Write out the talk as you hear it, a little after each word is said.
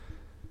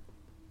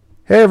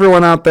Hey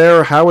everyone out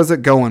there, how is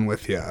it going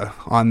with you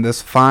on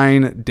this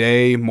fine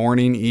day,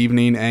 morning,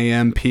 evening,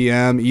 AM,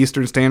 PM,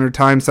 Eastern Standard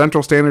Time,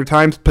 Central Standard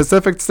Time,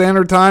 Pacific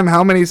Standard Time?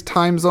 How many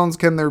time zones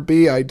can there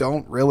be? I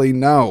don't really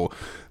know.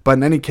 But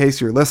in any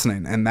case, you're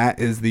listening, and that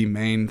is the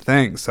main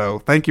thing. So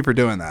thank you for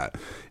doing that.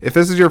 If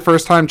this is your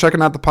first time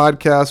checking out the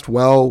podcast,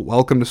 well,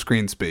 welcome to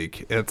Screen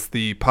Speak. It's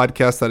the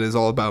podcast that is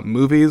all about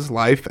movies,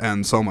 life,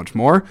 and so much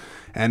more.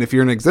 And if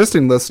you're an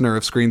existing listener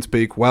of Screen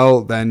Speak,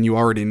 well, then you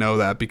already know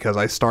that because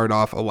I start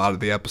off a lot of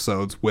the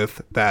episodes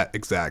with that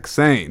exact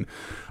saying.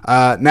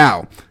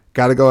 Now,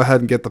 got to go ahead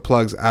and get the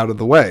plugs out of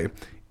the way.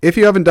 If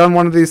you haven't done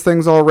one of these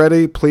things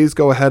already, please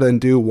go ahead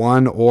and do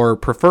one or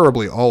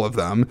preferably all of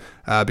them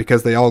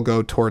because they all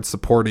go towards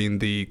supporting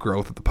the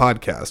growth of the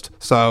podcast.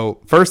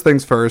 So first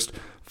things first,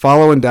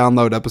 follow and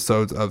download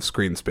episodes of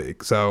Screen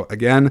Speak. So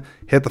again,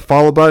 hit the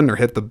follow button or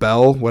hit the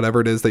bell, whatever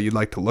it is that you'd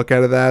like to look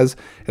at it as.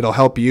 It'll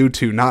help you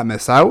to not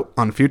miss out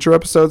on future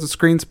episodes of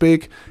Screen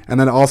Speak, and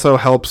then it also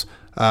helps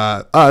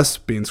us,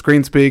 being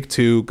Screen Speak,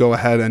 to go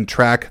ahead and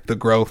track the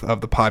growth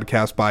of the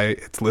podcast by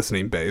its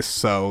listening base.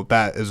 So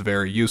that is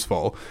very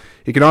useful.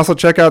 You can also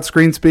check out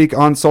Screen Speak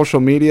on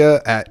social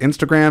media at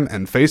Instagram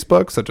and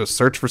Facebook. So just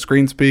search for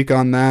Screen Speak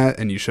on that,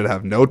 and you should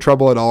have no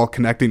trouble at all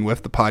connecting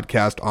with the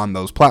podcast on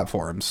those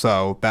platforms.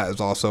 So that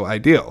is also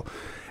ideal.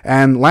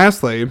 And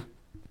lastly,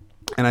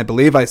 and I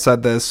believe I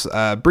said this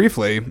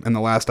briefly in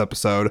the last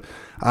episode,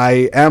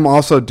 I am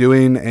also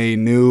doing a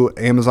new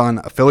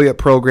Amazon affiliate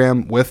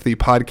program with the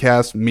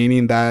podcast,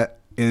 meaning that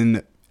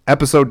in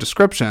episode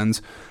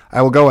descriptions,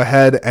 I will go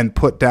ahead and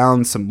put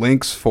down some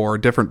links for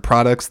different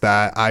products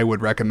that I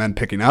would recommend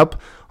picking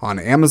up on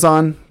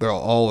Amazon. They'll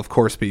all, of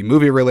course, be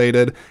movie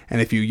related.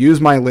 And if you use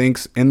my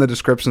links in the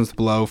descriptions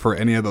below for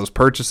any of those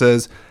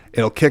purchases,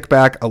 it'll kick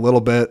back a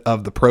little bit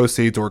of the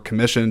proceeds or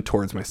commission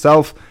towards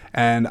myself,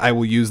 and I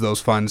will use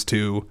those funds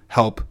to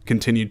help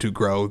continue to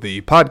grow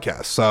the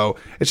podcast. So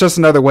it's just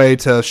another way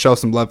to show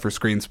some love for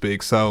Screen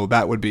Speak, so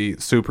that would be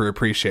super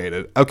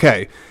appreciated.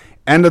 Okay,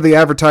 end of the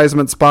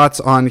advertisement spots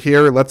on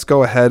here. Let's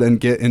go ahead and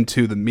get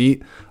into the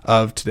meat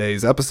of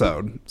today's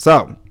episode.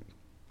 So,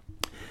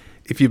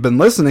 if you've been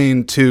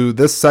listening to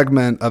this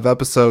segment of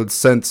episodes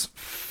since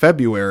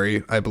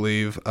February, I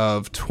believe,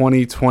 of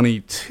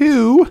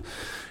 2022,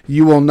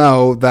 you will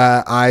know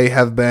that I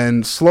have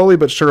been slowly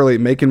but surely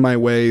making my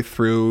way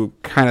through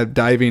kind of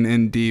diving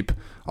in deep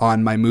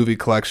on my movie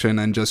collection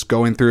and just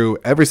going through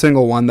every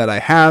single one that I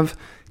have,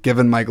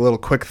 given my little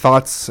quick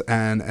thoughts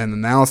and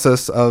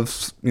analysis of,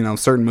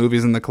 certain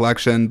movies in the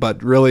collection,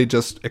 but really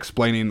just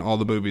explaining all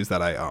the movies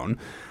that I own.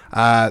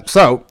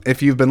 So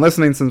if you've been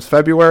listening since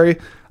February,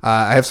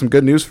 I have some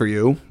good news for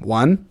you.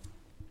 One,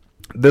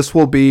 this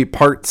will be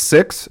part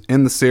 6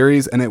 in the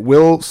series, and it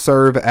will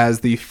serve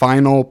as the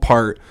final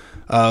part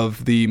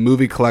of the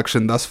movie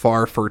collection thus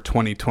far for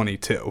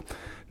 2022.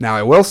 Now,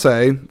 I will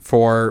say,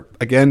 for,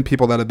 again,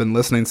 people that have been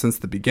listening since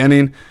the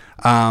beginning,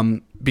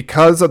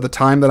 because of the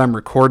time that I'm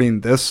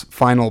recording this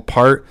final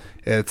part,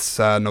 it's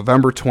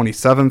November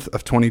 27th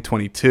of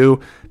 2022.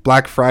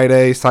 Black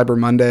Friday, Cyber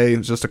Monday,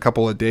 just a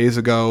couple of days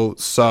ago.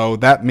 So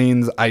that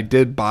means I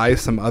did buy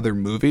some other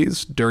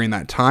movies during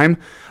that time.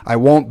 I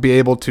won't be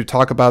able to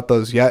talk about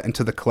those yet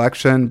into the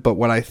collection, but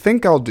what I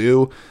think I'll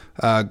do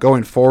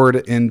going forward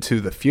into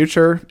the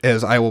future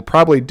is I will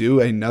probably do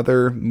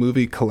another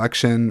movie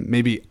collection,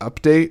 maybe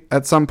update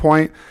at some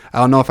point. I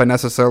don't know if I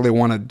necessarily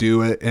want to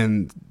do it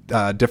in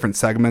different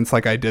segments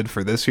like I did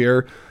for this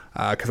year,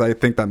 because I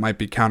think that might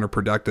be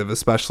counterproductive,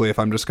 especially if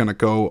I'm just going to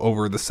go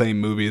over the same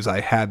movies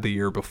I had the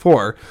year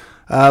before.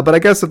 But I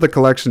guess if the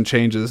collection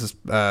changes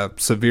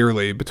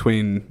severely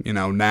between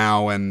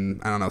now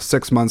and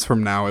 6 months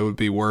from now, it would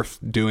be worth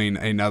doing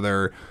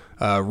another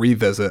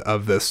revisit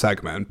of this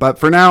segment. But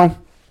for now,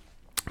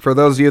 for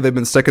those of you that have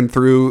been sticking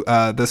through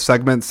this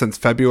segment since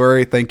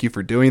February, thank you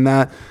for doing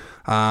that.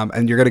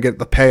 And you're going to get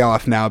the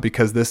payoff now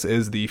because this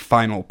is the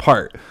final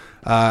part.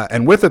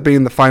 And with it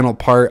being the final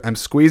part, I'm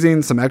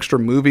squeezing some extra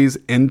movies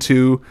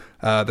into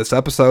this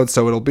episode.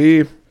 So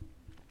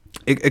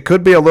it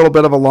could be a little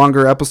bit of a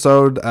longer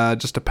episode,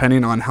 just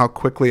depending on how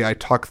quickly I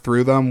talk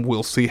through them.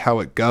 We'll see how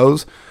it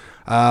goes.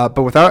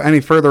 But without any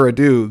further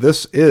ado,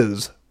 this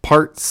is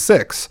part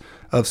 6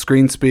 of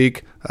Screen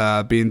Speak,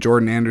 being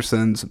Jordan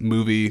Anderson's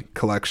movie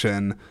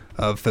collection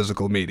of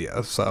physical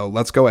media. So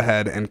let's go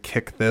ahead and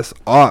kick this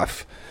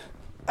off.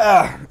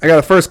 I got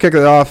to first kick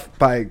it off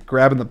by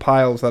grabbing the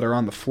piles that are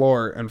on the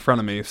floor in front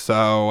of me.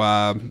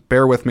 So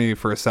bear with me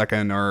for a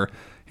second, or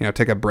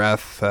take a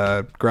breath,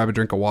 grab a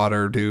drink of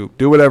water, do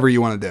whatever you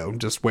want to do.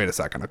 Just wait a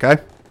second, okay?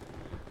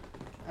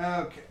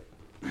 Okay.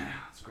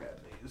 Let's grab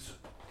these.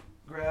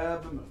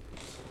 Grab the movies.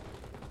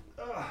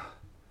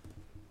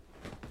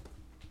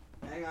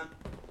 Hang on.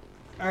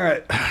 All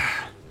right.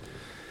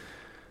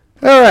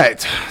 All right,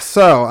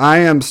 so I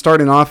am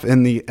starting off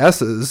in the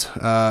S's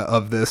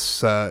of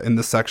this in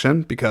this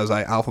section because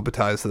I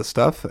alphabetized this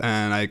stuff,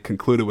 and I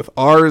concluded with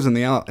R's in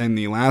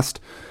the last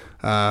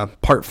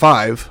part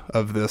 5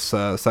 of this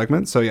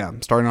segment. So yeah,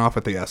 I'm starting off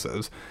with the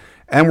S's,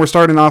 and we're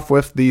starting off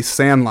with The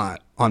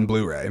Sandlot on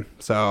Blu-ray.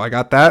 So I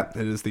got that.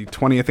 It is the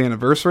 20th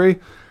anniversary.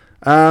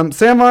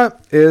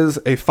 Sandlot is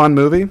a fun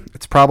movie.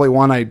 It's probably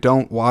one I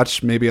don't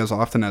watch maybe as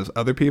often as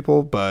other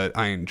people, but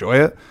I enjoy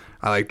it.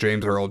 I like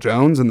James Earl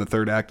Jones in the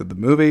third act of the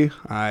movie.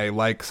 I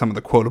like some of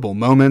the quotable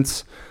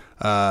moments.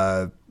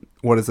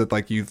 What is it,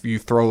 like you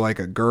throw like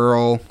a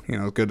girl,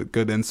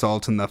 good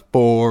insults, and the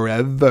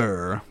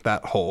forever,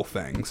 that whole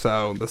thing.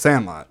 So The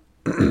Sandlot.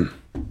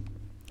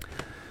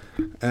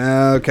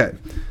 Okay.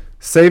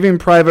 Saving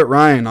Private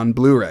Ryan on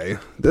Blu-ray.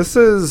 This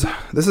is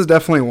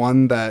definitely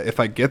one that if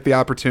I get the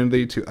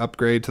opportunity to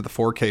upgrade to the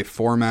 4K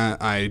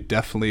format, I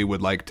definitely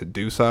would like to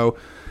do so.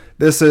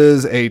 This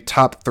is a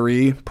top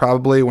 3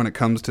 probably when it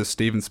comes to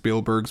Steven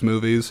Spielberg's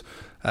movies.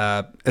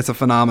 It's a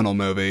phenomenal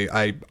movie.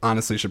 I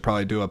honestly should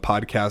probably do a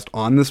podcast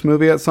on this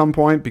movie at some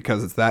point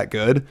because it's that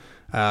good.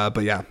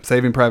 But yeah,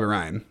 Saving Private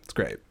Ryan. It's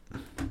great.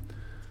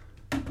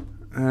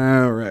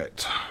 All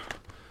right.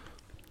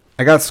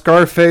 I got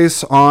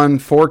Scarface on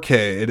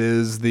 4K. It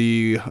is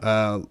the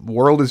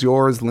World Is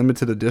Yours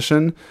limited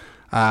edition.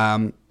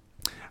 I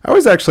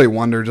always actually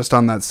wonder, just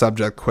on that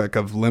subject quick,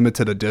 of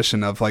limited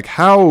edition, of like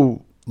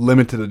how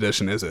limited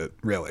edition is it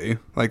really?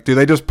 Like, do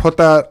they just put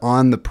that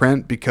on the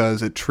print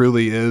because it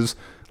truly is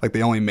like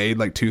they only made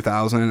like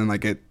 2,000 and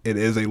like it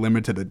is a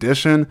limited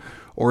edition?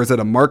 Or is it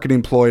a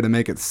marketing ploy to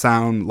make it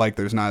sound like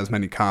there's not as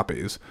many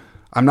copies?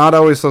 I'm not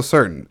always so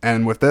certain.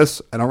 And with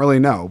this, I don't really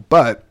know.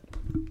 But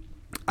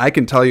I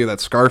can tell you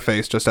that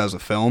Scarface, just as a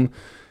film,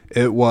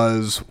 it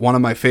was one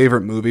of my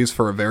favorite movies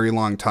for a very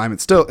long time. It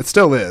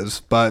still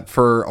is, but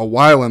for a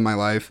while in my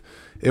life,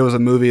 it was a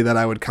movie that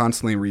I would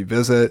constantly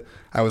revisit.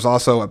 I was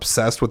also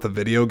obsessed with the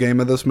video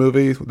game of this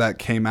movie that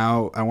came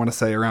out, I want to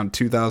say around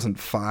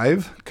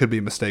 2005. Could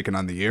be mistaken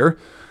on the year.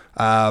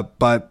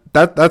 But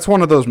that's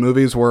one of those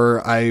movies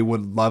where I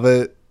would love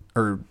it.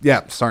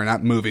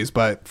 Not movies,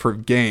 but for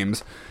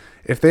games.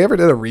 If they ever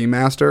did a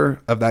remaster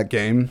of that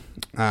game,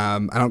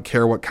 I don't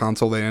care what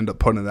console they end up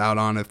putting it out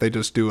on. If they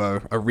just do a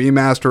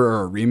remaster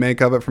or a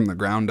remake of it from the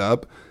ground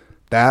up,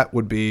 that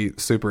would be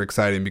super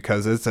exciting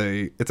because it's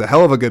a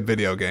hell of a good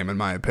video game in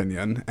my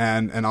opinion,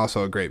 and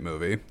also a great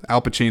movie.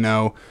 Al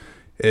Pacino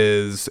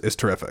is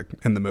terrific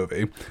in the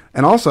movie,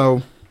 and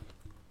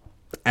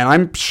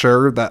I'm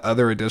sure that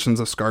other editions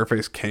of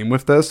Scarface came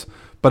with this,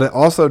 but it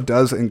also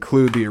does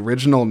include the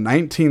original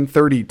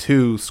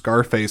 1932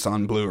 Scarface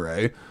on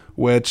Blu-ray,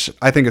 which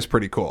I think is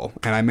pretty cool.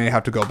 And I may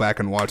have to go back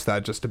and watch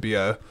that just to be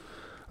a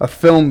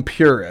film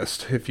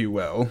purist, if you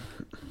will.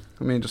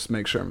 Let me just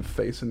make sure I'm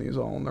facing these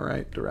all in the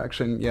right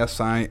direction. Yes,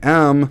 I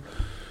am.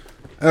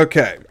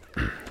 Okay,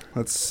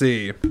 let's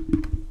see.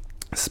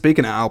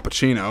 Speaking of Al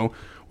Pacino,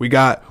 we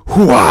got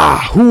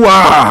hoo-ah,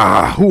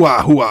 hoo-ah,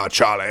 hoo-ah, hoo-ah,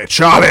 Charlie.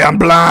 Charlie, I'm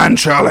blind,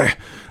 Charlie.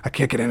 I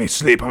can't get any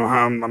sleep.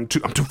 I'm too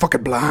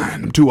fucking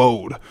blind. I'm too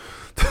old.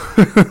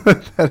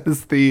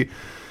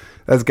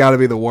 That's got to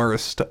be the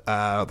worst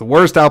Al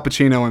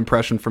Pacino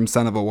impression from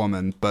Son of a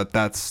Woman, but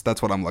that's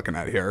what I'm looking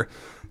at here.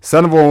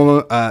 Son of a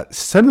Woman,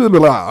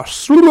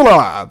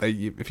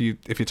 if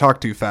you talk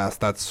too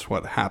fast, that's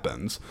what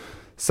happens.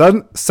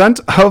 Scent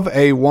of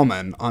a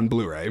Woman on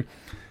Blu-ray.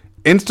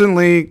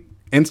 Instantly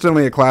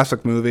a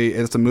classic movie.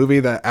 It's a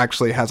movie that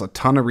actually has a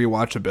ton of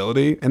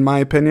rewatchability, in my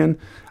opinion.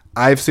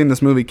 I've seen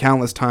this movie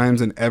countless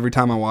times, and every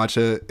time I watch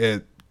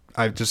it,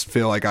 I just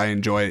feel like I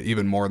enjoy it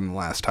even more than the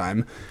last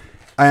time.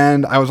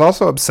 And I was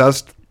also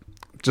obsessed,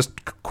 just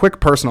quick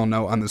personal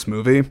note on this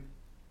movie,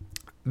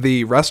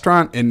 the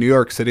restaurant in New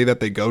York City that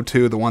they go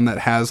to, the one that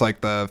has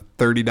like the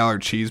 $30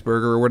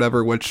 cheeseburger or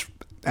whatever, which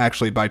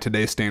actually by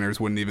today's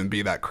standards wouldn't even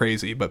be that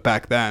crazy. But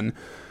back then,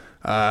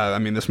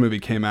 this movie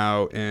came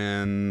out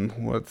in,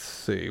 let's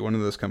see, when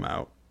did this come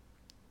out?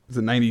 Is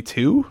it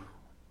 92?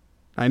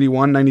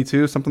 91,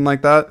 92, something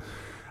like that.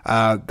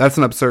 That's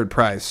an absurd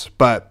price,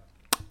 but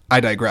I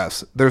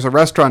digress. There's a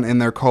restaurant in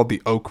there called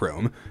the Oak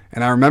Room,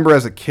 and I remember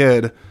as a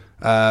kid,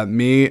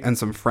 me and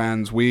some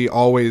friends, we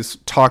always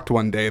talked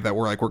one day that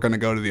we're going to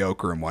go to the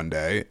Oak Room one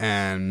day,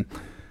 and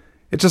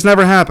it just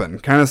never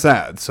happened. Kind of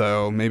sad.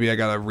 So maybe I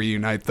gotta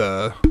reunite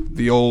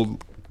the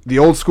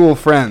old school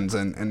friends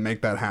and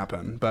make that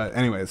happen. But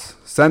anyways,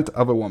 Scent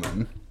of a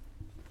Woman.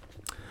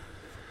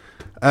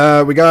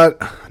 We got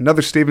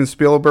another Steven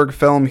Spielberg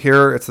film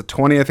here. It's the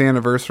 20th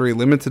anniversary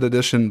limited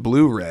edition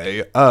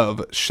Blu-ray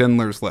of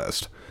Schindler's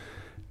List.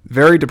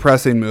 Very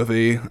depressing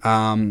movie.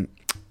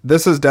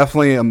 This is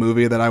definitely a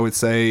movie that I would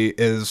say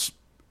is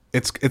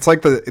it's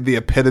like the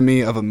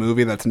epitome of a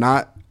movie that's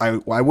not, I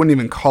wouldn't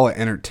even call it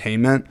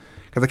entertainment,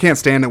 because I can't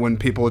stand it when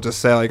people just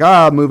say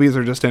like, movies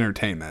are just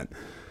entertainment.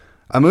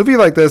 A movie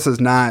like this is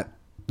not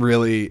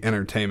really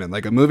entertainment.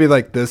 Like, a movie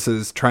like this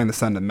is trying to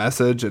send a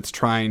message. It's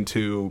trying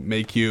to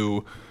make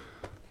you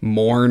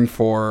mourn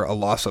for a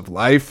loss of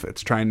life.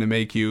 It's trying to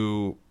make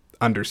you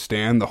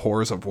understand the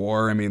horrors of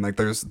war. I mean, like,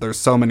 there's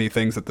so many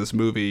things that this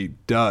movie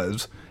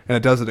does, and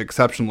it does it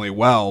exceptionally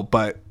well.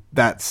 But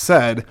that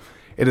said,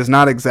 it is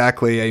not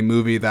exactly a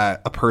movie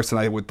that a person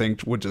I would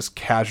think would just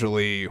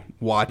casually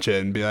watch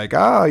it and be like,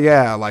 oh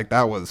yeah, like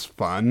that was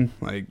fun.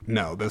 Like,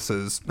 no,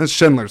 it's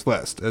Schindler's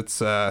List.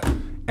 It's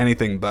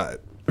anything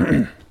but.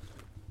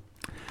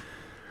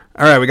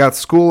 All right, we got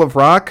School of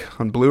Rock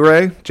on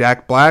Blu-ray.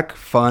 Jack Black,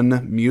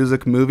 fun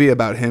music movie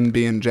about him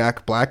being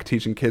Jack Black,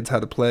 teaching kids how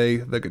to play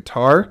the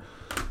guitar.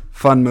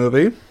 Fun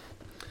movie.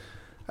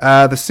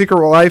 The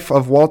Secret Life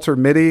of Walter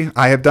Mitty.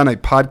 I have done a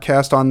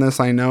podcast on this,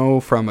 I know,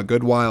 from a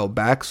good while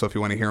back, so if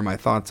you want to hear my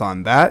thoughts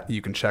on that,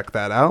 you can check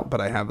that out, but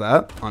I have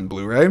that on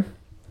Blu-ray.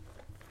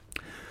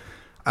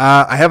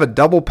 I have a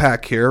double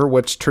pack here,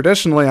 which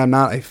traditionally I'm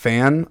not a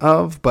fan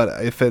of,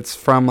 but if it's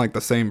from like the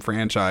same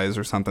franchise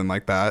or something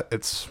like that,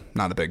 it's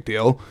not a big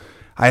deal.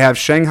 I have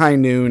Shanghai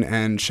Noon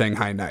and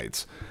Shanghai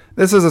Nights.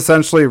 This is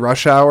essentially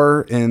Rush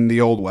Hour in the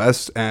Old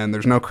West, and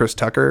there's no Chris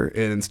Tucker.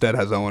 It instead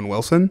has Owen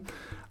Wilson.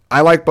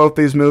 I like both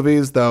these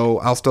movies, though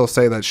I'll still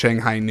say that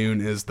Shanghai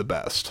Noon is the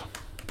best.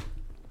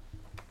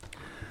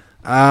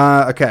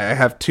 Okay, I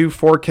have two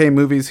 4K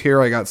movies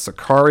here. I got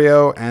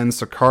Sicario and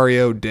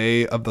Sicario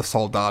Day of the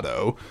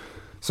Soldado.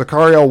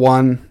 Sicario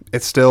 1,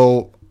 it's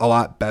still a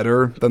lot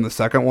better than the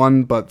second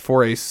one, but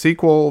for a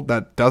sequel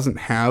that doesn't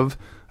have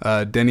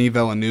Denis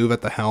Villeneuve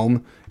at the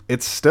helm,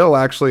 it's still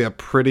actually a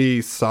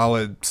pretty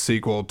solid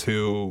sequel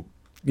to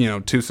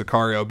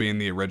Sicario being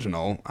the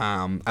original.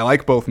 I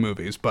like both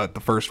movies, but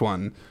the first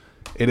one,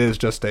 it is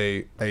just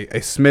a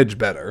smidge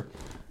better.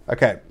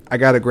 Okay, I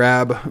gotta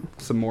grab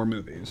some more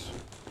movies.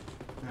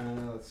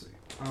 Let's see.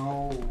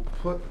 I'll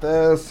put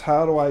this.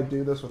 How do I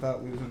do this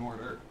without losing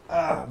order?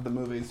 The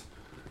movies.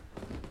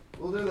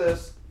 We'll do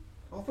this.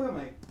 Hopefully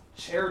my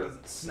chair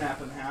doesn't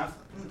snap in half.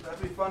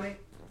 That'd be funny.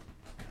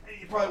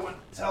 You probably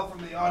wouldn't tell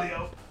from the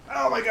audio.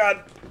 Oh my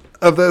god.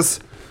 Of this.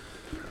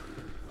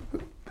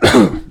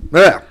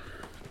 Yeah.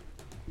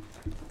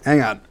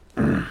 Hang on.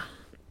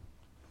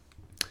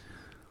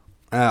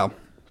 Ow.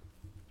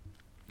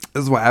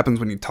 This is what happens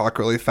when you talk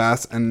really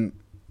fast and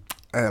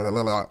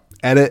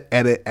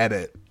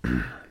edit.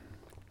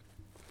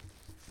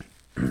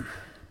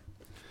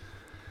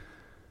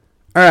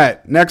 All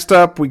right, next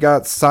up we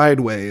got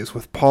Sideways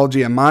with Paul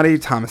Giamatti,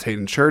 Thomas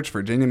Hayden Church,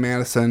 Virginia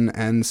Madsen,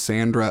 and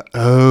Sandra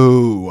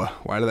Oh.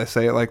 Why did I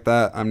say it like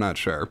that? I'm not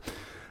sure.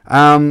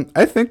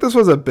 I think this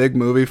was a big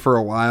movie for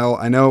a while.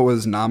 I know it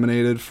was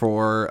nominated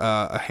for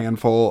a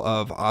handful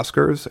of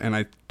Oscars, and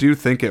I do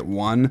think it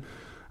won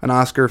an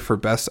Oscar for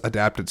Best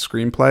Adapted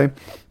Screenplay.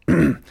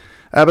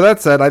 But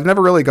that said, I've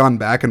never really gone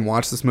back and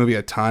watched this movie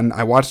a ton.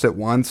 I watched it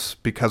once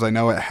because I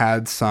know it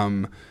had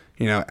some,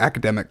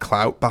 academic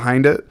clout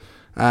behind it.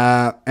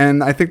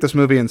 And I think this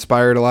movie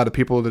inspired a lot of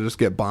people to just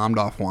get bombed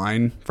off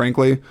wine,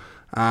 frankly.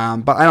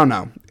 But I don't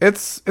know.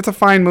 It's a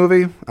fine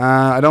movie.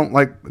 I don't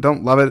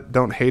love it,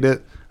 don't hate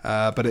it.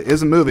 But it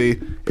is a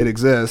movie. It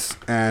exists,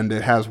 and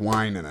it has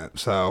wine in it.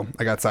 So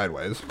I got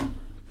Sideways.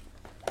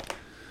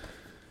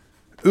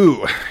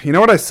 Ooh, you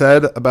know what I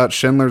said about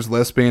Schindler's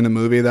List being a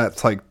movie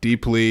that's like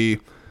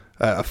deeply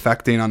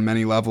affecting on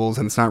many levels,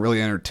 and it's not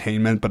really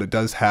entertainment, but it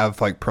does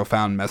have like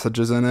profound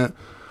messages in it?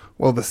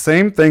 Well, the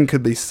same thing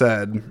could be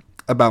said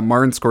about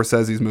Martin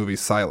Scorsese's movie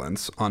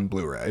Silence on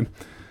Blu-ray.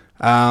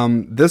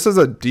 This is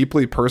a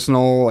deeply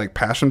personal, like,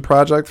 passion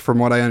project from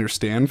what I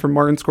understand from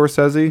Martin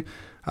Scorsese.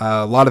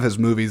 A lot of his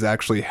movies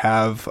actually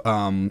have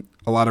a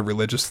lot of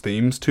religious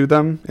themes to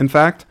them, in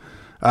fact.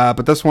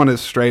 But this one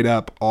is straight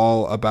up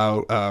all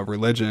about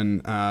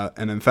religion.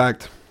 And in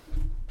fact,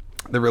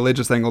 the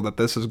religious angle that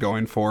this is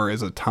going for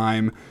is a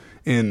time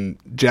in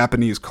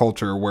Japanese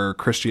culture where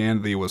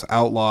Christianity was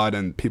outlawed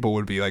and people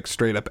would be like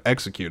straight up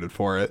executed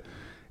for it.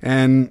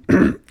 And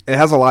it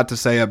has a lot to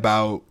say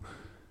about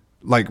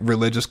like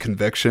religious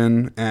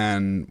conviction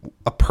and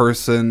a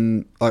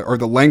person, or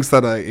the lengths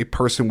that a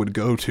person would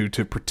go to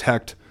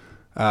protect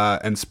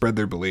and spread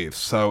their beliefs.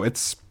 So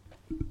it's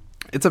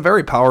a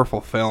very powerful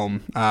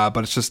film, but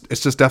it's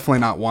just definitely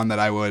not one that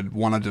I would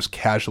want to just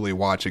casually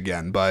watch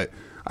again. But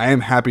I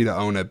am happy to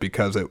own it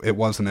because it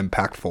was an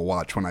impactful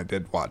watch when I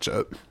did watch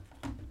it.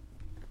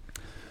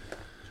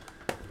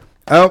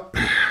 Oh,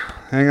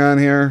 hang on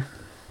here.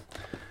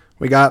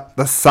 We got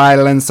The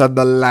Silence of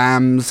the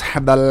Lambs.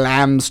 Have the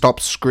lambs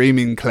stopped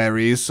screaming,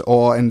 Clarice?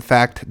 Or, in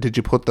fact, did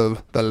you put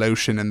the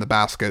lotion in the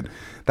basket?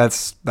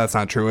 That's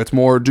not true. It's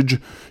more,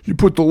 did you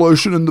put the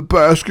lotion in the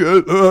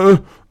basket?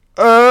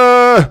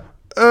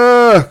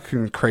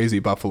 Crazy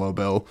Buffalo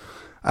Bill.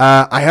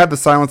 I had The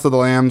Silence of the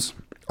Lambs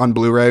on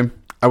Blu-ray.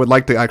 I would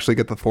like to actually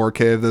get the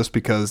 4K of this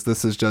because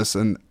this is just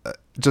an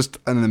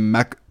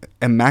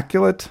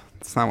immaculate.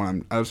 It's not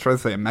what I was trying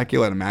to say.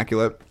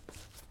 Immaculate.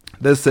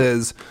 This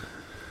is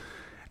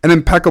an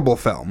impeccable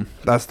film.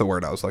 That's the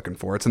word I was looking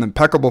for. It's an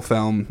impeccable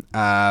film.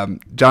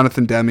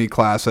 Jonathan Demme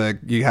classic.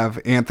 You have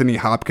Anthony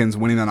Hopkins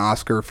winning an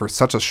Oscar for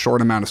such a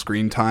short amount of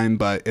screen time,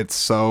 but it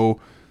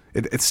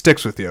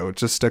sticks with you. It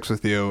just sticks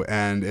with you,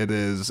 and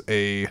it's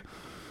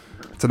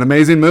an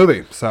amazing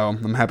movie. So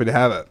I'm happy to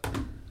have it.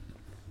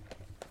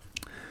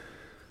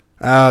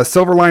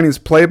 Silver Linings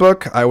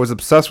Playbook. I was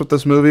obsessed with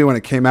this movie when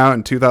it came out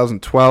in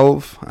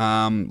 2012.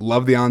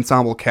 Love the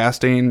ensemble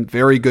casting.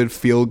 Very good,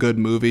 feel-good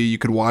movie. You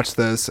could watch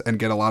this and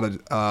get a lot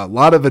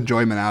of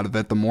enjoyment out of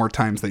it the more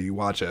times that you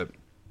watch it.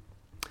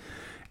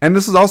 And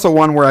this is also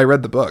one where I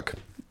read the book.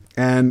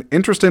 And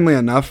interestingly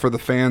enough, for the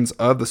fans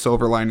of the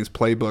Silver Linings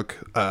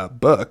Playbook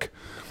book,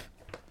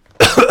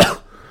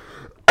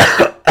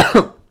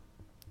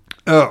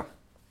 oh,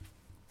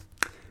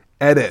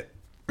 edit.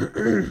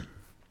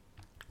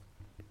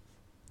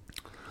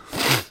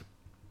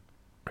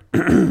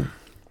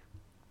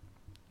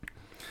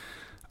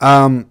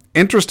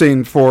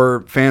 Interesting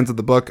for fans of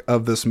the book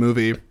of this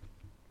movie.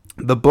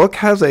 The book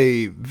has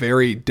a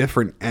very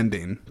different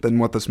ending than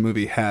what this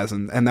movie has.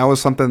 And that was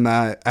something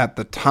that at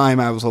the time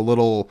I was a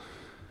little,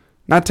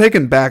 not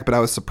taken back, but I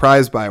was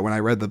surprised by it when I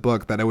read the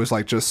book, that it was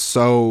like just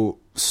so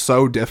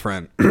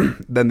different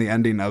than the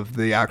ending of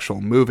the actual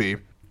movie.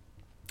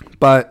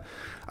 But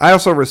I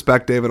also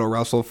respect David O.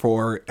 Russell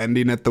for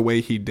ending it the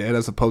way he did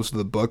as opposed to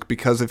the book,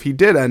 because if he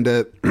did end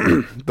it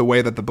the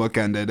way that the book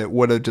ended, it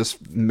would have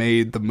just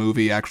made the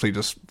movie actually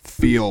just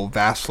feel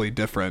vastly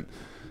different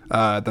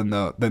than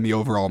the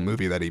overall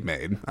movie that he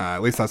made.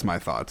 At least that's my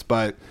thoughts.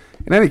 But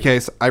in any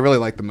case, I really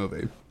like the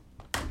movie.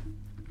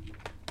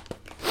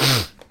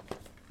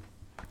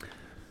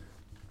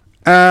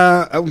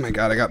 Oh my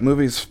god, I got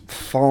movies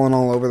falling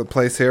all over the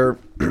place here.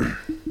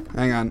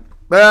 Hang on.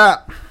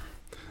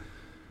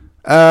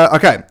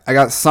 Okay, I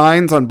got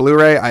Signs on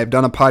Blu-ray. I've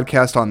done a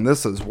podcast on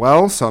this as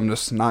well, so I'm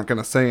just not going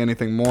to say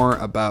anything more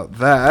about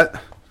that.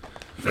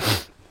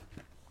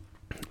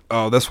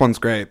 Oh, this one's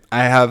great.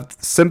 I have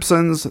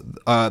Simpsons,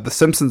 the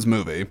Simpsons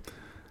movie.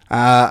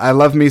 I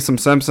love me some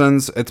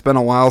Simpsons. It's been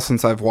a while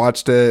since I've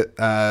watched it,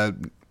 to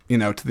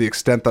the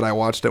extent that I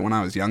watched it when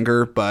I was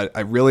younger, but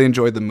I really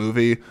enjoyed the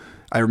movie.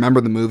 I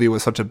remember the movie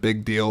was such a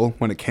big deal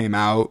when it came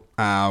out.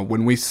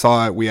 When we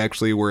saw it, we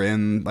actually were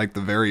in like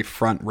the very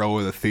front row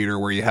of the theater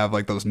where you have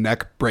like those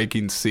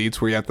neck-breaking seats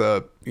where you have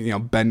to,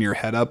 bend your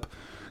head up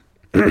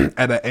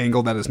at an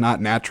angle that is not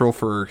natural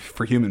for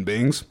human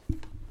beings.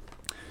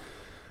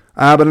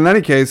 But in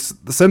any case,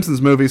 the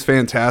Simpsons movie is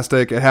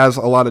fantastic. It has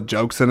a lot of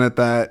jokes in it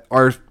that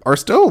are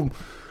still,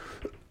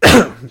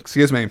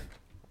 excuse me.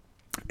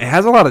 It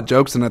has a lot of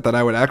jokes in it that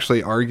I would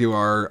actually argue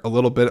are a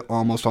little bit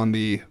almost on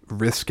the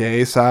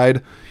risque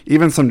side.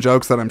 Even some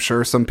jokes that I'm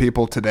sure some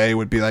people today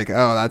would be like,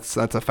 oh, that's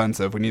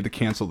offensive. We need to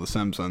cancel The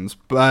Simpsons.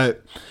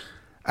 But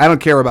I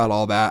don't care about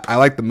all that. I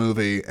like the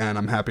movie, and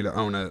I'm happy to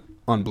own it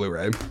on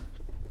Blu-ray.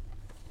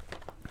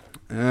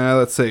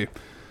 Let's see.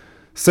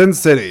 Sin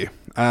City.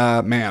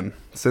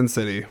 Sin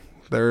City.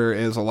 There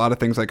is a lot of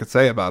things I could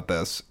say about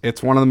this.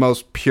 It's one of the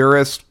most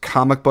purest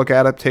comic book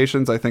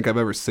adaptations I think I've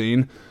ever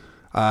seen.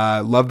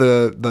 Love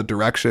the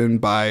direction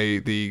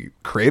by the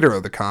creator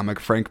of the comic,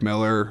 Frank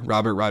Miller,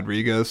 Robert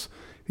Rodriguez.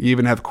 You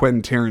even have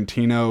Quentin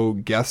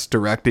Tarantino guest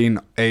directing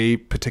a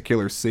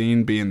particular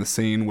scene, being the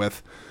scene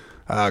with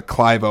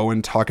Clive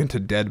Owen talking to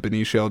dead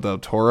Benicio del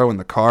Toro in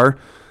the car.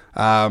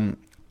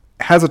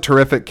 Has a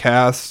terrific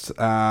cast,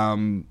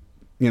 an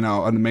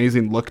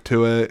amazing look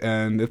to it,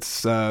 and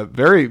it's a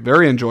very,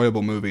 very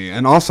enjoyable movie.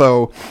 And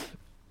also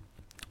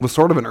was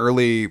sort of an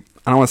early,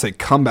 I don't want to say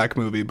comeback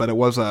movie, but it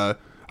was a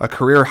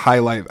career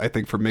highlight, I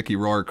think, for Mickey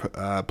Rourke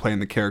playing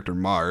the character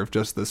Marv.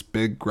 Just this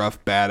big,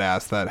 gruff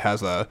badass that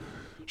has a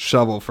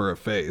shovel for a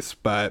face.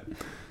 But,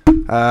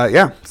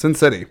 Sin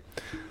City.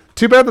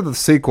 Too bad that the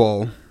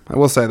sequel, I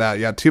will say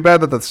that, too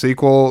bad that the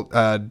sequel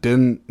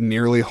didn't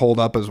nearly hold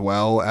up as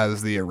well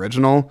as the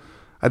original.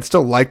 I'd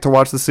still like to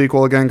watch the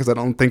sequel again because I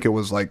don't think it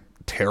was,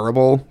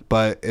 terrible.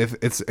 But if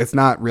it's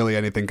not really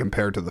anything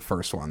compared to the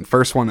first one. The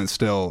first one is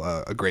still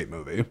a great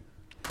movie.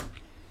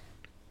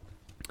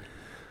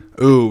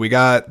 Ooh, we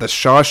got The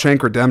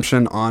Shawshank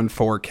Redemption on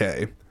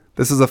 4K.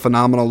 This is a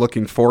phenomenal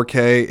looking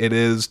 4K. It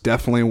is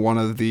definitely one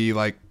of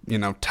the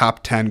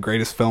top 10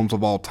 greatest films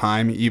of all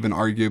time, even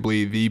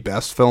arguably the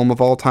best film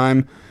of all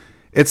time.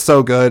 It's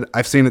so good.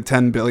 I've seen it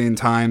 10 billion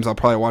times. I'll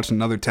probably watch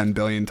another 10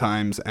 billion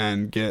times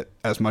and get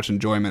as much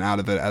enjoyment out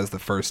of it as the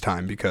first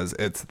time because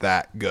it's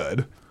that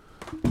good.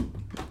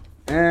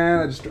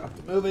 And I just dropped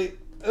the movie.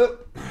 Oh,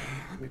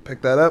 let me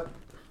pick that up.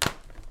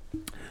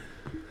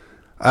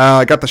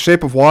 I got The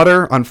Shape of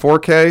Water on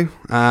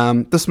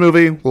 4K. This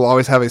movie will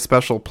always have a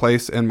special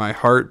place in my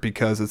heart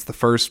because it's the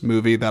first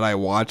movie that I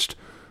watched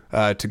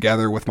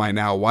together with my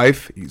now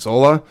wife,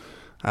 Isola.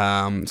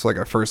 It's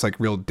our first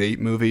real date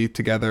movie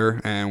together,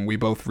 and we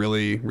both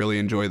really, really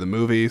enjoy the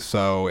movie.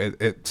 So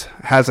it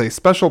has a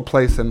special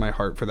place in my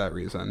heart for that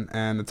reason,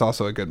 and it's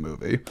also a good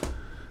movie.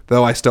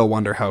 Though I still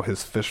wonder how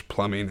his fish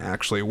plumbing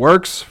actually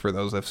works. For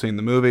those that have seen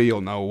the movie,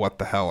 you'll know what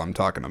the hell I'm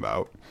talking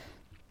about.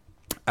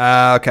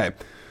 Okay.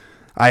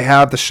 I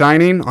have The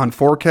Shining on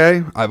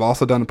 4K. I've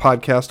also done a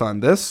podcast on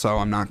this, so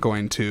I'm not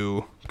going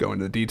to go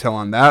into detail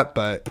on that,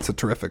 but it's a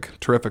terrific,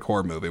 terrific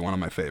horror movie, one of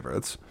my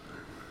favorites.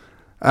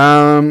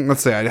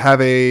 Let's see, I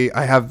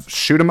have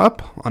Shoot 'Em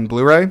Up on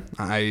Blu-ray.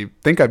 I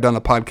think I've done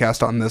a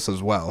podcast on this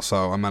as well,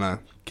 so I'm going to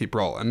keep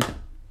rolling.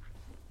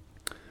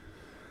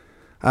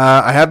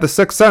 I have The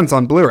Sixth Sense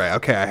on Blu-ray.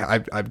 Okay,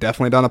 I've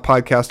definitely done a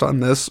podcast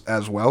on this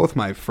as well with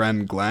my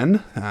friend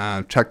Glenn.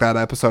 Check that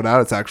episode out.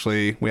 It's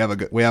actually we have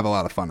a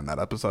lot of fun in that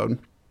episode.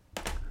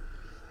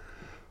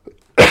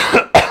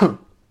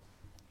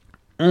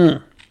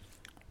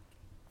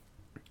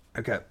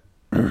 Okay.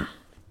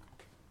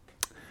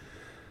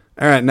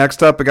 All right,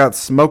 next up, I got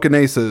Smokin'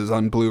 Aces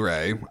on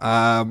Blu-ray.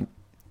 One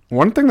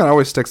thing that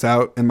always sticks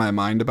out in my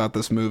mind about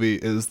this movie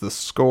is the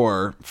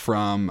score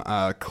from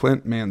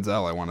Clint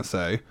Mansell, I want to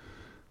say.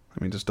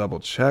 Let me just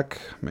double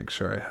check, make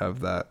sure I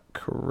have that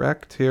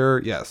correct here.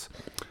 Yes.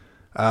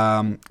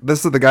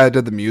 This is the guy that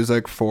did the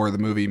music for the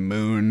movie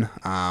Moon.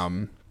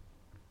 God,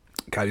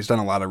 he's done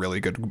a lot of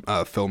really good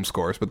film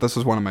scores, but this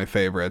is one of my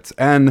favorites.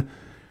 And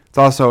it's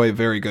also a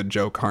very good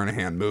Joe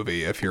Carnahan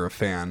movie if you're a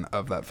fan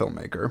of that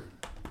filmmaker.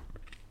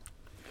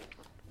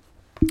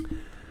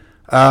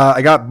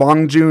 I got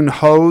Bong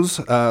Joon-ho's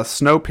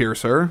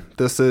Snowpiercer.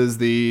 This is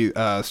the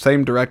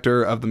same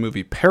director of the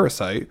movie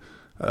Parasite,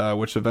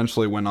 which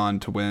eventually went on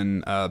to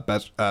win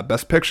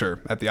Best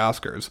Picture at the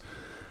Oscars.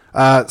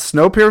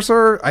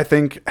 Snowpiercer, I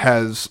think,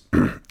 has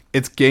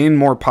it's gained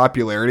more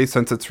popularity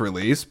since its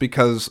release,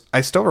 because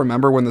I still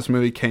remember when this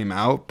movie came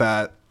out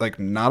that like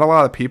not a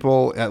lot of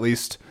people, at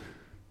least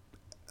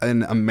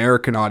in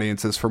American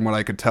audiences, from what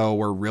I could tell,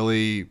 were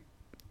really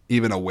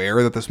even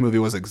aware that this movie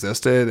was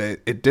existed.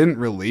 It didn't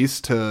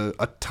release to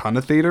a ton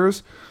of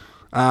theaters,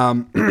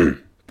 but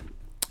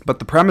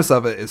the premise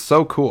of it is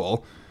so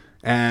cool,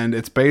 and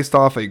it's based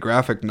off a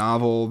graphic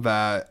novel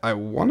that I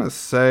want to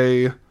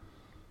say.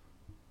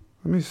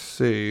 Let me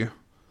see.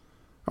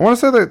 I want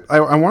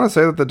to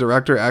say that the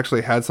director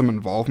actually had some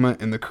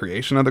involvement in the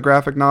creation of the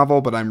graphic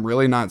novel, but I'm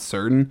really not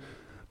certain.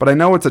 But I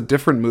know it's a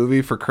different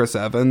movie for Chris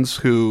Evans,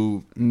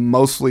 who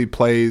mostly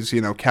plays,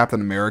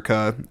 Captain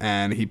America,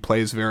 and he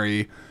plays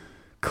very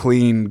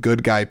clean,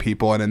 good guy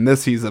people. And in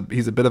this, he's a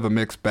bit of a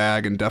mixed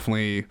bag, and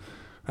definitely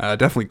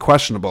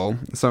questionable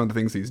in some of the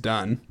things he's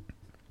done.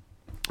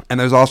 And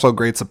there's also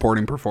great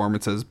supporting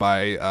performances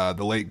by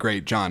the late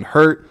great John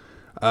Hurt,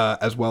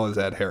 as well as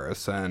Ed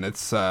Harris, and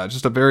it's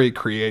just a very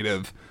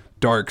creative,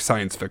 dark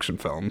science fiction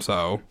film.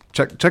 So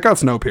check out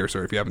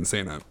Snowpiercer if you haven't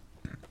seen it.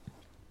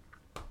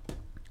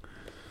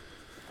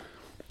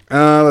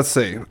 Let's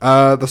see.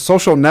 The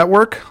Social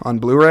Network on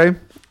Blu-ray.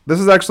 This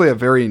is actually a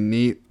very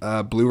neat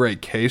Blu-ray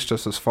case,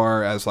 just as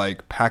far as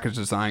like package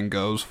design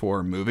goes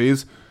for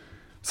movies. It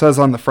says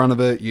on the front of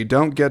it, "You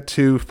don't get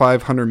to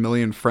 500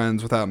 million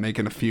friends without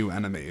making a few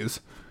enemies."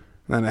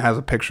 And then it has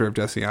a picture of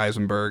Jesse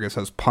Eisenberg. It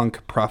says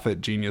punk,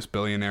 prophet, genius,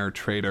 billionaire,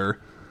 traitor.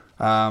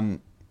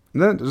 And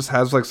then it just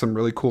has like some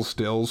really cool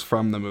stills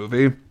from the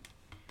movie.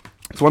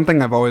 It's one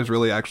thing I've always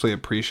really actually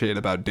appreciated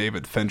about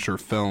David Fincher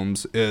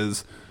films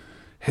is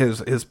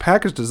his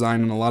package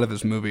design in a lot of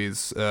his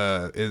movies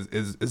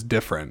is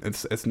different.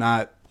 It's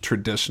not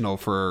traditional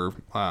for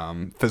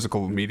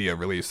physical media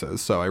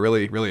releases. So I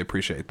really, really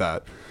appreciate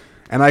that.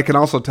 And I can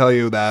also tell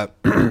you that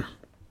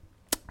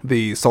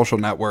The Social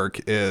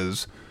Network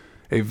is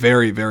a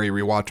very, very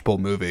rewatchable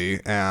movie.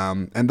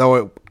 And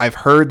though I've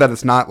heard that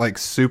it's not like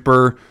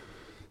super,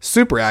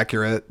 super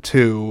accurate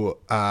to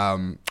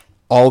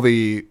all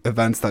the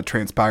events that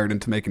transpired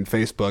into making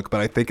Facebook,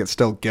 but I think it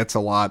still gets a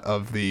lot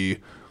of the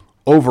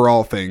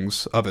overall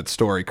things of its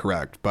story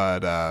correct.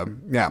 But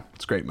yeah,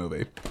 it's a great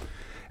movie.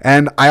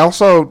 And I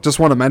also just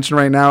want to mention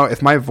right now,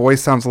 if my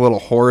voice sounds a little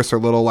hoarse or a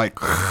little like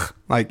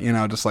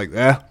just like,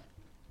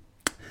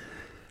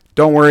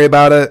 don't worry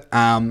about it.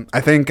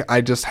 I think I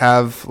just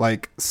have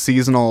like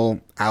seasonal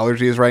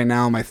allergies right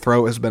now. My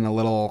throat has been a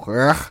little.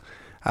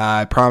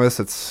 I promise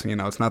it's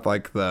not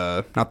like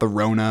not the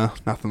Rona,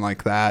 nothing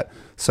like that.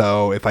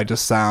 So if I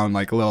just sound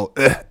like a little,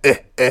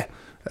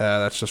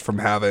 that's just from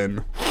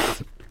having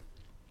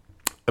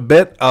a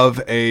bit of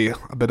a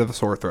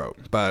sore throat.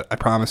 But I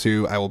promise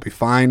you, I will be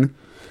fine.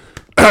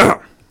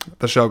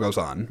 The show goes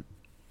on.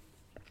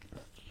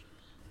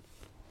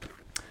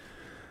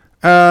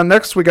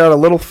 Next, we got a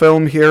little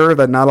film here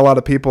that not a lot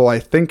of people, I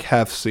think,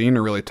 have seen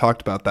or really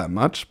talked about that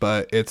much,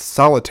 but it's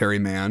Solitary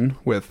Man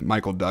with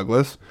Michael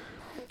Douglas.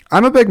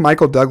 I'm a big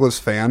Michael Douglas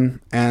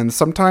fan, and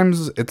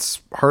sometimes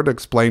it's hard to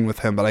explain with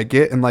him, but I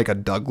get in like a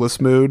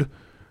Douglas mood.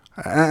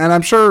 And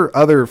I'm sure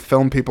other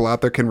film people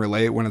out there can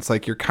relate when it's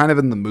like you're kind of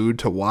in the mood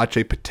to watch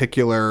a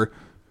particular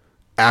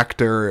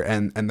actor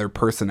and their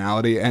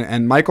personality.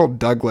 And Michael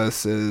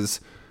Douglas is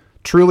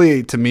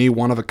truly, to me,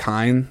 one of a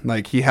kind.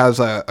 Like, he has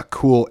a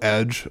cool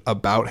edge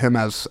about him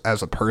as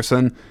a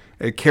person.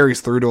 It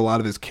carries through to a lot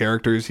of his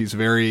characters. He's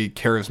very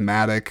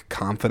charismatic,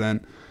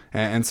 confident,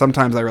 and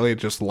sometimes I really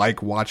just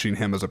like watching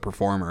him as a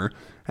performer.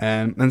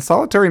 And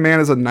Solitary Man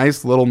is a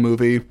nice little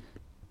movie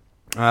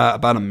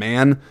about a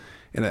man,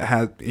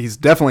 and he's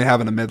definitely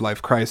having a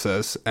midlife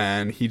crisis,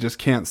 and he just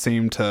can't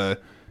seem to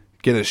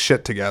get his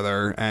shit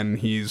together, and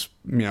he's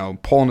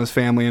pulling his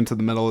family into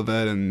the middle of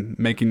it and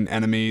making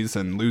enemies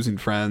and losing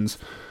friends,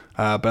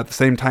 but at the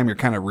same time you're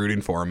kind of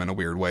rooting for him in a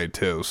weird way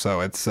too. So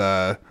it's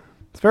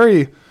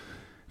very,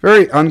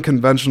 very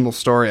unconventional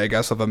story, I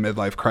guess, of a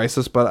midlife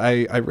crisis, but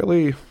I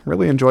really,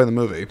 really enjoy the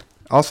movie.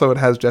 Also, it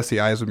has Jesse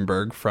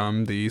Eisenberg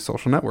from The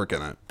Social Network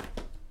in it.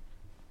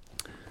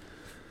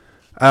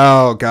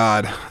 Oh,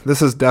 God.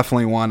 This is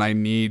definitely one I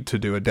need to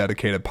do a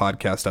dedicated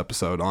podcast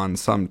episode on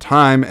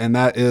sometime, and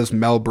that is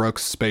Mel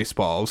Brooks'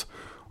 Spaceballs.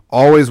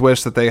 Always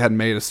wish that they had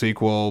made a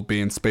sequel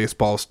being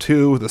Spaceballs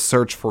 2, The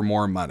Search for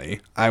More Money.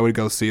 I would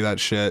go see that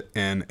shit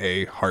in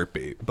a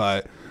heartbeat,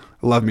 but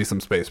I love me some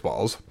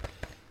Spaceballs.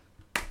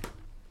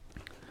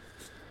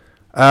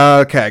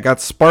 Okay, I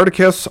got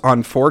Spartacus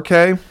on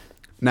 4K.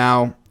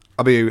 Now,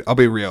 I'll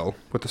be real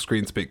with the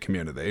Screen Speak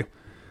community.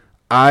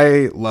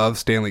 I love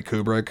Stanley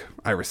Kubrick.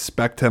 I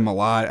respect him a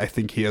lot. I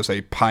think he is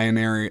a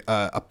pioneer in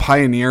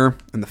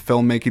the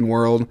filmmaking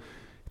world.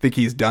 I think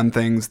he's done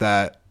things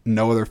that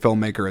no other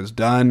filmmaker has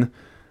done.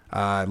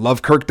 I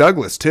love Kirk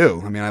Douglas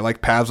too. I mean, I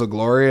like Paths of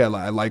Glory.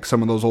 I like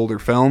some of those older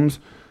films,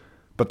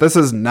 but this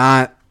is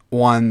not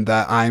one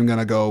that I'm going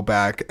to go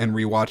back and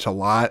rewatch a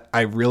lot.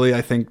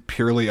 I think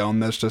purely own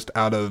this just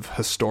out of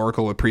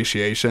historical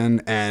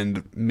appreciation,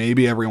 and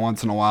maybe every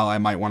once in a while I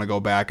might want to go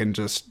back and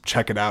just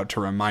check it out to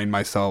remind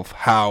myself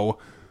how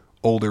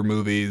older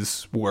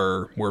movies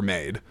were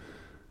made.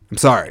 I'm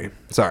sorry.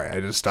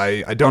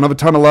 I don't have a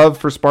ton of love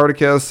for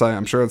Spartacus.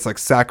 I'm sure it's like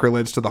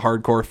sacrilege to the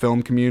hardcore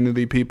film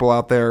community people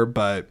out there,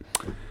 but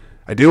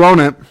I do own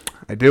it.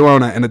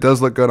 And it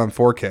does look good on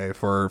 4K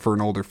for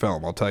an older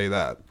film, I'll tell you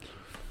that.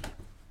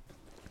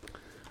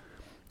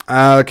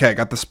 Okay,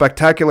 got The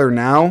Spectacular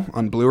Now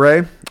on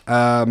Blu-ray.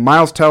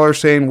 Miles Teller,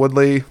 Shane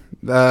Woodley,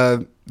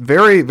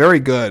 very, very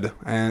good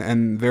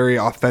and very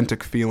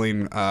authentic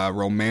feeling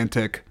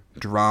romantic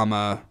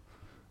drama.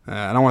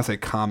 I don't want to say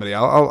comedy.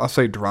 I'll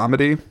say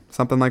dramedy,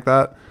 something like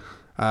that.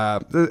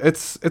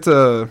 It's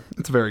a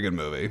very good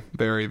movie.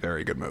 Very,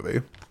 very good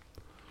movie.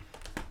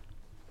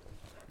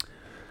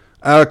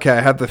 Okay,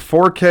 I have the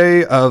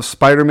 4K of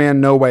Spider-Man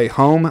No Way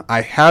Home.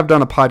 I have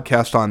done a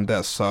podcast on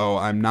this, so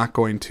I'm not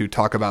going to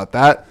talk about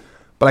that.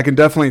 But I can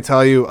definitely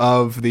tell you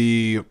of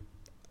the,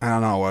 I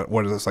don't know,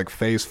 what is this, like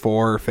Phase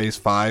 4, Phase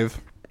 5?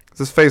 Is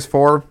this Phase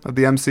 4 of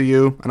the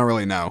MCU? I don't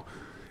really know.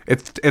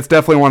 It's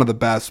definitely one of the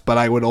best, but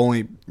I would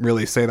only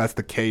really say that's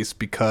the case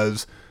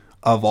because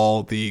of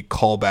all the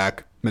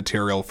callback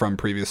material from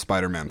previous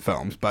Spider-Man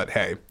films. But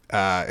hey,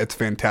 it's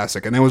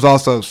fantastic. And it was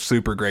also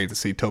super great to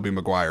see Tobey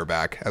Maguire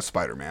back as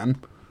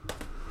Spider-Man.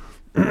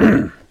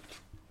 I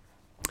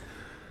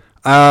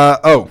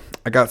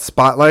got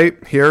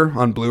Spotlight here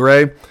on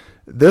Blu-ray.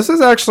 This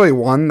is actually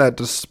one that,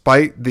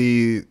 despite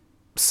the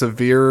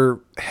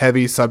severe,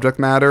 heavy subject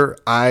matter,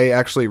 I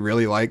actually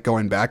really like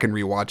going back and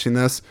rewatching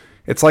this.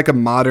 It's like a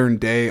modern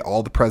day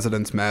All the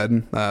President's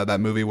Men, that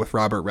movie with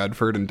Robert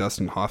Redford and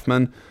Dustin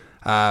Hoffman.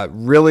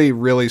 Really,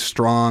 really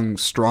strong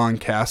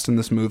cast in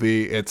this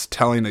movie. It's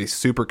telling a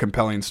super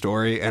compelling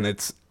story, and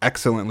it's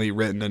excellently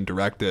written and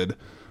directed.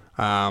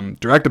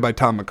 Directed by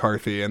Tom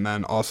McCarthy, and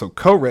then also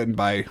co-written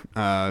by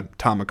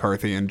Tom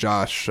McCarthy and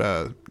Josh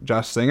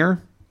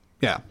Singer.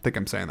 Yeah, I think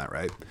I'm saying that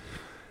right.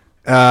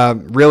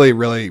 Really,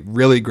 really,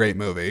 really great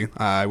movie.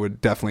 I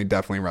would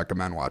definitely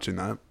recommend watching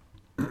that.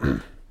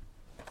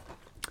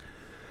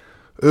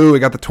 Ooh, we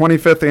got the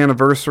 25th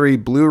anniversary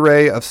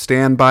Blu-ray of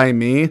Stand By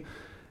Me.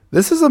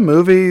 This is a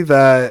movie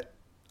that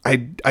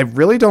I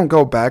really don't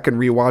go back and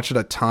rewatch it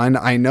a ton.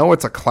 I know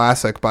it's a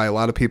classic by a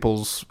lot of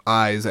people's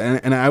eyes,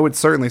 and I would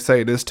certainly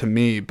say it is to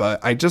me, but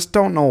I just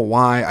don't know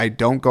why I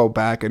don't go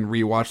back and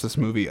rewatch this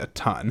movie a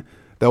ton.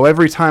 Though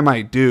every time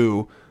I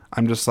do,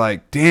 I'm just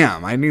like,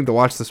 damn, I need to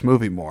watch this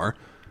movie more.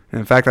 And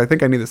in fact, I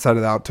think I need to set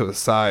it out to the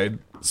side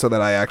so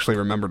that I actually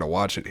remember to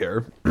watch it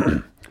here.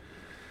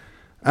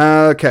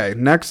 Okay,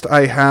 next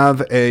I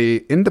have a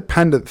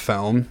independent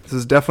film. This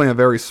is definitely a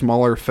very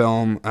smaller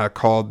film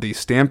called The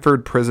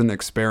Stanford Prison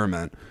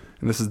Experiment,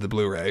 and this is the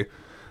Blu-ray.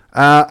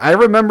 I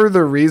remember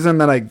the reason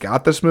that I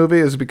got this movie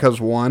is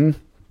because, one,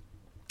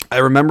 I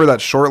remember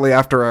that shortly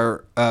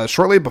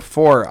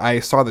before I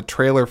saw the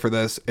trailer for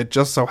this, it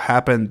just so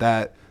happened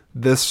that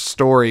this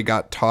story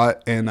got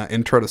taught in an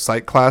intro to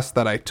psych class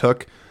that I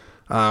took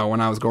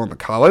when I was going to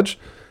college.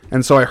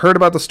 And so I heard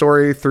about the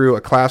story through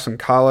a class in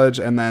college,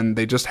 and then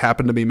they just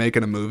happened to be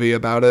making a movie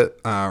about it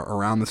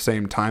around the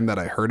same time that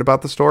I heard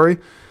about the story.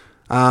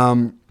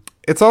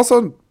 It's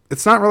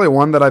not really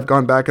one that I've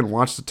gone back and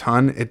watched a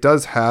ton. It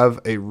does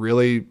have a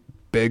really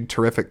big,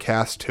 terrific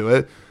cast to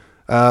it,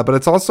 but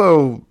it's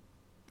also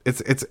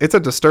it's a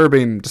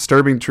disturbing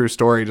true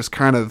story, just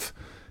kind of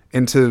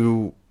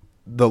into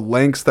the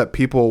lengths that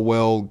people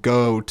will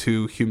go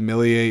to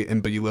humiliate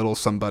and belittle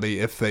somebody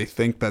if they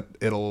think that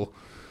it'll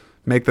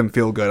make them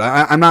feel good.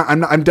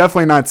 I'm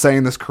definitely not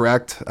saying this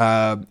correct.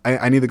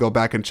 I need to go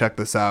back and check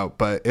this out,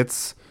 but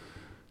it's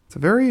a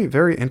very,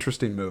 very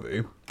interesting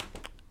movie.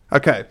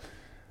 Okay,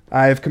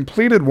 I've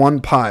completed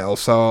one pile,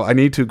 so I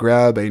need to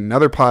grab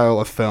another pile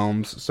of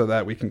films so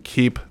that we can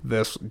keep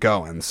this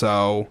going.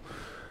 So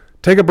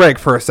take a break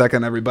for a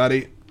second,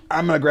 everybody.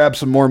 I'm gonna grab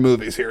some more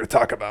movies here to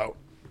talk about.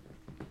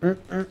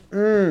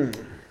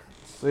 Let's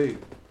see.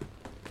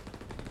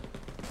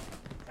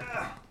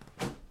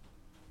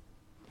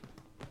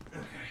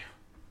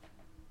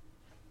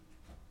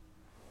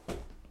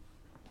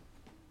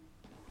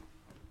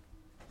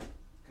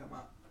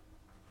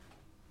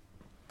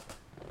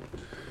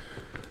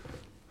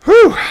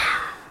 Whew.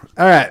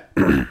 All right.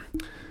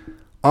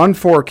 on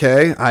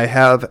 4K, I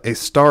have A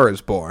Star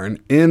Is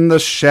Born. In the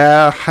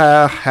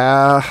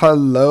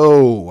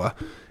Hello.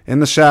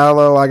 In the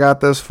Shallow, I got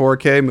this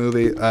 4K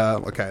movie.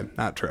 Okay,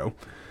 not true.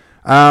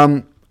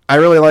 I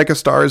really like A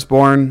Star Is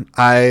Born.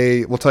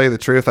 I will tell you the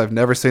truth. I've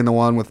never seen the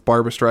one with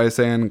Barbra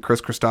Streisand,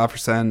 Chris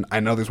Christopherson. I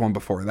know there's one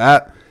before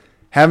that.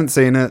 Haven't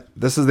seen it.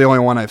 This is the only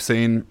one I've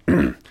seen.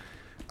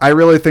 I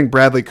really think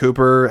Bradley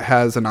Cooper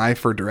has an eye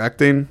for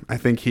directing. I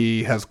think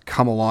he has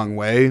come a long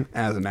way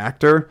as an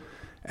actor.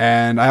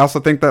 And I also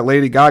think that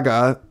Lady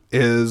Gaga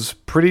is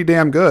pretty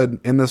damn good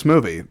in this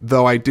movie.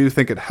 Though I do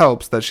think it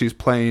helps that she's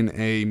playing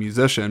a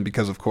musician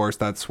because, of course,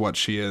 that's what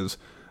she is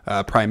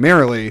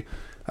primarily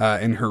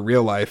in her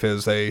real life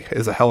is a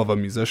hell of a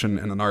musician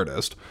and an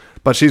artist.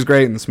 But she's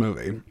great in this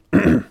movie.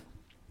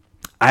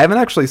 I haven't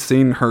actually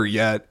seen her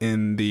yet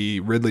in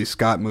the Ridley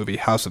Scott movie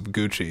House of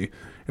Gucci.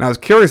 And I was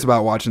curious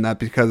about watching that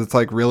because it's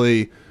like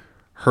really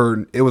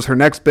it was her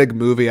next big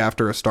movie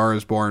after A Star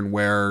Is Born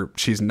where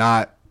she's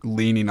not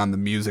leaning on the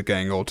music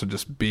angle to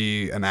just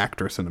be an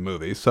actress in a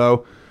movie.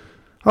 So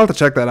I'll have to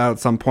check that out at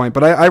some point.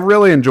 But I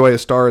really enjoy A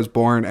Star Is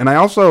Born. And I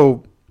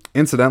also,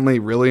 incidentally,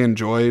 really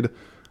enjoyed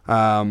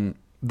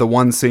the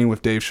one scene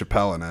with Dave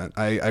Chappelle in it.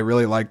 I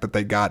really like that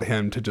they got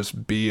him to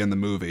just be in the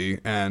movie.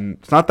 And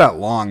it's not that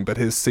long, but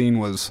his scene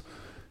was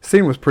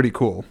pretty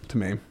cool to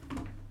me.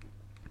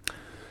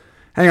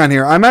 Hang on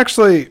here. I'm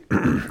actually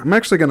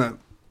gonna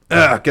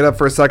get up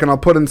for a second. I'll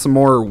put in some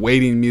more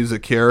waiting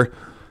music here,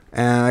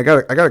 and I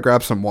gotta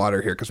grab some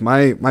water here because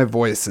my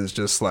voice is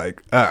just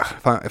like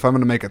if I'm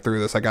gonna make it through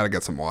this, I gotta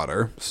get some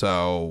water.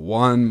 So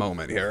 1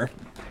 moment here.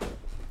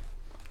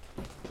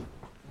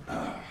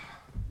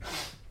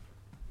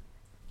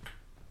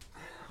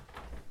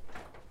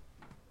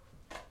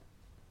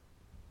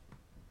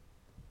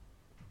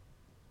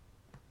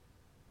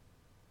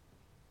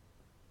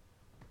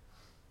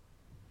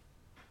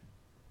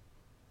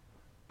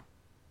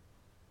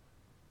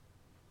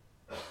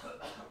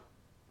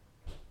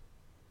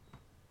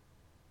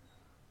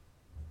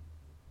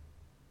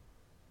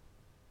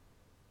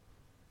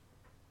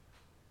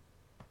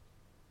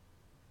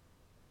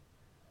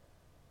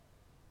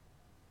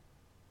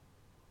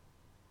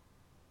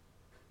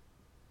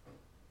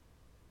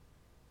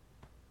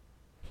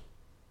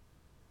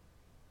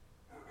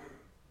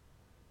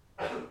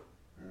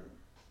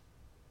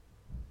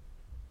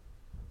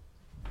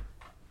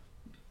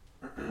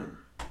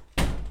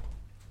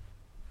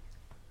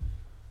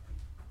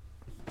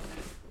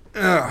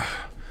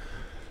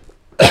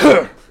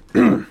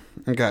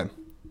 Okay.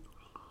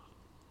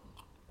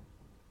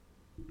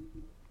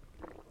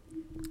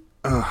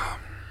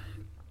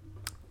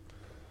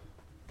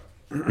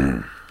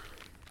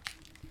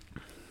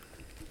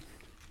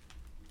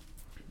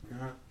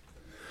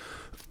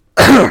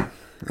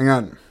 Hang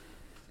on.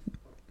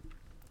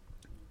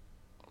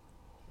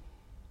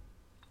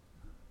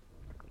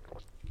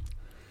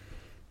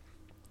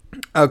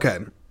 Okay,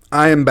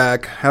 I am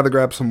back. Had to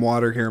grab some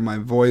water here. My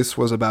voice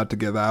was about to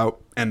give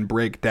out and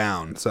break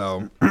down,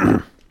 so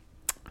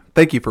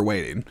thank you for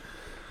waiting.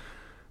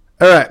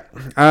 All right,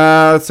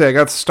 let's see. I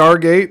got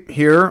Stargate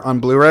here on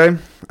Blu-ray.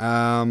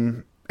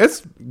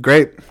 It's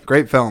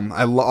great film.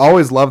 I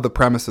always love the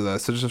premise of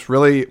this. It just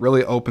really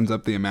opens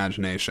up the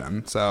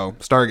imagination. So,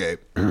 Stargate.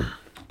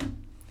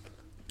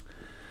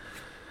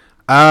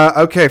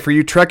 Okay, for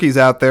you Trekkies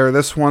out there,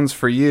 this one's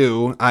for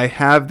you. I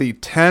have the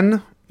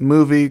 10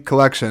 movie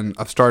collection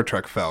of Star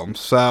Trek films.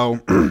 So,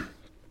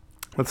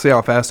 let's see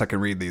how fast I can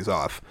read these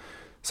off.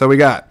 So we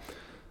got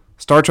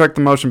Star Trek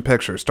The Motion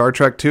Picture, Star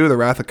Trek II, The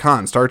Wrath of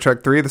Khan, Star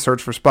Trek III, The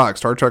Search for Spock,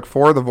 Star Trek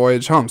IV, The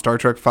Voyage Home, Star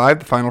Trek V,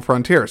 The Final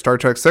Frontier, Star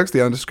Trek VI,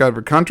 The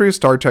Undiscovered Country,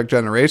 Star Trek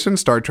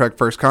Generations, Star Trek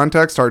First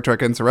Contact, Star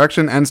Trek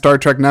Insurrection, and Star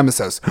Trek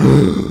Nemesis.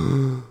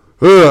 Okay.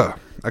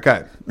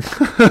 I'm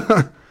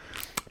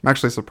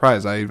actually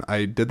surprised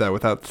I did that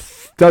without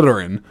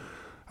stuttering.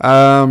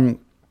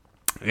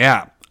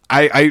 Yeah.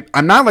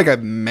 I'm not like a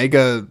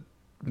mega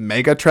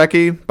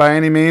Trekkie by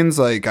any means.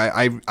 Like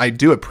I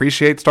do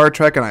appreciate Star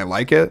Trek and I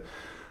like it.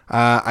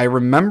 I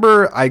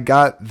remember I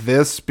got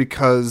this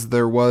because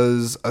there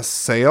was a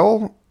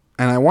sale,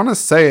 and I want to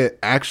say it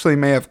actually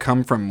may have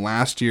come from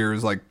last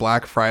year's like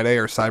Black Friday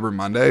or Cyber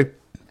Monday.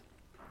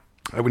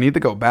 I would need to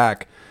go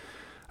back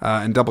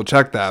and double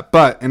check that.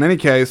 But in any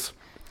case,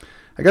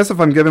 I guess if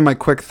I'm giving my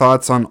quick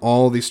thoughts on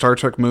all the Star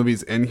Trek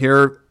movies in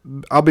here,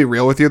 I'll be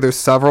real with you. There's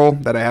several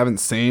that I haven't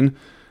seen.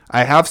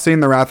 I have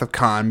seen The Wrath of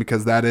Khan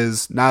because that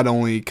is not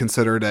only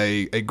considered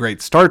a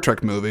great Star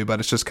Trek movie,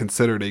 but it's just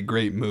considered a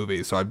great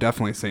movie. So I've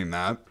definitely seen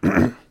that.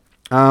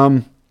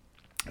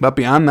 But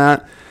beyond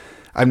that,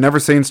 I've never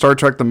seen Star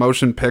Trek The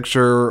Motion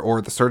Picture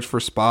or The Search for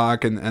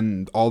Spock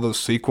and all those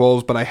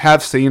sequels, but I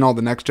have seen all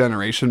the Next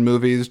Generation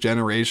movies,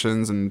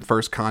 Generations and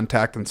First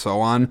Contact and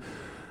so on.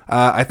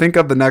 I think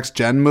of the Next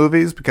Gen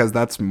movies because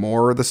that's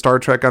more the Star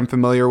Trek I'm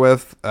familiar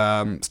with.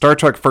 Star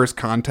Trek First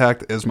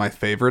Contact is my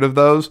favorite of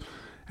those.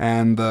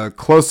 And the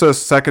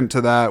closest second to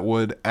that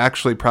would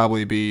actually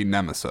probably be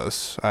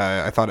Nemesis.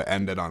 I thought it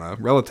ended on a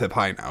relative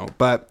high note.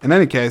 But in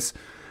any case,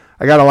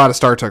 I got a lot of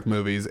Star Trek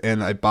movies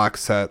in a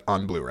box set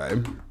on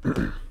Blu-ray.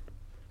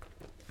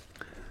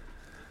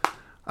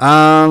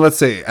 Let's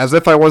see. As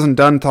if I wasn't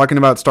done talking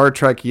about Star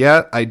Trek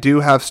yet, I do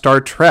have Star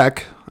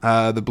Trek,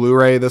 the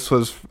Blu-ray. This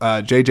was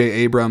J.J.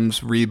 Abrams'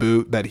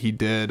 reboot that he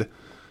did.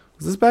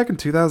 Was this back in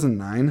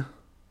 2009?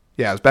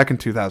 Yeah, it was back in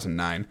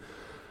 2009.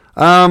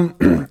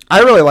 I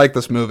really like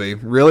this movie.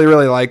 Really,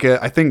 really like it.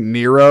 I think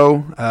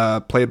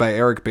Nero, played by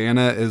Eric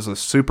Bana, is a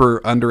super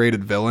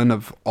underrated villain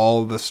of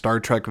all the Star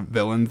Trek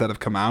villains that have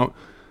come out.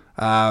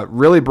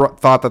 Really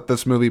thought that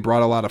this movie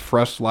brought a lot of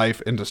fresh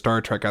life into Star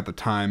Trek at the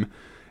time.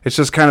 It's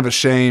just kind of a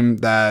shame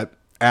that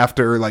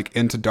after like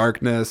Into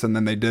Darkness, and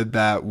then they did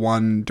that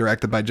one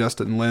directed by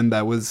Justin Lin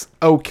that was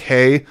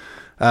okay.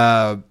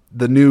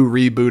 The new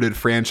rebooted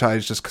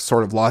franchise just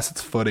sort of lost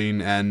its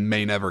footing and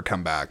may never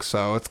come back.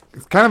 So it's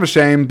kind of a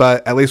shame,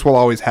 but at least we'll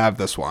always have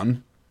this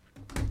one.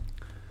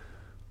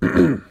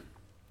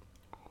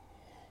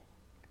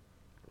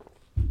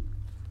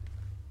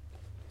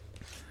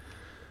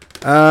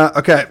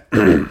 Okay.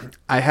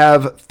 I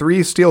have 3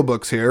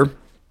 steelbooks here.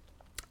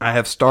 I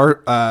have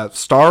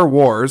Star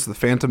Wars, The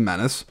Phantom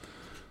Menace,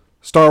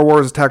 Star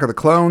Wars Attack of the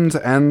Clones,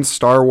 and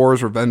Star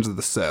Wars Revenge of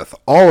the Sith,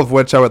 all of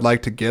which I would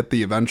like to get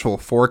the eventual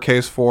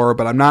 4Ks for,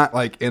 but I'm not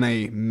like in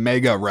a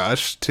mega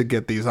rush to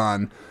get these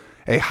on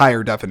a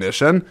higher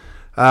definition.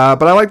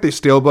 But I like these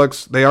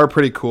steelbooks. They are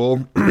pretty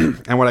cool.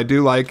 And what I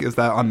do like is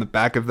that on the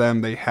back of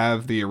them, they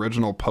have the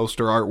original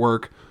poster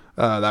artwork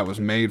that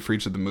was made for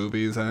each of the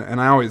movies. And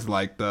I always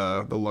like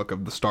the look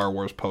of the Star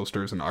Wars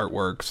posters and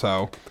artwork.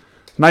 So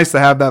nice to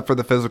have that for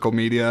the physical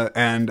media.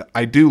 And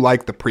I do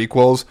like the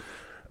prequels.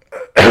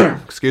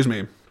 Excuse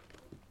me.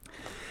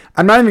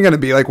 I'm not even going to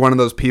be like one of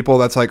those people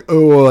that's like,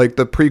 oh, like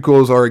the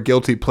prequels are a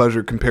guilty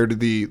pleasure compared to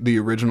the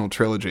original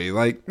trilogy.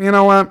 Like, you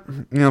know what?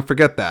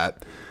 Forget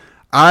that.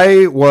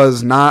 I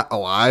was not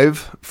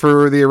alive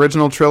for the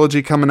original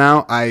trilogy coming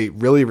out. I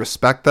really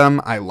respect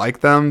them. I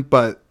like them.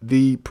 But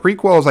the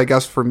prequels, I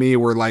guess, for me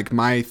were like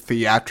my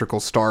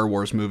theatrical Star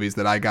Wars movies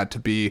that I got to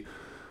be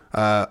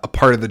a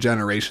part of the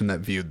generation that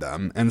viewed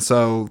them. And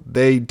so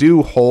they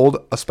do hold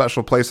a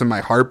special place in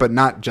my heart, but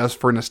not just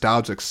for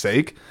nostalgic's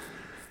sake.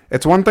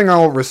 It's one thing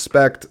I'll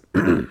respect.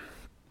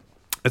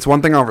 It's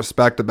one thing I'll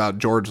respect about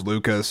George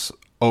Lucas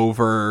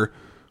over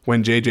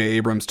when J.J.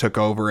 Abrams took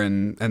over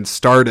and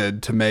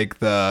started to make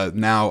the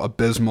now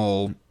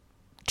abysmal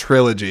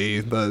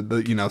trilogy,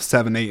 the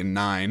 7, 8, and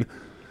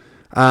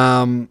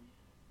 9.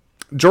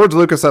 George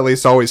Lucas at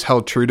least always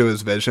held true to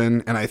his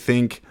vision, and I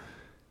think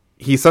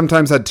he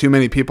sometimes had too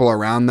many people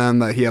around them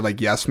that he had like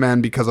yes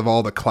men because of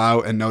all the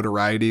clout and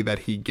notoriety that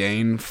he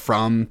gained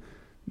from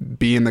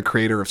being the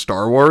creator of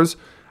Star Wars.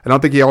 I don't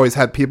think he always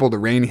had people to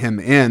rein him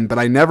in, but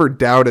I never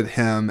doubted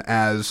him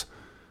as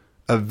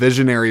a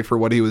visionary for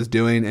what he was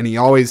doing, and he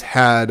always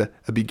had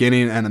a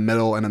beginning and a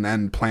middle and an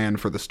end plan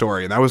for the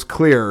story. And that was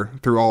clear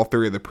through all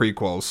 3 of the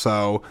prequels.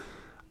 So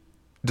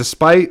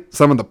despite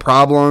some of the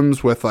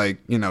problems with like,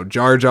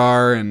 Jar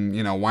Jar and,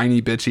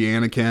 whiny bitchy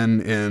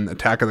Anakin in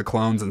Attack of the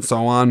Clones and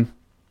so on,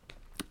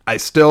 I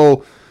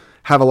still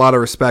have a lot of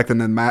respect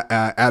and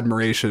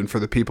admiration for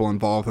the people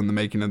involved in the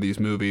making of these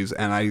movies.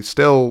 And I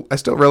still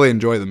really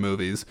enjoy the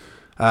movies.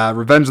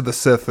 Revenge of the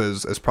Sith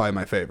is probably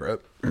my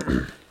favorite.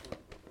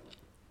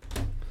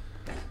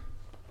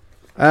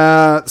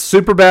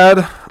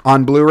 Superbad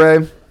on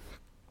Blu-ray.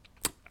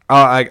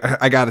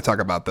 I got to talk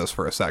about this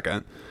for a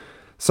second.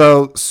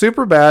 So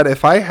Superbad,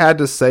 if I had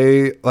to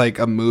say like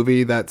a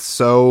movie that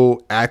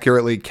so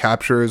accurately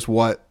captures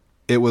what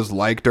it was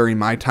like during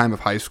my time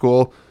of high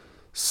school,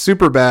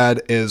 Superbad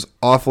is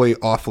awfully,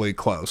 awfully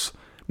close.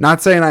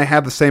 Not saying I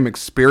have the same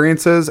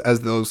experiences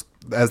as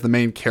the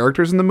main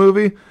characters in the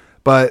movie,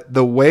 but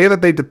the way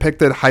that they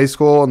depicted high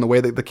school and the way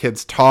that the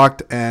kids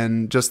talked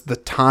and just the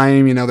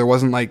time, there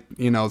wasn't like,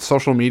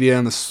 social media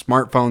and the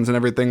smartphones and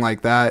everything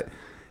like that.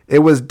 It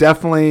was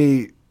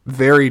definitely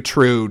very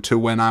true to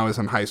when I was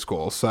in high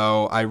school.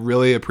 So I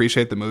really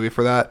appreciate the movie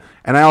for that.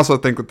 And I also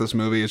think that this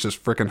movie is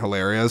just freaking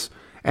hilarious.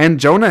 And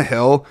Jonah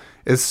Hill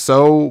is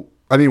so,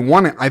 I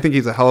think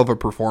he's a hell of a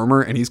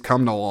performer, and he's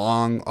come a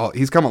long,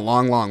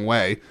 long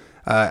way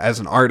as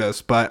an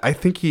artist. But I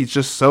think he's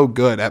just so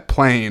good at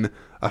playing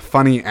a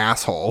funny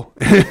asshole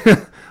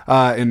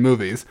in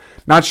movies.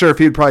 Not sure if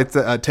he'd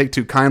probably take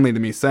too kindly to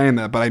me saying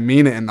that, but I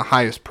mean it in the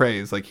highest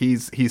praise. Like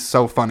he's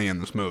so funny in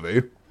this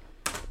movie.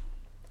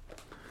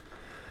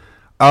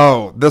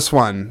 Oh, this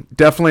one.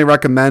 Definitely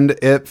recommend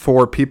it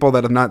for people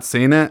that have not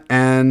seen it.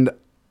 And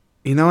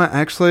you know what?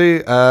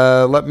 Actually,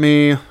 let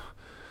me...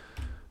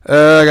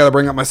 I got to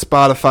bring up my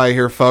Spotify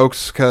here,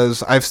 folks,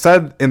 because I've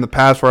said in the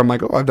past where I'm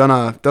like, oh, I've done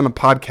a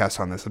podcast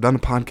on this. I've done a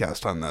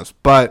podcast on this.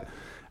 But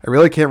I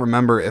really can't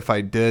remember if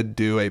I did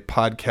do a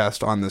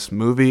podcast on this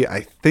movie.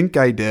 I think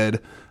I did,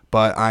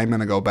 but I'm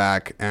going to go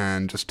back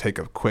and just take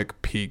a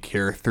quick peek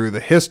here through the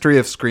history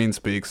of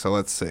ScreenSpeak. So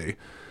let's see.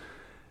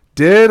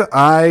 Did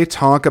I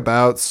talk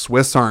about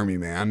Swiss Army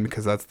Man?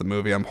 Because that's the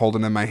movie I'm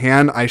holding in my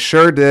hand. I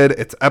sure did.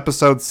 It's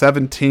episode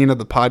 17 of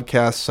the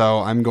podcast, so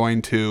I'm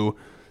going to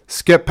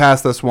skip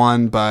past this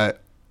one,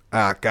 but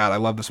God, I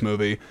love this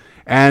movie.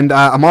 And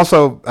I'm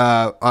also,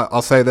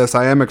 I'll say this,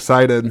 I am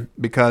excited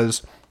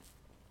because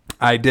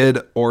I did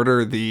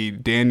order the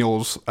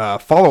Daniels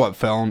follow-up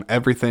film,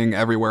 Everything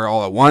Everywhere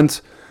All at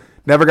Once.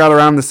 Never got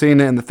around to seeing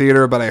it in the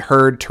theater, but I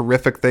heard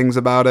terrific things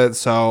about it,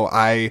 so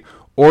I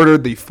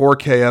ordered the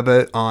 4K of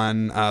it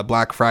on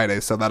Black Friday,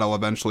 so that'll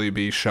eventually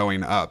be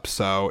showing up.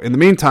 So in the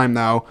meantime,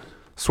 though,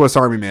 Swiss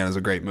Army Man is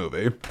a great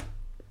movie.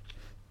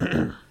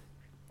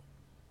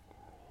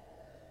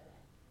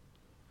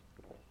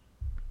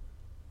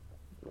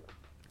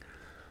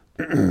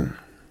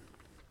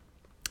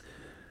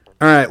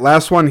 All right,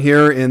 last one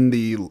here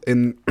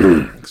in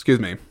excuse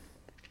me.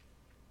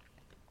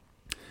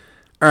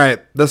 All right,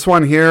 this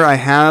one here I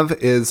have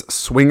is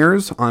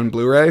Swingers on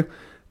Blu-ray.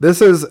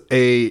 This is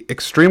a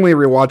extremely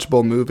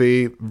rewatchable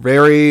movie,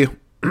 very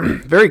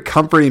very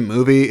comforting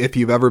movie if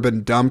you've ever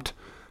been dumped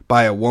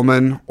by a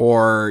woman,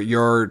 or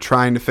you're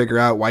trying to figure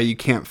out why you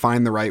can't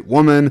find the right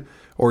woman,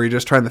 or you're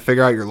just trying to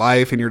figure out your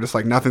life and you're just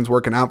like, nothing's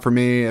working out for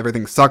me,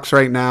 everything sucks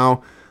right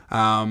now.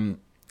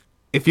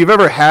 If you've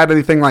ever had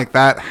anything like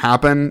that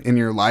happen in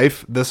your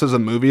life, this is a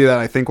movie that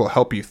I think will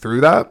help you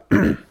through that.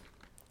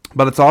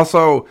 But it's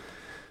also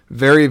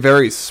very,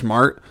 very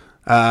smart.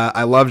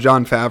 I love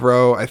Jon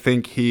Favreau. I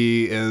think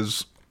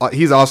he's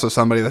also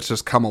somebody that's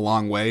just come a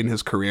long way in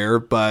his career,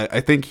 but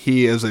I think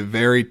he is a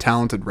very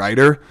talented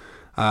writer,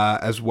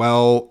 as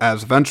well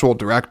as eventual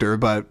director,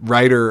 but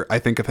writer, I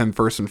think of him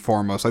first and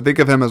foremost. I think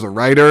of him as a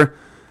writer,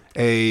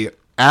 a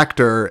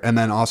actor, and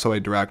then also a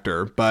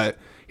director, but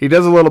he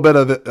does a little bit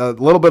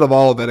of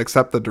all of it,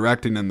 except the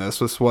directing in this.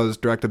 This was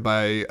directed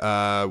by,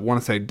 I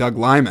want to say Doug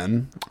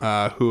Liman,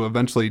 who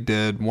eventually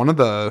did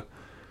I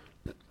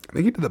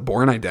think he did The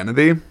Bourne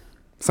Identity.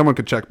 Someone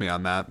could check me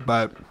on that,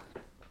 but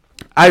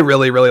I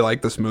really, really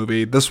like this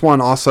movie. This one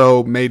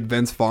also made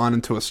Vince Vaughn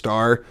into a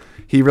star.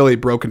 He really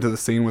broke into the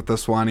scene with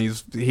this one.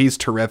 He's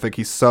terrific.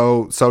 He's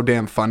so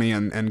damn funny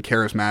and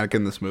charismatic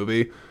in this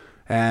movie,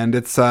 and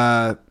it's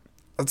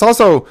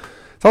also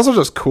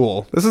just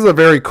cool. This is a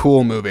very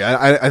cool movie.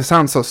 I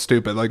sound so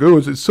stupid, like, oh,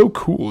 it's so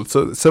cool.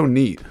 It's so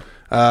neat.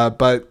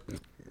 But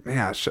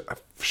yeah, shit.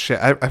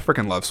 I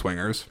freaking love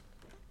Swingers.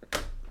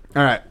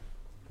 All right,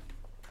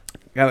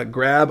 gotta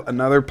grab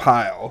another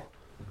pile.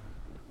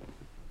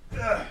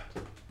 Ugh.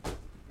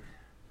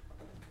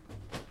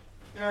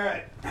 All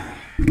right.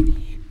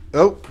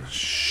 Oh,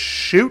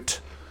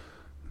 shoot.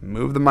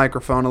 Move the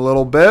microphone a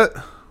little bit.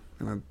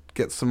 Gonna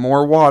get some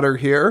more water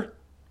here.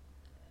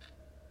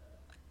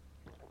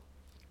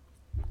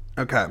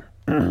 Okay.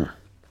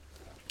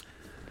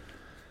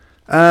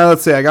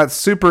 Let's see. I got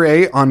Super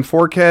 8 on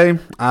 4K.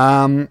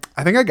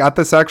 I think I got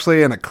this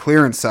actually in a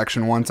clearance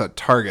section once at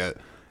Target,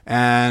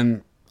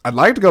 and I'd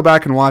like to go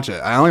back and watch it.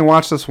 I only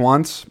watched this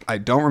once. I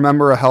don't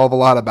remember a hell of a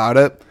lot about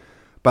it,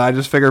 but I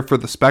just figured for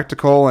the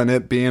spectacle and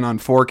it being on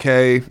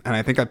 4K, and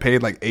I think I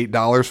paid like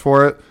 $8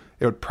 for it,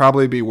 it would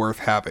probably be worth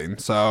having.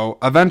 So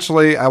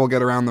eventually I will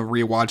get around to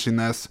rewatching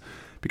this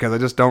because I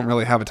just don't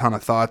really have a ton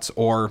of thoughts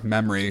or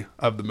memory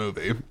of the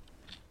movie.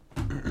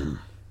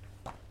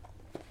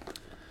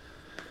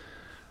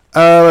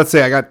 Let's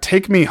see. I got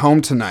Take Me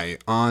Home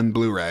Tonight on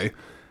Blu-ray.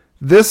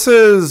 This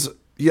is,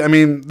 I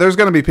mean, there's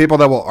going to be people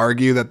that will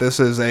argue that this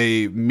is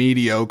a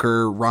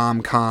mediocre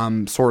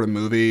rom-com sort of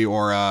movie,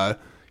 or a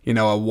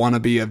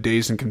wannabe of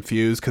Dazed and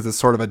Confused, because it's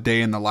sort of a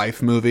day in the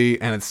life movie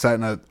and it's set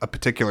in a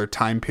particular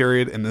time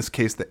period, in this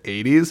case the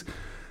 80s.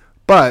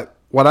 But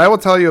what I will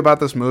tell you about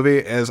this movie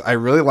is I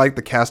really like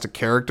the cast of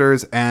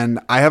characters, and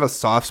I have a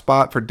soft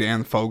spot for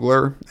Dan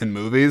Fogler in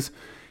movies.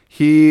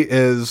 He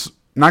is,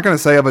 not going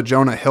to say of a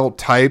Jonah Hill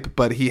type,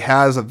 but he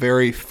has a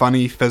very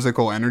funny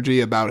physical energy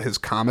about his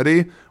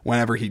comedy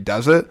whenever he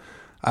does it.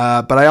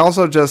 But I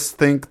also just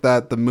think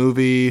that the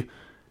movie,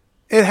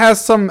 it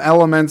has some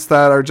elements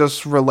that are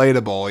just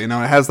relatable. You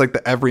know, it has like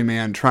the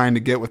everyman trying to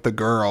get with the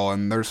girl,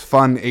 and there's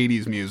fun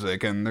 80s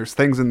music, and there's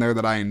things in there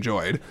that I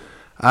enjoyed.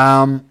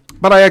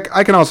 But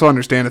I can also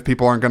understand if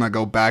people aren't going to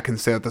go back and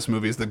say that this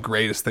movie is the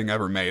greatest thing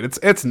ever made.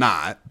 It's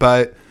not,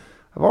 but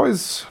I've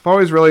always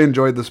really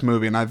enjoyed this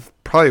movie, and I've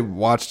probably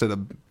watched it a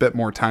bit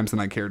more times than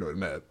I care to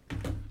admit.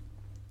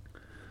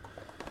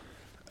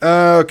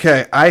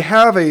 Okay, I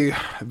have a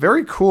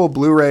very cool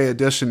Blu-ray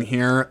edition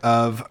here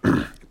of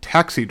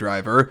Taxi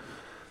Driver.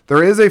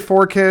 There is a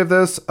 4K of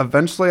this.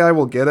 Eventually I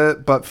will get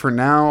it, but for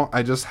now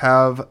I just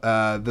have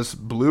this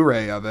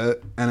Blu-ray of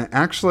it, and it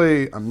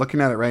actually, I'm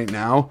looking at it right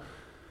now.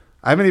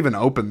 I haven't even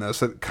opened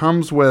this. It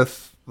comes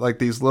with like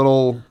these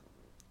little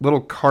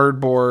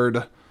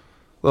cardboard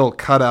little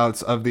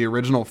cutouts of the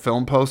original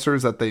film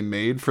posters that they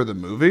made for the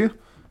movie.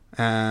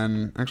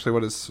 And actually,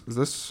 what is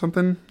this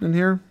something in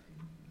here?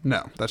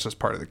 No, that's just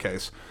part of the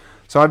case.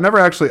 So I've never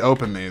actually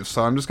opened these,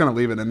 so I'm just going to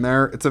leave it in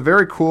there. It's a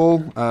very cool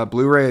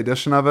Blu-ray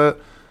edition of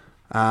it.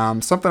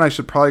 Something I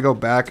should probably go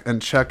back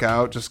and check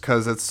out, just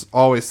because it's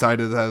always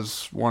cited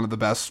as one of the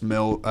best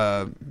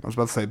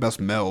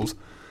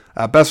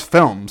best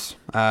films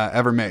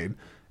ever made,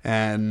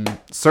 and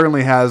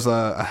certainly has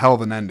a hell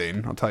of an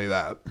ending, I'll tell you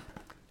that.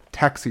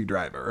 Taxi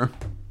Driver.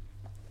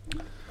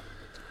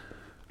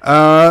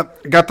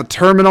 Got The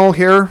Terminal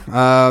here.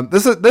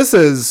 This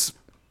is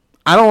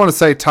I don't want to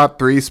say top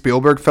 3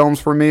 Spielberg films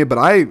for me, but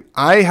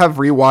I have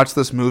rewatched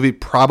this movie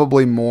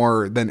probably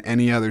more than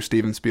any other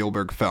Steven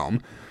Spielberg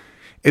film.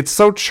 It's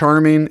so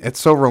charming, it's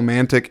so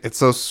romantic, it's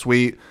so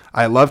sweet.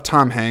 I love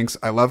Tom Hanks,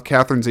 I love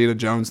Catherine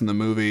Zeta-Jones in the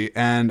movie,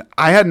 and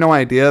I had no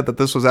idea that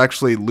this was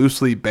actually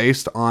loosely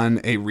based on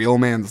a real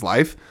man's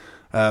life.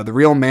 The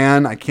real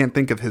man, I can't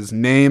think of his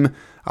name.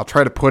 I'll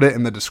try to put it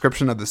in the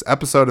description of this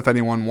episode if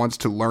anyone wants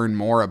to learn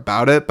more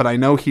about it, but I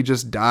know he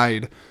just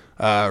died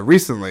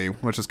recently,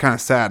 which is kind of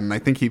sad, and I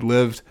think he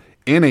lived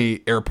in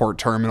a airport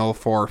terminal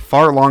for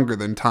far longer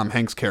than Tom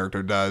Hanks'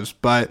 character does.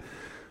 But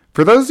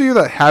for those of you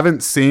that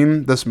haven't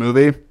seen this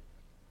movie,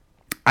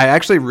 I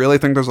actually really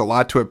think there's a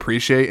lot to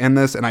appreciate in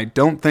this, and I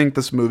don't think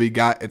this movie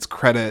got its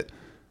credit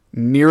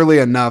nearly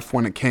enough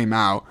when it came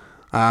out.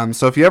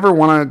 So if you ever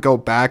want to go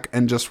back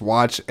and just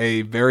watch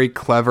a very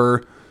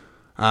clever,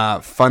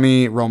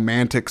 funny,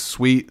 romantic,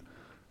 sweet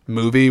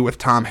movie with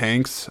Tom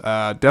Hanks,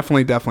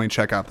 definitely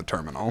check out The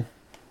Terminal.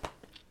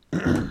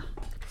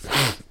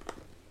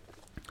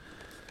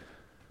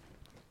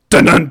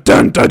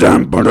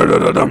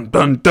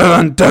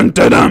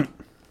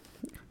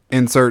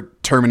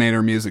 Insert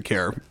Terminator music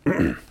here.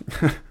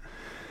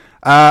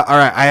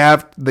 Alright, I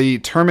have the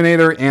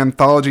Terminator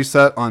anthology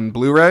set on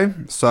Blu-ray.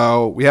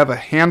 So we have a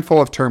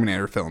handful of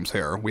Terminator films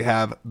here. We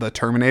have The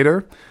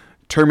Terminator,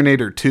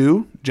 Terminator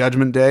 2,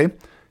 Judgment Day,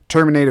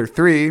 Terminator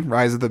 3,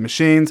 Rise of the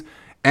Machines,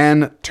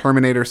 and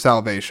Terminator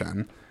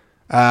Salvation.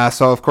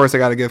 So of course I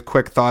got to give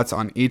quick thoughts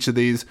on each of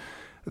these.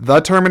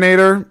 The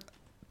Terminator,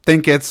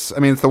 it's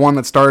the one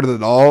that started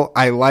it all.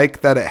 I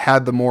like that it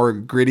had the more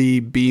gritty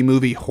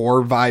B-movie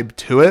horror vibe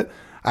to it.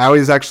 I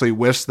always actually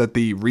wish that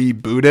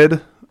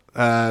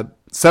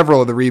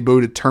several of the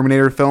rebooted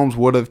Terminator films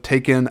would have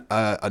taken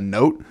a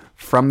note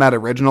from that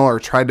original or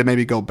tried to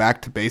maybe go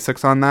back to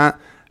basics on that.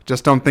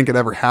 Just don't think it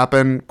ever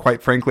happened.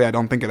 Quite frankly, I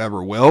don't think it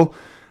ever will.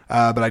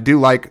 But I do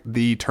like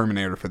the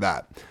Terminator for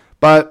that.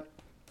 But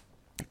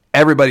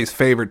everybody's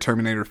favorite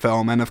Terminator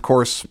film, and of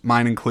course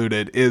mine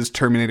included, is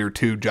Terminator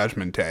 2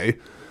 Judgment Day.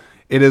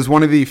 It is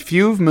one of the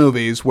few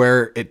movies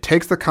where it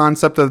takes the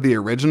concept of the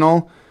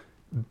original,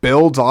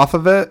 builds off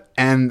of it,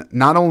 and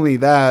not only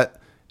that,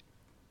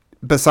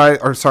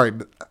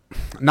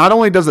 not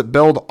only does it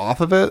build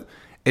off of it,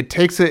 it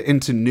takes it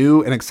into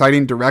new and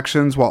exciting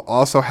directions while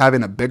also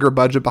having a bigger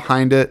budget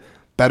behind it,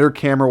 better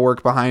camera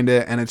work behind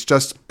it, and it's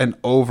just an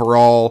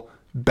overall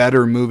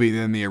better movie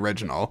than the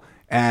original.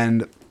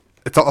 And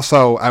it's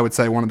also, I would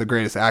say, one of the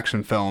greatest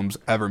action films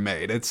ever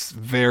made. It's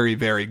very,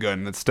 very good,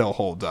 and it still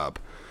holds up.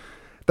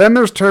 Then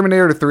there's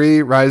Terminator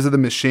 3, Rise of the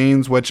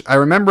Machines, which I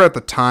remember at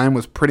the time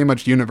was pretty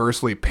much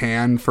universally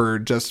panned for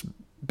just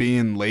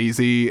being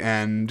lazy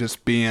and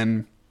just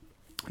being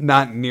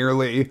not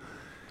nearly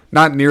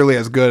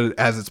as good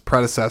as its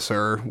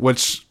predecessor,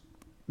 which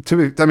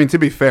to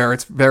be fair,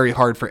 it's very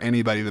hard for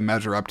anybody to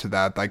measure up to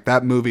that. Like,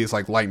 that movie is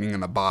like lightning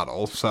in a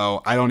bottle,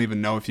 so I don't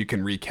even know if you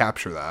can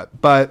recapture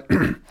that. But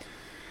in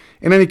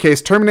any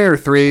case, Terminator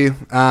 3,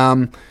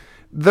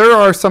 there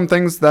are some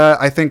things that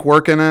I think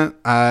work in it.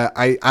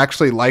 I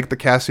actually like the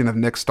casting of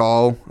Nick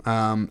Stahl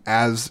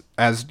as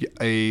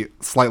a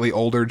slightly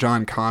older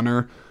John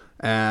Connor,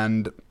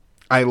 and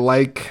I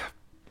like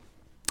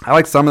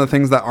some of the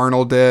things that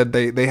Arnold did.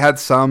 They had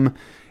some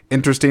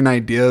interesting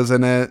ideas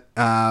in it,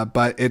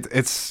 but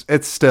it's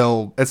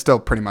still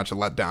pretty much a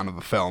letdown of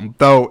a film,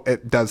 though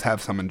it does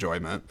have some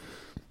enjoyment.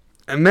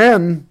 And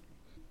then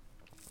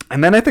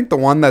I think the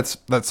one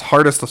that's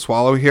hardest to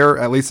swallow here,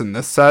 at least in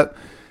this set,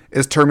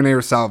 is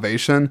Terminator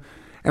Salvation.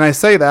 And I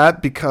say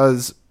that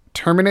because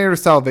Terminator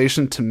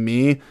Salvation, to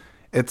me,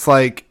 it's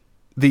like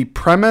the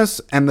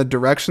premise and the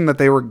direction that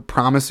they were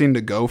promising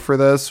to go for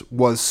this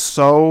was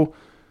so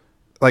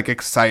like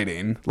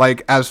exciting.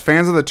 Like, as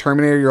fans of the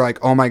Terminator, you're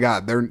like, oh my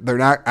god, they're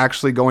not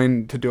actually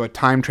going to do a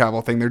time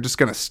travel thing. They're just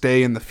going to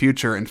stay in the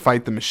future and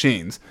fight the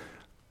machines.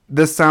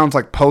 This sounds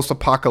like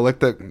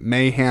post-apocalyptic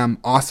mayhem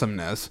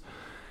awesomeness.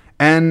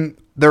 And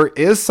there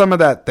is some of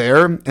that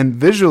there, and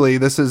visually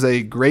this is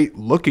a great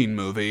looking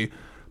movie,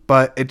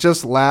 but it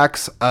just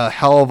lacks a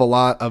hell of a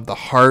lot of the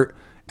heart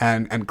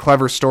and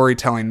clever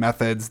storytelling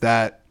methods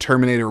that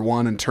Terminator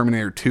 1 and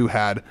Terminator 2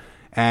 had,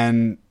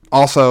 and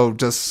also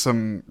just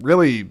some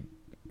really,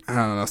 I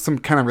don't know, some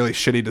kind of really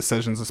shitty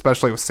decisions,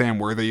 especially with Sam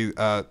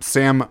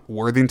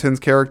Worthington's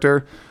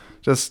character.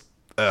 Just,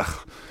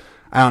 ugh.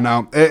 I don't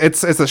know.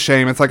 It's a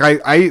shame. It's like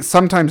I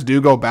sometimes do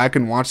go back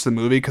and watch the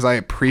movie because I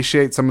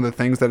appreciate some of the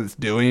things that it's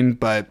doing,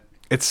 but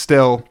it's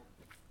still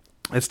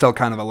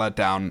kind of a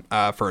letdown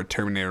for a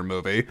Terminator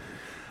movie.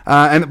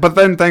 But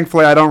then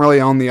thankfully I don't really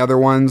own the other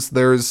ones.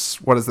 There's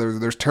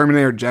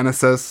Terminator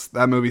Genesis.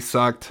 That movie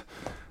sucked.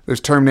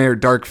 There's Terminator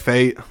Dark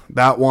Fate.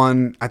 That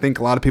one, I think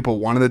a lot of people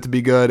wanted it to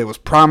be good. It was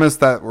promised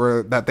that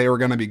they were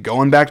going to be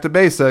going back to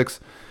basics.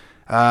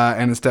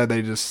 And instead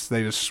they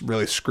just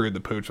really screwed the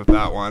pooch with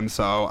that one.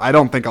 So I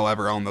don't think I'll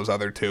ever own those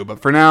other two. But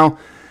for now,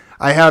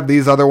 I have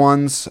these other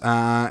ones,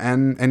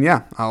 and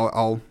yeah,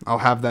 I'll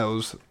have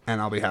those, and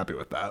I'll be happy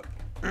with that.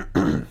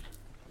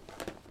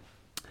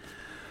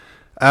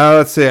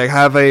 Let's see. I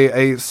have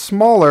a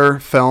smaller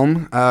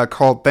film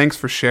called Thanks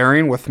for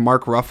Sharing with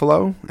Mark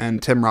Ruffalo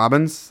and Tim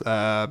Robbins.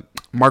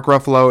 Mark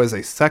Ruffalo is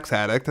a sex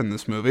addict in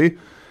this movie,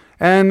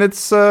 and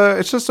it's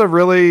just a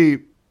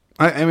really,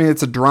 I mean,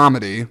 it's a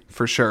dramedy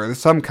for sure. There's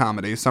some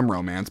comedy, some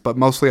romance, but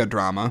mostly a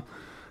drama.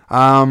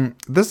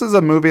 This is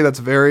a movie that's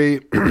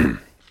very,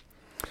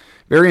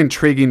 very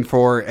intriguing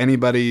for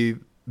anybody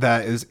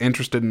that is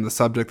interested in the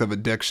subject of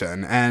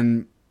addiction,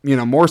 and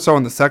more so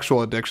on the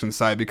sexual addiction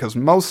side, because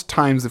most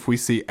times if we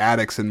see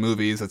addicts in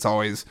movies, it's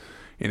always,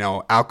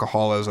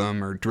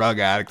 alcoholism or drug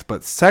addict,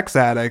 but sex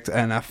addict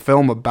and a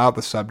film about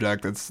the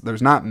subject,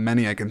 there's not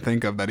many I can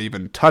think of that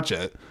even touch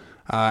it.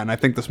 And I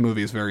think this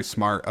movie is very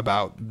smart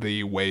about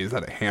the ways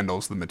that it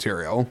handles the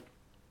material.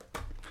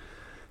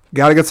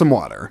 Gotta get some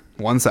water.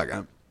 1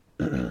 second.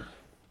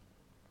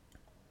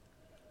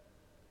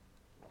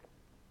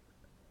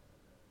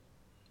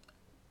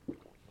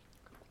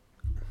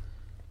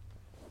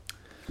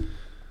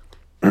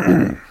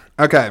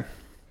 Okay.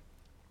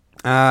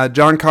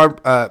 John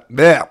Carpenter's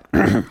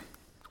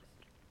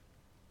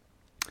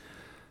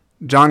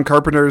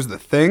The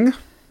Thing.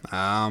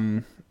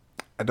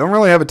 I don't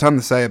really have a ton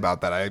to say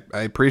about that.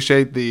 I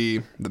appreciate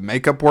the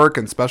makeup work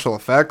and special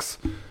effects,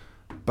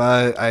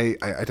 but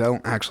I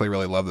don't actually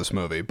really love this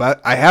movie.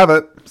 But I have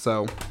it,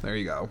 so there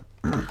you go.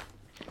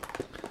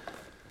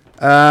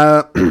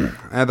 I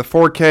have the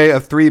 4K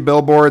of 3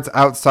 Billboards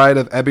Outside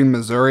of Ebbing,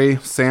 Missouri.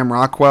 Sam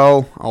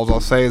Rockwell. All I'll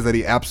say is that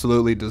he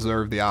absolutely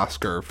deserved the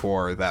Oscar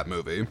for that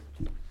movie.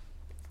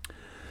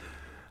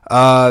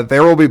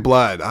 There Will Be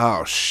Blood.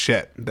 Oh,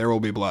 shit. There Will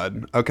Be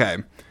Blood. Okay.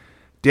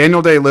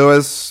 Daniel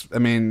Day-Lewis, I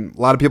mean,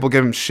 a lot of people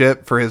give him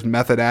shit for his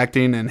method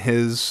acting and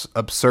his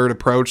absurd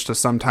approach to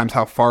sometimes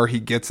how far he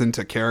gets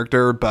into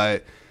character,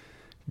 but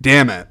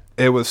damn it,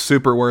 it was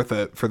super worth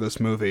it for this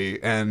movie.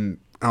 And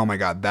oh my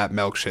god, that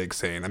milkshake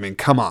scene. I mean,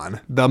 come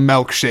on. The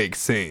milkshake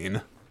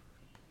scene.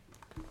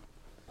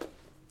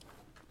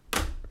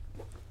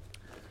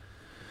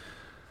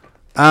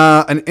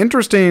 An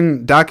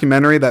interesting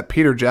documentary that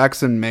Peter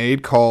Jackson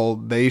made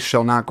called They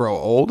Shall Not Grow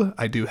Old.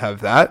 I do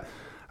have that.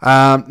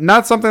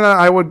 Not something that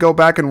I would go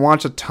back and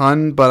watch a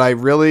ton, but I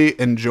really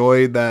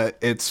enjoyed that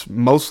it's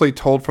mostly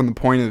told from the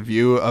point of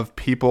view of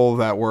people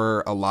that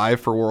were alive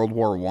for World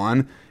War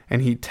I.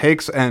 And he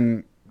takes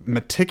and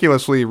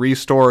meticulously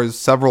restores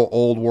several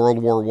old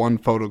World War I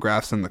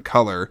photographs in the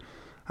color.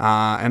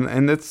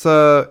 And it's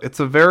a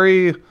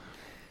very,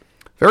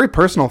 very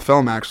personal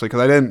film, actually,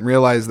 because I didn't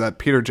realize that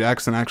Peter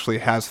Jackson actually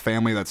has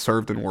family that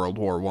served in World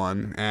War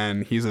I,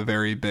 and he's a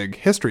very big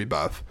history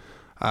buff.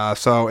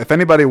 So if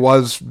anybody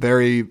was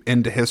very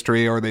into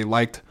history or they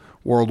liked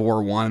World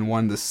War I and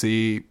wanted to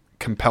see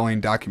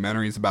compelling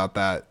documentaries about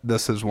that,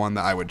 this is one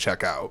that I would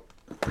check out.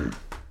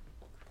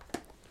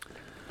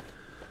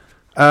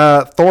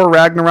 Thor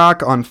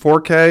Ragnarok on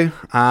 4K.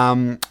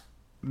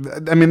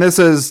 I mean, this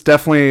is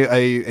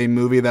definitely a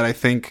movie that I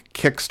think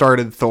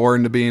kickstarted Thor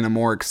into being a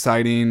more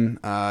exciting,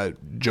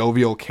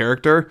 jovial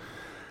character.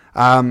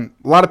 A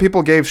lot of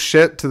people gave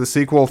shit to the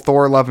sequel,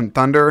 Thor Love and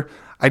Thunder.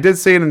 I did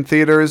see it in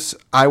theaters.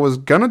 I was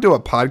going to do a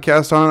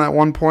podcast on it at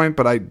one point,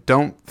 but I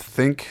don't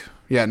think...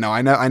 Yeah, no,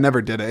 I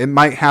never did it. It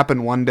might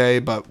happen one day,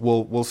 but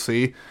we'll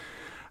see.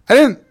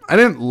 I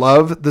didn't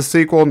love the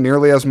sequel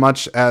nearly as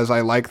much as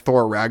I like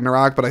Thor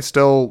Ragnarok, but I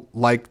still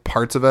liked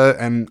parts of it,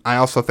 and I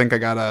also think I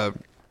got a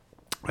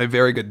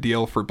very good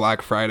deal for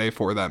Black Friday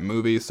for that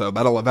movie, so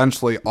that'll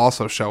eventually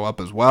also show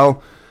up as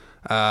well.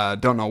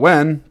 Don't know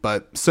when,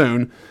 but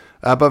soon.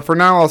 But for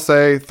now, I'll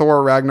say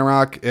Thor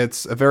Ragnarok.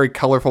 It's a very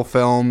colorful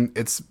film.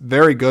 It's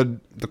very good,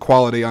 the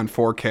quality on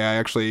 4K. I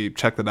actually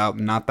checked it out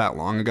not that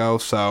long ago,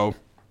 so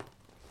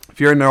if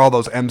you're into all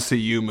those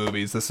MCU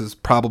movies, this is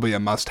probably a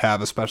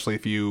must-have, especially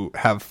if you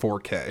have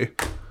 4K.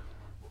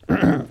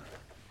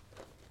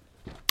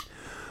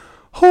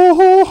 Ho,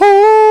 ho,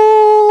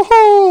 ho,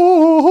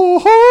 ho, ho,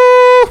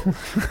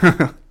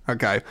 ho.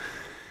 Okay.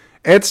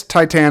 It's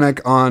Titanic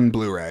on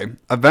Blu-ray.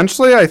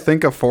 Eventually, I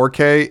think a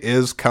 4K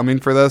is coming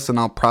for this, and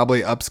I'll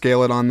probably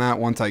upscale it on that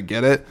once I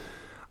get it.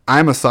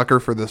 I'm a sucker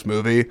for this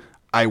movie.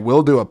 I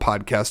will do a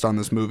podcast on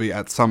this movie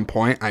at some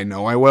point. I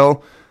know I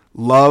will.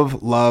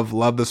 Love, love,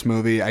 love this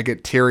movie. I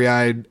get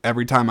teary-eyed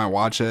every time I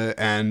watch it,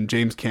 and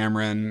James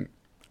Cameron,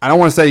 I don't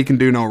want to say he can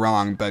do no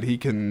wrong, but he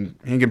can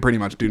pretty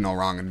much do no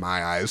wrong in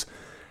my eyes.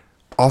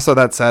 Also,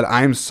 that said,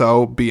 I am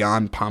so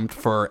beyond pumped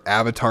for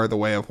Avatar: The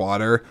Way of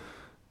Water.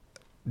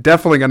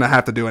 Definitely going to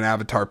have to do an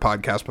Avatar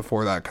podcast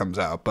before that comes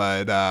out,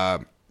 but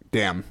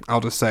damn,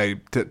 I'll just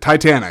say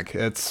Titanic.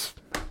 It's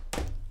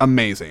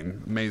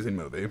amazing. Amazing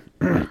movie.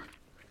 All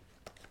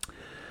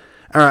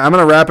right, I'm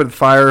going to rapid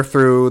fire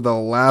through the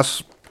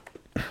last...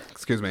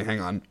 Excuse me, hang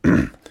on.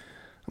 I'm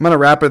going to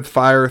rapid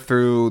fire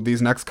through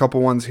these next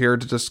couple ones here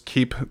to just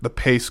keep the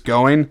pace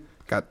going.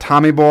 Got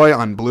Tommy Boy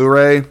on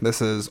Blu-ray.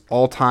 This is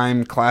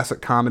all-time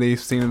classic comedy,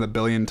 seen it a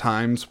billion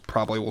times.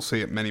 Probably will see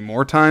it many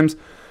more times.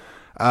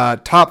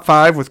 Top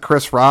 5 with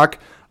Chris Rock.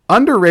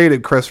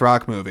 Underrated Chris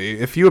Rock movie.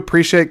 If you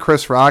appreciate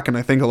Chris Rock, and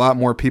I think a lot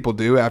more people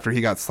do after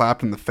he got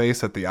slapped in the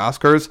face at the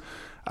Oscars,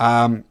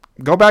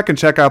 go back and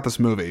check out this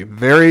movie.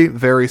 Very,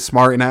 very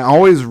smart. And I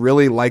always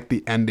really like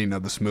the ending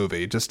of this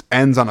movie. It just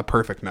ends on a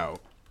perfect note.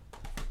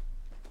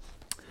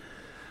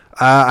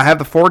 I have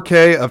the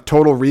 4K of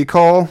Total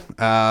Recall.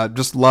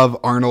 Just love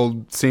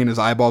Arnold seeing his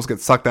eyeballs get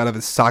sucked out of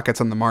his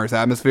sockets on the Mars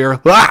atmosphere.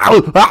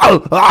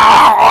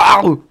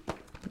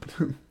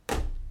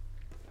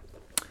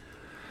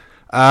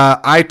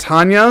 I,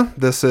 Tanya.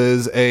 This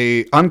is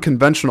a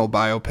unconventional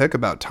biopic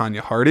about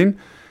Tanya Harding.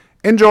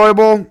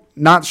 Enjoyable.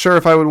 Not sure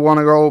if I would want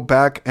to go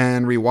back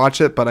and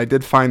rewatch it, but I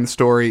did find the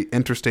story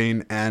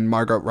interesting. And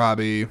Margot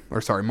Robbie,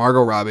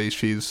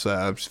 she's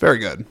very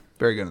good.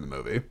 Very good in the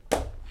movie.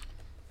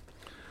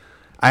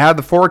 I had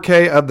the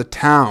 4K of The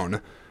Town.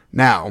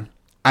 Now,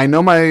 I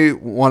know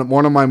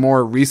one of my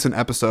more recent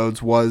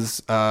episodes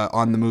was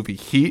on the movie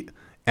Heat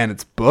and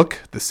its book,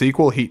 the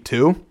sequel, Heat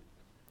 2.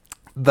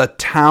 The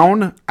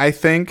Town, I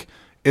think,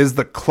 is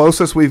the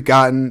closest we've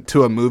gotten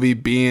to a movie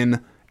being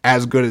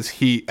as good as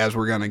Heat as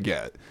we're going to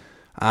get.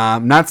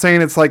 Not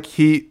saying it's like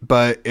Heat,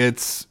 but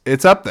it's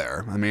up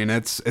there. I mean,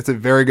 it's a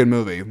very good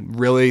movie.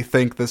 Really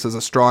think this is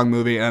a strong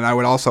movie, and I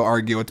would also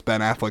argue it's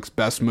Ben Affleck's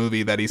best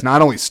movie that he's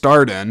not only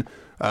starred in,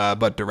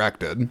 but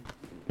directed.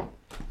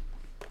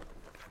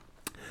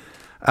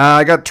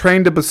 I got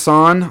Train to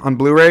Busan on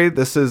Blu-ray.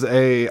 This is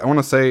I want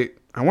to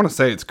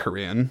say it's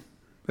Korean.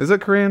 Is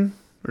it Korean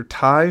or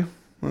Thai?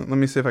 Let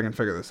me see if I can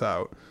figure this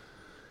out.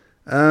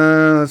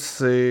 Let's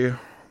see.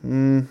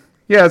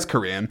 Yeah, it's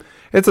Korean.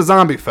 It's a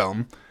zombie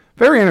film.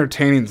 Very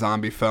entertaining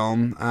zombie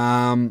film.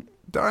 I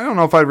don't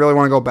know if I'd really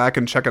want to go back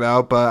and check it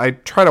out, but I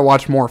try to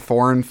watch more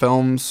foreign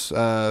films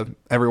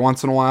every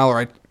once in a while. Or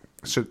I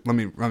should let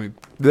me.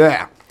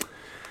 Yeah.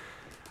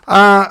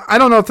 I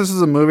don't know if this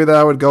is a movie that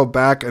I would go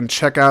back and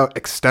check out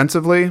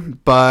extensively,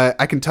 but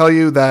I can tell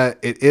you that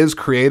it is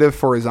creative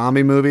for a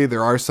zombie movie.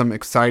 There are some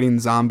exciting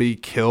zombie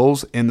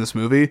kills in this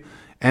movie,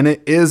 and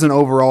it is an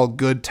overall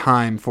good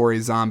time for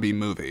a zombie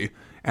movie.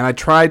 And I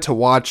tried to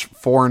watch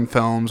foreign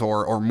films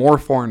or more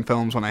foreign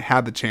films when I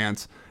had the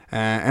chance,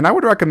 and I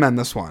would recommend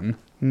this one.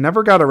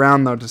 Never got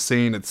around, though, to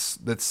seeing its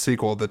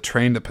sequel, The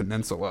Train to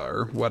Peninsula,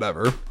 or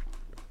whatever.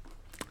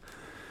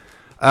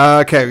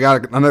 Okay, we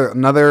got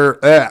another.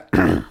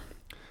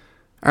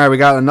 All right, we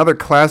got another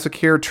classic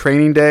here.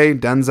 Training Day.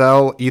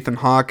 Denzel, Ethan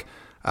Hawke.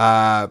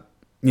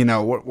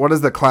 What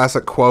is the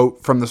classic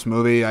quote from this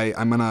movie?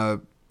 I'm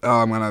gonna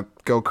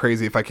go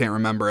crazy if I can't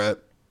remember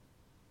it.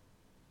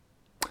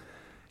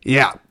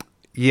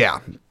 Yeah,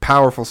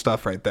 powerful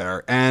stuff right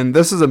there. And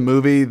this is a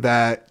movie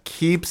that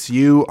keeps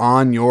you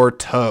on your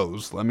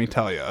toes. Let me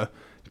tell you,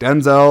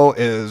 Denzel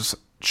is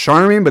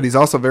charming, but he's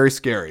also very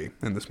scary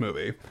in this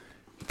movie.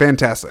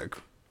 Fantastic.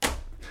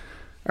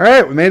 All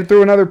right, we made it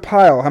through another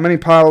pile. How many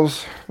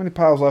piles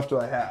left do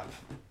I have?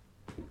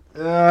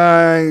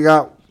 I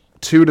got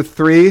 2 to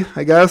 3,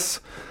 I guess.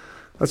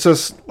 Let's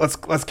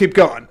keep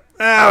going.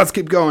 Let's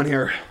keep going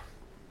here.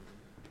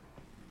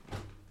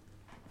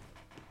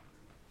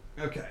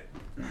 Okay.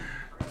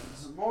 Grabbing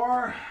some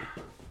more.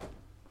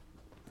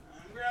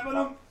 I'm grabbing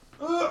them.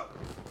 Ugh.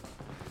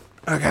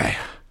 Okay.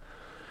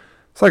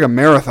 It's like a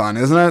marathon,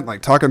 isn't it?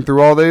 Like talking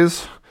through all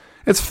these.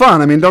 It's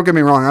fun. I mean, don't get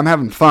me wrong. I'm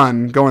having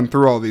fun going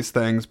through all these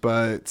things,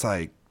 but it's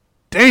like,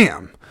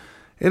 damn.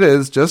 It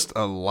is just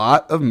a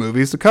lot of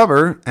movies to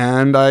cover,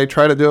 and I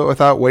try to do it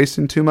without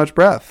wasting too much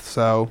breath.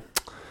 So,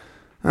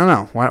 I don't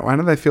know. Why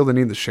did I feel the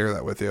need to share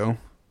that with you?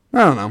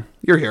 I don't know.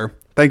 You're here.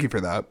 Thank you for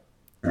that.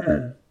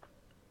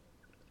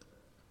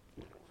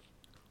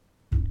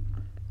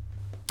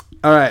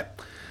 All right.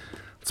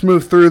 Let's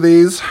move through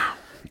these.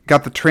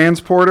 Got the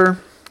Transporter.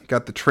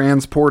 Got the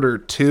Transporter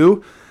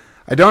 2.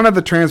 I don't have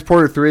the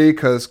Transporter 3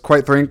 because,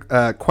 quite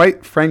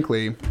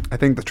frankly, I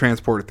think the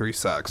Transporter 3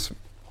 sucks.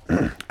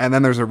 And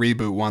then there's a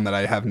reboot one that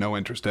I have no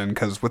interest in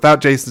because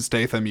without Jason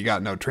Statham, you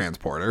got no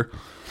Transporter.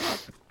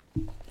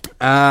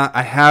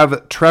 I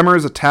have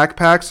Tremors Attack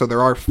Pack, so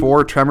there are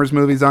 4 Tremors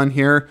movies on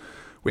here.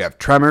 We have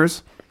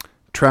Tremors,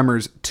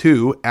 Tremors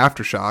 2,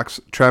 Aftershocks,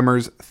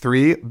 Tremors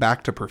 3,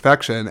 Back to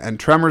Perfection, and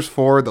Tremors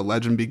 4, The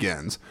Legend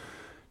Begins.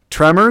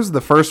 Tremors,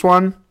 the first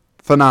one,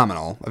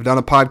 phenomenal. I've done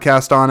a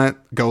podcast on it.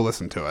 Go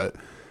listen to it.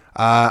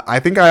 I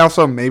think I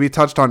also maybe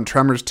touched on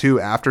Tremors 2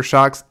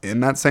 Aftershocks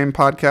in that same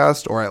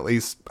podcast, or at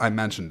least I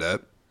mentioned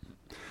it.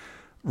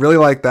 Really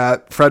like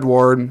that. Fred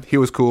Ward, he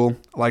was cool.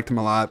 I liked him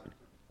a lot.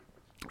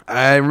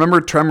 I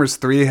remember Tremors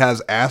 3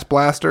 has ass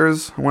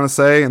blasters, I want to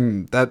say,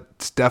 and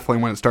that's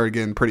definitely when it started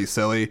getting pretty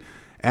silly.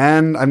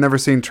 And I've never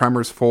seen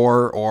Tremors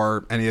 4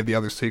 or any of the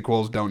other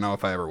sequels. Don't know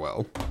if I ever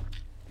will.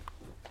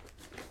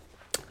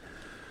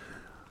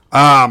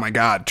 Oh my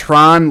God,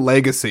 Tron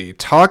Legacy.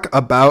 Talk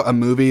about a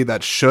movie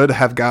that should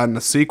have gotten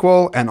a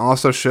sequel and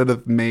also should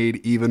have made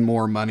even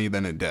more money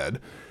than it did.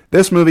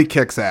 This movie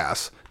kicks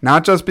ass,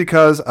 not just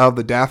because of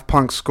the Daft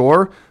Punk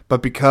score,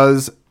 but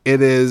because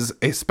it is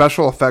a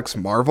special effects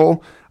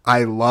marvel.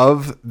 I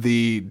love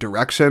the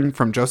direction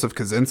from Joseph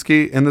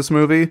Kosinski in this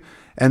movie.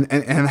 And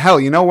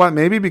hell, you know what?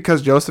 Maybe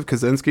because Joseph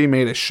Kosinski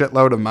made a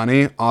shitload of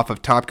money off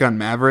of Top Gun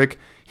Maverick,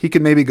 he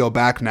could maybe go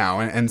back now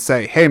and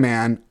say, hey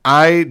man,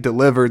 I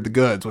delivered the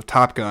goods with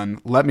Top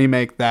Gun. Let me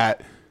make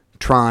that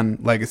Tron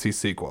Legacy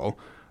sequel.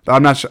 But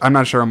I'm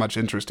not sure how much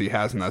interest he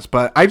has in this,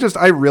 but I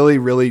really,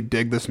 really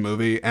dig this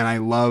movie, and I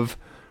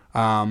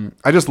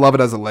just love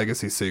it as a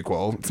legacy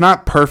sequel. It's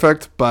not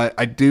perfect, but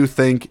I do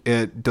think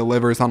it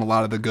delivers on a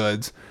lot of the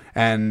goods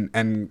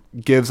and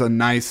gives a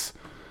nice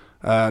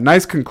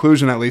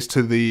conclusion, at least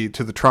to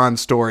the Tron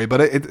story. But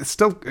it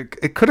still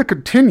could have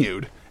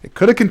continued. It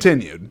could have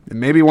continued, and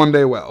maybe one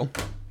day will.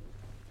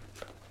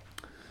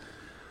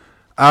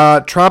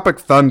 Tropic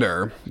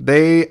Thunder.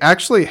 They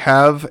actually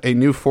have a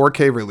new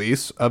 4K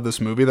release of this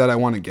movie that I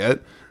want to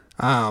get.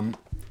 Hang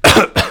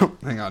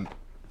on.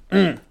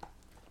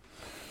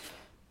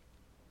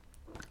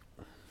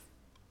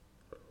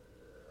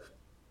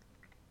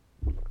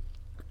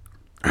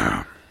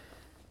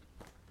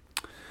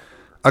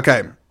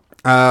 Okay.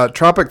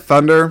 Tropic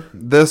Thunder.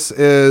 This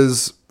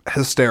is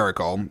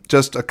hysterical.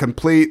 Just a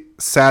complete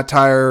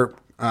satire,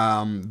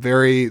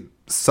 very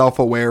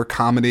self-aware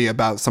comedy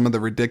about some of the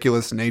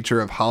ridiculous nature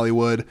of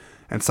Hollywood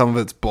and some of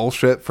its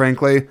bullshit,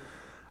 frankly.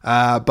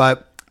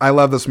 But I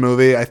love this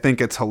movie. I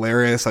think it's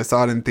hilarious. I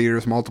saw it in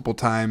theaters multiple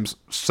times.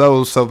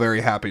 So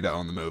very happy to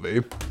own the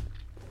movie.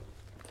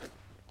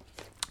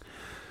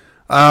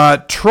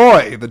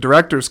 Troy, the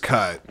director's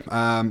cut.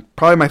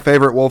 Probably my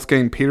favorite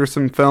Wolfgang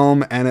Peterson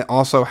film, and it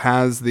also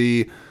has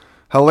the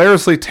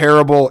hilariously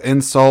terrible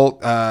insult,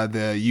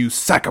 the "you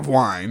sack of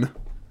wine."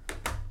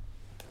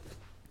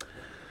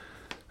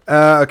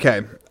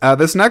 Okay.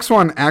 This next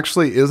one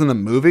actually isn't a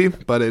movie,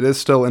 but it is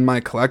still in my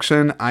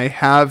collection. I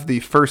have the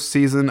first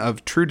season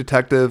of True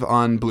Detective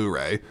on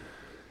Blu-ray.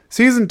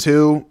 Season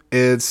 2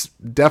 is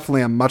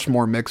definitely a much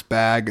more mixed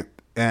bag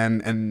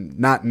and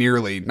not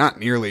nearly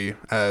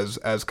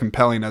as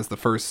compelling as the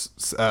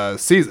first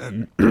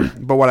season.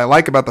 But what I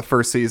like about the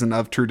first season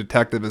of True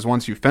Detective is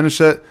once you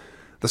finish it,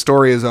 the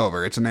story is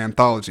over. It's an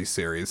anthology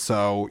series,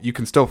 so you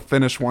can still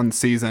finish one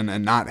season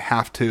and not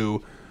have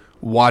to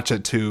watch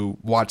it to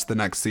watch the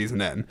next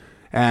season in.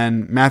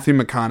 And Matthew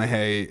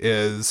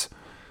McConaughey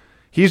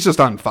he's just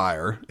on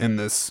fire in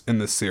this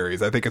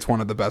series. I think it's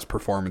one of the best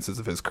performances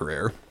of his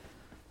career.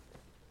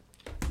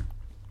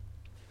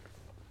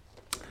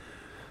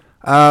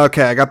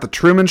 Okay, I got The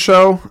Truman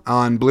Show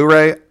on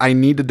Blu-ray. I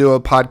need to do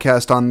a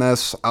podcast on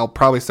this. I'll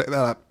probably say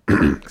that.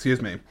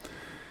 Excuse me.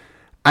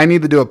 I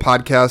need to do a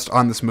podcast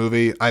on this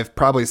movie. I've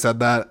probably said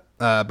that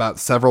about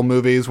several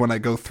movies when I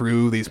go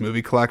through these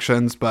movie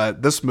collections,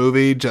 but this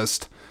movie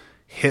just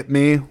hit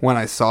me when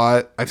I saw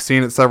it. I've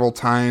seen it several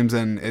times,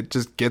 and it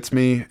just gets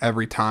me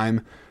every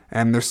time.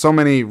 And there's so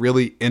many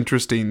really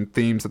interesting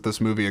themes that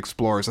this movie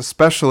explores,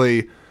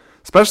 especially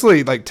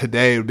like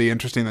today. It would be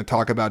interesting to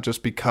talk about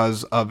just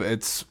because of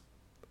its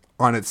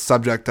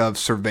subject of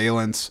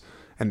surveillance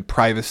and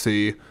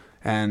privacy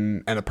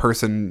and a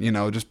person,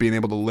 just being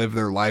able to live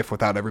their life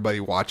without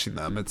everybody watching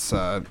them. It's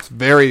a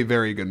very,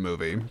 very good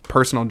movie.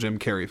 Personal Jim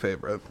Carrey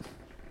favorite.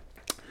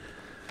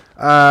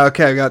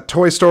 Okay, I got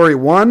Toy Story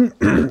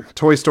 1,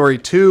 Toy Story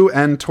 2,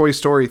 and Toy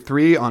Story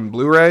 3 on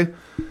Blu-ray.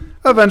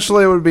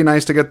 Eventually, it would be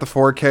nice to get the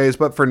 4Ks,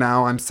 but for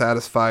now, I'm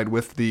satisfied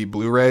with the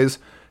Blu-rays.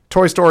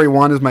 Toy Story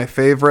 1 is my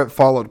favorite,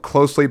 followed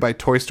closely by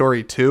Toy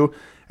Story 2.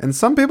 And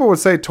some people would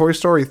say Toy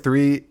Story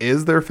 3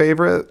 is their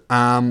favorite.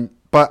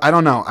 But I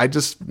don't know.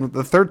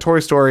 The third Toy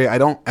Story, I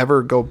don't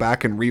ever go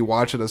back and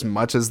rewatch it as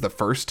much as the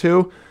first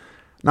two.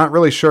 Not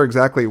really sure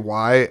exactly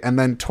why. And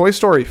then Toy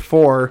Story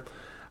 4,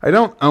 I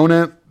don't own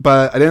it,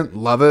 but I didn't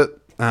love it.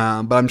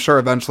 But I'm sure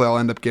eventually I'll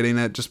end up getting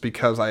it just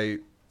because I'm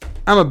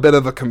a bit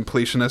of a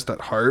completionist at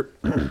heart.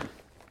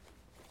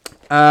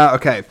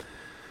 Okay.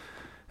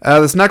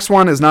 This next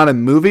one is not a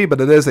movie,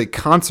 but it is a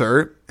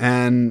concert.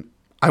 And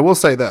I will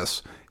say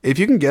this. If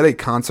you can get a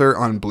concert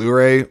on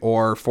Blu-ray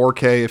or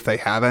 4K if they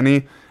have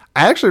any,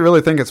 I actually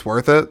really think it's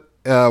worth it.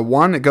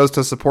 One, it goes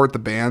to support the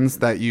bands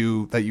that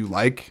you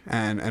like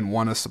and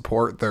want to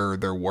support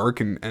their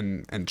work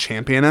and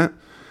champion it.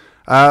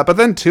 But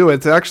then two,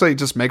 it actually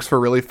just makes for a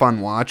really fun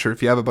watch. Or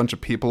if you have a bunch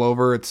of people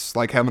over, it's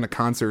like having a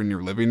concert in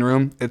your living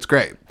room. It's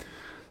great.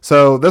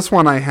 So this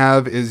one I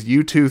have is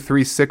U2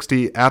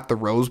 360 at the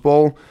Rose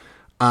Bowl.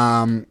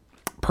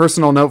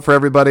 Personal note for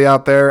everybody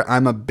out there,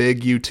 I'm a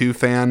big U2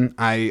 fan.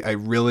 I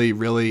really,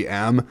 really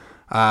am.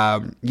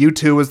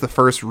 U2 was the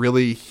first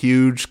really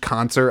huge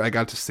concert I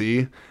got to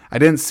see. I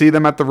didn't see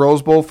them at the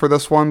Rose Bowl for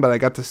this one, but I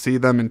got to see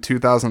them in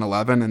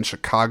 2011 in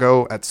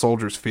Chicago at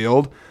Soldiers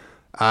Field.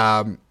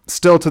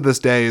 Still to this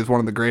day is one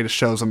of the greatest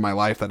shows of my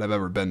life that I've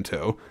ever been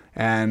to.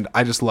 And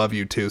I just love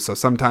U2. So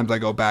sometimes I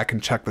go back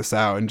and check this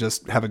out and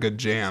just have a good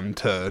jam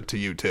to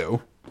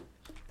U2.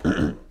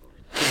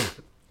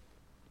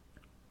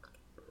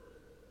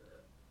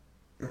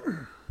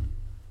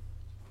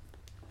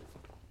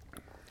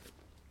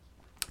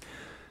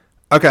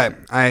 Okay,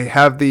 I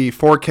have the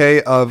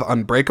 4K of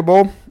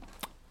Unbreakable,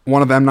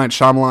 one of M. Night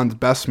Shyamalan's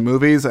best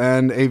movies,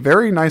 and a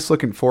very nice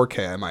looking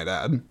 4K, I might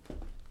add.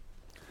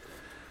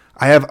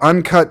 I have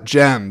Uncut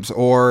Gems,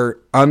 or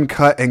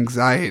Uncut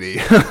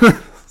Anxiety.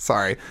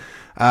 Sorry.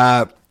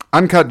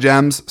 Uncut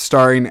Gems,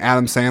 starring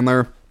Adam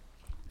Sandler.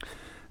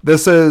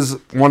 This is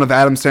one of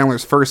Adam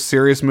Sandler's first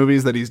serious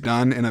movies that he's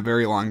done in a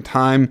very long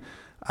time.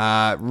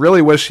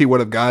 Really wish he would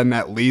have gotten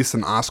at least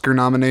an Oscar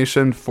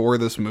nomination for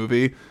this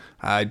movie.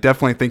 I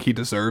definitely think he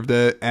deserved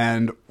it.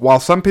 And while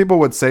some people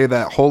would say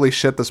that, holy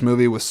shit, this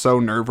movie was so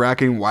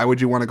nerve-wracking, why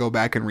would you want to go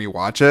back and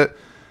rewatch it?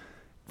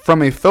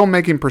 From a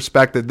filmmaking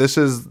perspective, this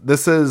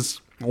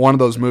is one of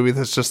those movies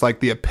that's just like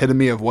the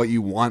epitome of what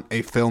you want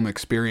a film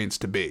experience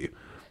to be.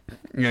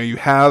 You know, you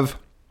have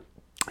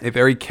a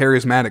very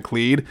charismatic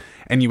lead,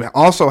 and you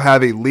also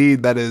have a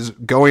lead that is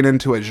going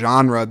into a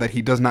genre that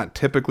he does not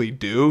typically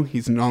do.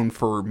 He's known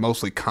for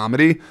mostly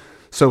comedy.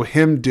 So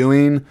him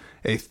doing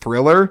a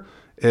thriller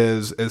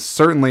is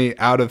certainly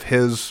out of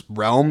his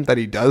realm that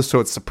he does, so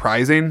it's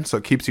surprising, so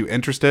it keeps you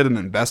interested and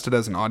invested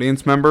as an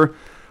audience member.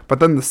 But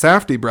then the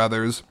Safdie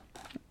brothers,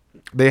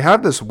 they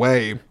have this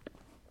way,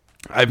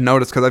 I've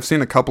noticed, because I've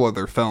seen a couple of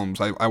their films.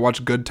 I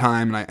watched Good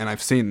Time, and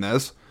I've seen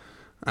this.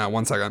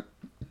 One second.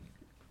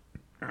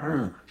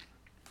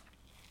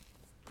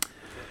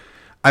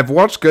 I've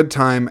watched Good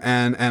Time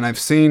and I've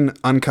seen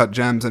Uncut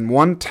Gems, and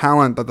one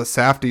talent that the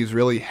Safdies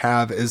really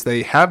have is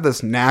they have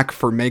this knack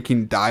for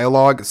making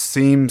dialogue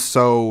seem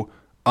so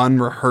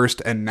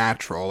unrehearsed and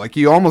natural. Like,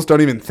 you almost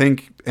don't even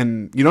think,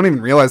 and you don't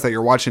even realize that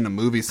you're watching a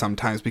movie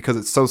sometimes because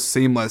it's so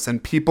seamless,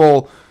 and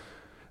people,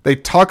 they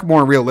talk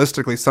more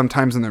realistically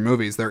sometimes in their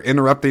movies. They're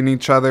interrupting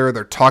each other,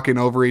 they're talking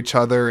over each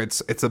other.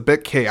 It's a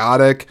bit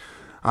chaotic.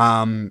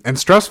 And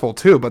stressful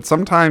too, but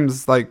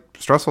sometimes, like,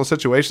 stressful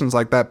situations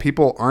like that,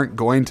 people aren't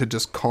going to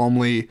just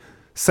calmly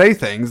say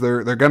things.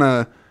 They're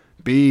gonna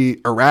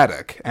be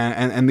erratic,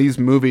 and these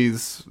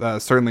movies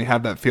certainly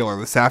have that feel, or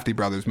the Safdie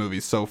brothers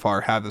movies so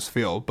far have this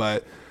feel.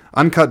 But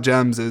Uncut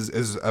Gems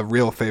is a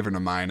real favorite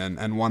of mine,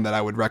 and one that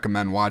I would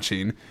recommend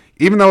watching,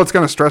 even though it's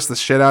gonna stress the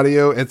shit out of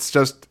you. It's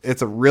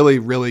a really,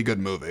 really good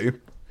movie.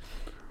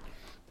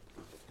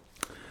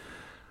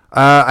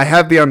 I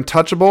have The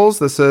Untouchables.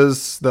 This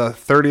is the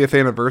 30th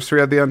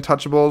anniversary of The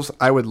Untouchables.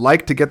 I would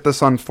like to get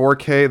this on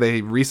 4K.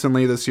 They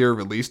recently this year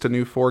released a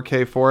new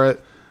 4K for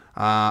it.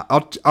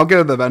 I'll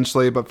get it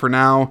eventually, but for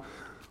now,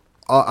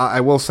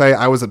 I will say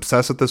I was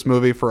obsessed with this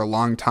movie for a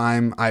long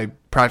time. I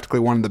practically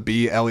wanted to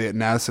be Elliot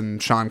Ness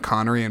and Sean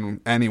Connery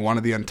in any one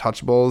of The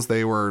Untouchables.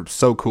 They were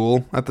so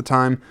cool at the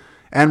time.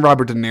 And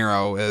Robert De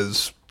Niro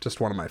is just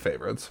one of my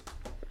favorites.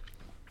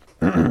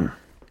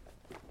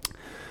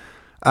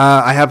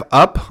 I have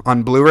Up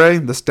on Blu-ray.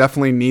 This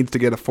definitely needs to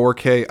get a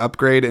 4K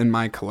upgrade in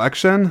my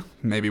collection.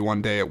 Maybe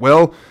one day it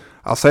will.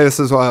 I'll say this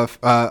is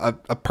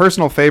a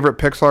personal favorite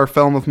Pixar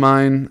film of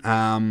mine.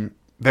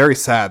 Very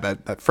sad,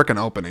 that frickin'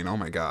 opening. Oh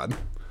my god.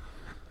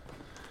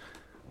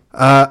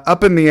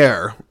 Up in the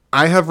Air.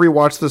 I have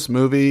rewatched this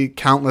movie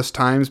countless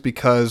times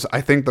because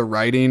I think the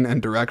writing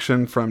and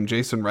direction from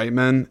Jason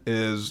Reitman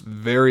is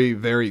very,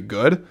 very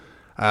good.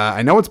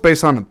 I know it's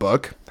based on a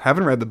book.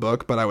 Haven't read the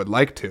book, but I would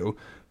like to.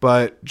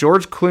 But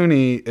George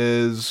Clooney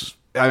is,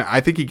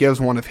 I think he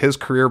gives one of his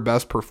career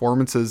best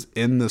performances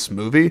in this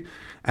movie.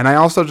 And I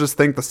also just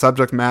think the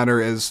subject matter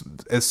is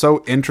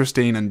so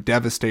interesting and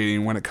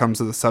devastating when it comes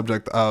to the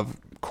subject of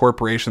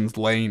corporations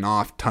laying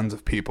off tons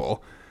of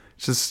people.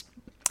 It's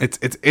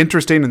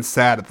interesting and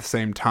sad at the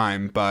same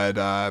time, but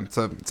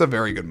it's a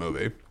very good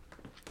movie.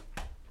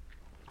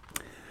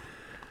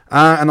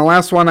 And the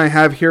last one I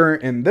have here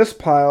in this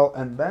pile,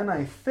 and then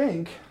I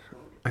think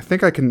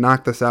I can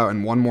knock this out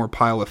in one more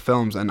pile of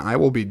films, and I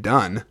will be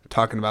done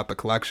talking about the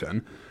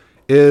collection,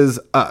 is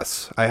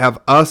Us. I have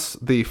Us,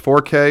 the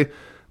 4K.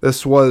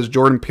 This was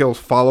Jordan Peele's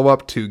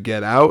follow-up to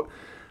Get Out.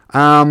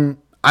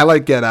 I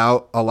like Get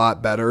Out a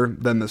lot better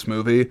than this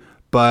movie,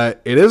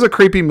 but it is a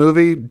creepy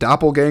movie.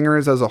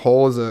 Doppelgangers as a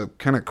whole is a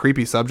kind of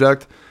creepy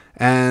subject.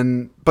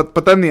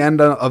 But then the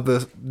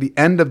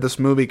end of this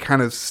movie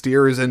kind of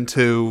steers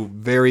into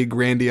very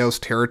grandiose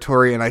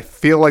territory, and I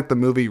feel like the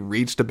movie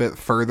reached a bit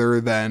further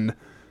than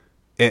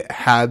it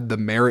had the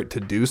merit to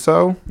do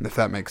so, if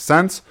that makes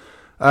sense.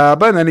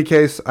 But in any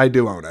case, I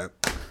do own it.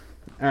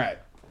 All right.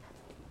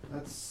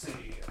 Let's see.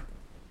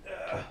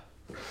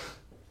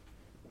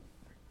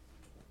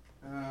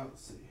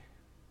 Let's see.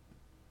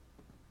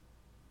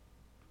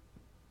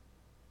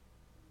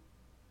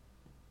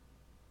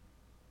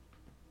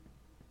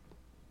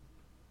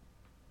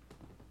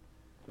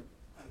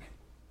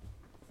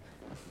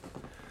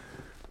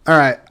 All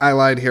right, I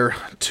lied here.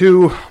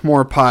 2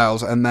 more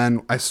piles, and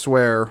then I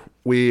swear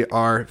we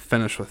are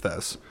finished with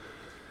this.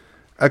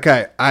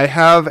 Okay, I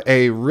have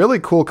a really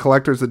cool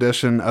collector's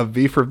edition of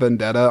V for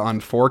Vendetta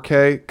on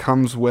 4K.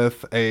 Comes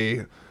with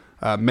a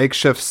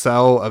makeshift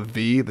cell of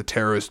V, the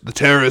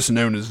terrorist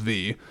known as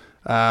V.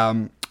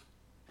 It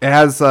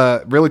has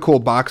really cool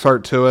box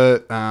art to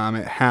it.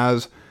 It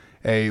has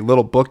a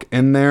little book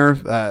in there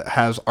that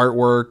has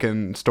artwork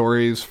and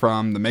stories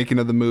from the making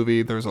of the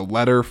movie. There's a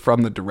letter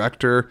from the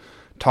director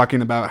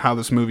talking about how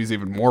this movie is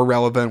even more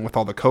relevant with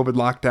all the COVID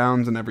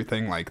lockdowns and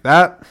everything like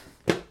that.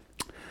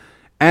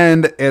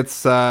 And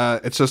it's a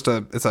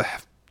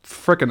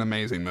freaking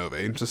amazing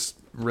movie. Just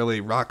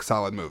really rock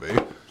solid movie.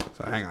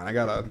 So hang on, I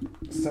gotta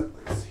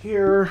set this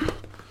here.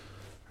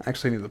 I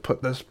actually need to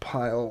put this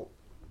pile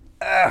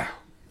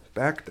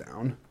Back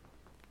down.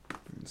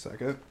 Give me a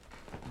second.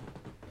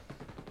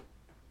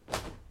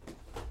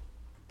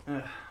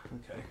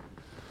 Okay.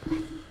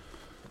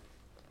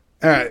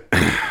 All right.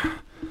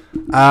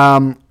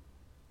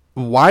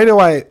 Why do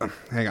I...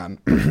 Hang on.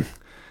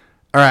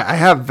 All right, I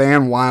have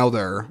Van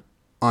Wilder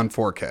on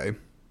 4K.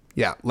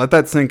 Yeah, let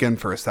that sink in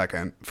for a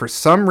second. For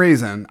some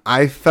reason,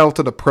 I felt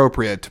it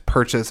appropriate to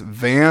purchase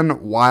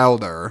Van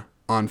Wilder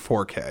on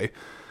 4K.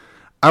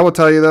 I will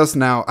tell you this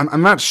now.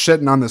 I'm not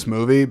shitting on this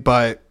movie,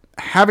 but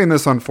having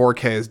this on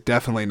 4K is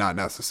definitely not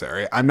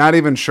necessary. I'm not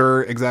even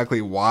sure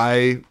exactly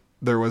why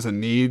there was a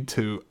need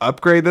to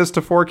upgrade this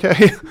to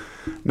 4K.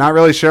 Not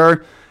really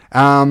sure.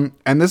 And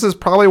this is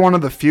probably one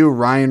of the few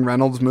Ryan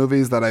Reynolds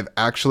movies that I've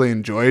actually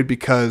enjoyed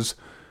because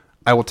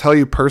I will tell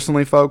you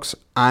personally, folks,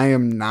 I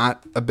am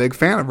not a big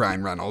fan of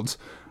Ryan Reynolds.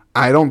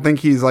 I don't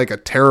think he's like a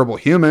terrible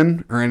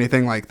human or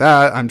anything like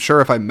that. I'm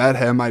sure if I met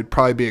him, I'd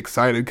probably be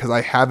excited because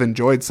I have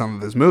enjoyed some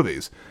of his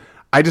movies.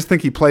 I just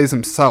think he plays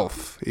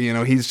himself. You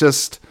know, he's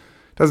just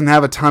doesn't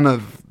have a ton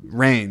of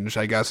range,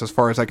 I guess, as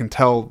far as I can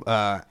tell,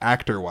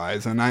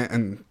 actor-wise.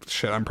 And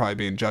shit, I'm probably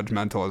being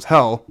judgmental as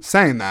hell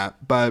saying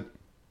that, but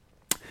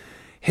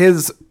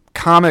his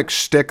comic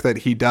shtick that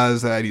he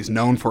does, that he's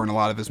known for in a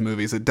lot of his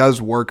movies, it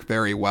does work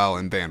very well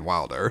in Van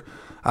Wilder.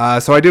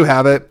 So I do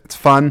have it. It's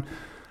fun.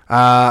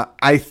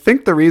 I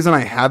think the reason I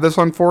have this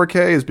on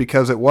 4K is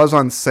because it was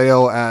on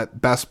sale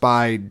at Best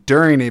Buy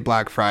during a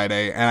Black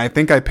Friday, and I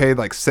think I paid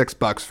like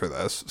 $6 for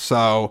this.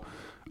 So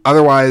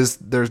otherwise,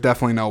 there's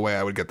definitely no way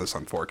I would get this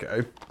on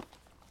 4K.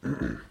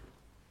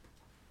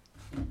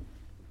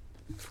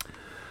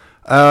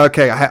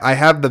 Okay, I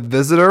have The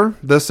Visitor.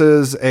 This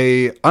is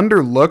a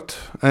underlooked,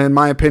 in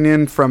my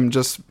opinion, from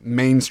just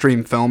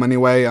mainstream film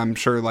anyway. I'm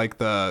sure like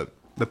the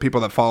people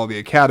that follow the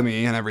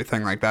Academy and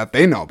everything like that,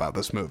 they know about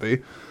this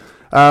movie.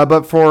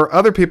 But for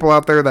other people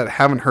out there that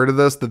haven't heard of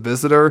this, The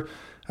Visitor,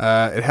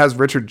 it has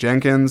Richard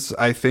Jenkins.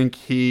 I think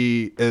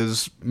he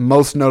is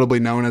most notably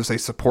known as a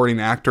supporting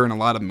actor in a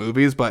lot of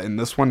movies, but in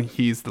this one,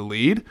 he's the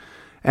lead.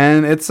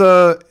 And it's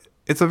a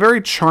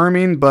very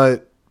charming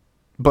but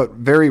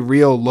very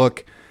real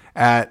look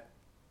at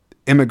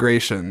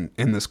immigration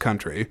in this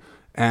country.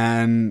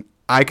 And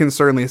I can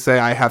certainly say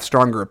I have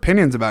stronger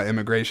opinions about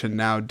immigration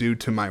now due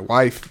to my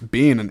wife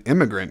being an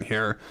immigrant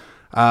here.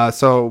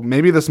 So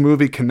maybe this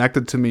movie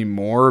connected to me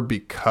more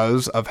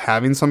because of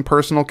having some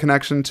personal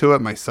connection to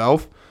it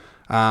myself.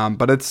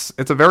 But it's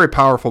a very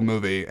powerful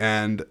movie.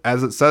 And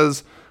as it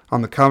says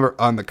on the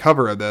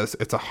cover of this,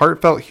 it's a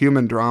heartfelt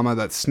human drama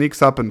that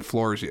sneaks up and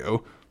floors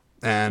you.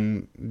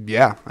 And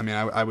yeah, I mean,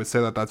 I would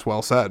say that that's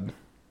well said.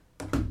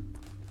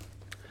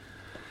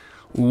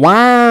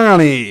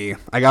 WALL-E.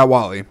 I got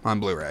WALL-E on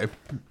Blu-ray.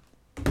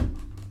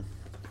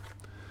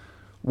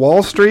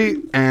 Wall Street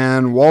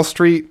and Wall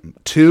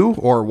Street 2,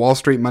 or Wall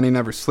Street Money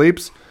Never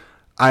Sleeps.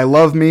 I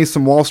love me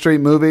some Wall Street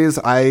movies.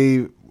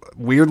 I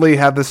weirdly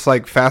have this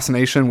like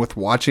fascination with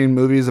watching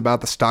movies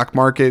about the stock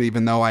market,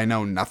 even though I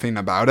know nothing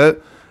about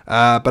it.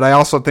 But I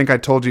also think I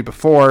told you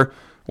before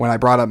when I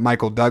brought up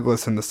Michael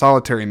Douglas in the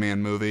Solitary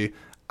Man movie,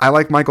 I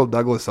like Michael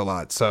Douglas a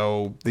lot.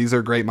 So these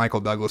are great Michael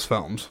Douglas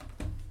films.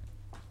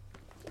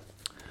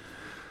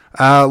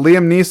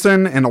 Liam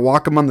Neeson in A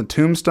Walk Among the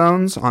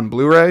Tombstones on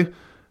Blu-ray.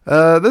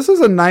 This is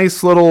a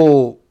nice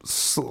little,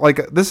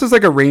 this is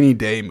like a rainy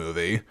day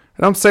movie.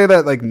 I don't say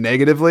that like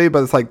negatively,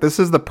 but it's like, this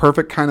is the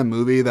perfect kind of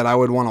movie that I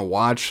would want to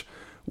watch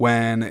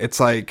when it's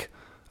like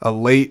a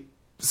late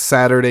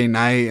Saturday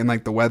night and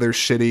like the weather's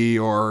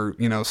shitty, or,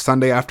 you know,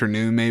 Sunday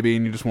afternoon maybe,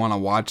 and you just want to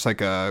watch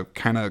like a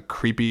kind of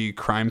creepy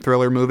crime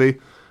thriller movie.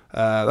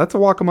 That's A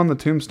Walk Among the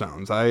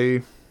Tombstones.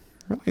 I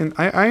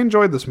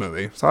enjoyed this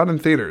movie. Saw it in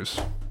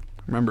theaters.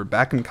 Remember,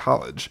 back in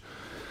college.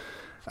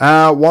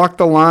 Walk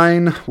the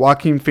Line.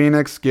 Joaquin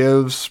Phoenix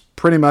gives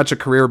pretty much a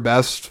career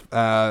best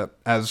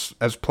as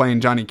playing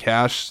Johnny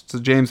Cash. It's a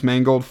James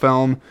Mangold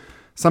film.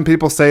 Some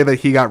people say that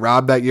he got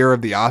robbed that year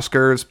of the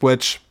Oscars,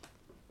 which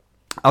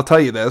I'll tell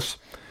you this.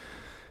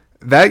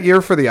 That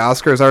year for the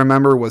Oscars, I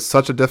remember, was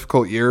such a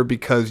difficult year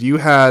because you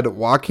had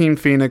Joaquin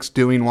Phoenix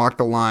doing Walk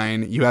the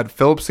Line. You had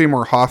Philip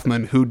Seymour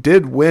Hoffman, who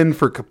did win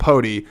for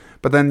Capote,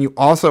 but then you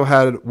also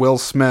had Will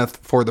Smith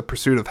for The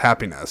Pursuit of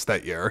Happiness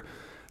that year.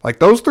 Like,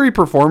 those three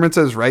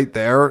performances right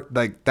there,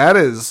 like, that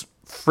is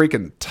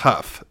freaking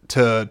tough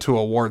to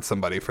award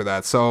somebody for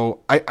that. So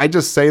I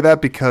just say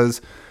that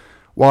because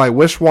while I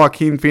wish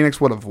Joaquin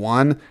Phoenix would have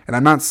won, and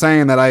I'm not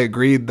saying that I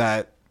agreed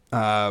that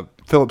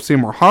Philip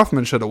Seymour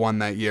Hoffman should have won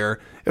that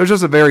year, it was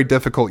just a very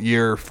difficult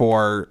year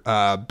for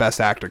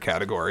Best Actor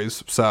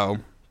categories. So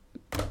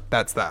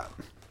that's that.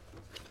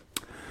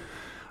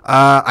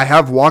 I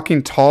have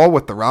Walking Tall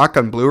with The Rock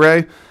on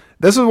Blu-ray.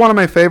 This is one of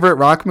my favorite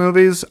Rock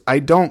movies. I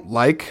don't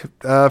like,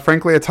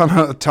 frankly, a ton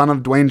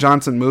of Dwayne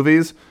Johnson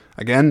movies.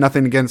 Again,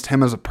 nothing against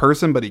him as a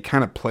person, but he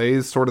kind of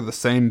plays sort of the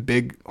same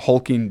big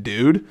hulking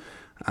dude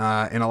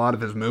in a lot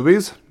of his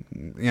movies.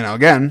 You know,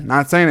 again,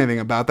 not saying anything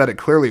about that. It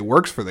clearly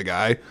works for the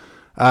guy.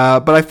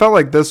 But I felt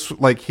like this,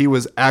 like he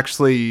was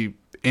actually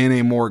in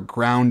a more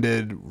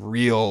grounded,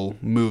 real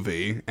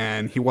movie,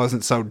 and he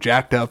wasn't so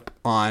jacked up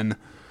on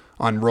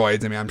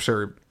roids. I mean, I'm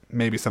sure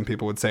maybe some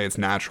people would say it's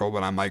natural,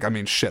 but I'm like, I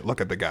mean, shit, look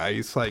at the guy.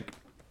 He's like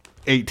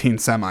 18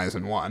 semis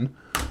in one.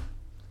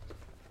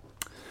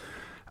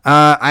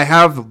 I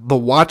have The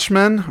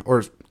Watchmen,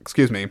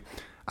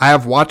 I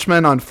have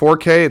Watchmen on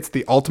 4K. It's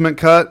the ultimate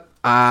cut.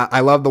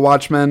 I love The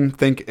Watchmen.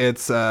 Think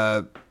it's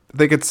I'm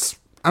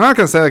not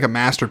going to say like a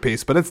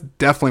masterpiece, but it's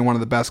definitely one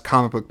of the best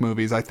comic book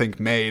movies I think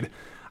made.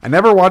 I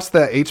never watched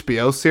the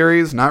HBO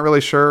series. Not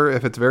really sure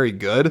if it's very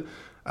good.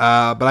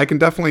 But I can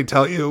definitely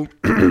tell you,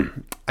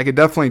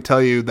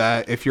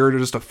 that if you're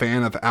just a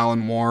fan of Alan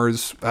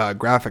Moore's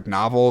graphic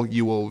novel,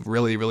 you will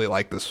really, really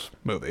like this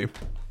movie.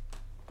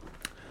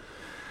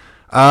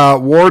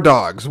 War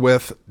Dogs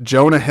with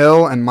Jonah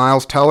Hill and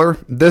Miles Teller.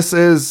 This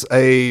is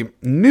a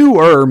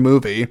newer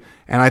movie,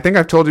 and I think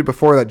I've told you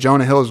before that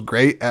Jonah Hill is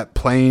great at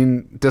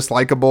playing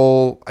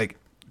dislikable, like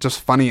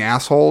just funny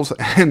assholes,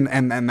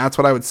 and that's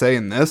what I would say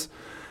in this.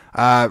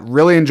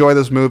 Really enjoy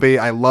this movie.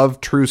 I love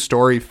true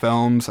story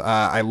films.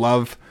 I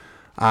love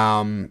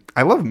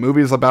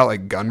movies about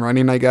like gun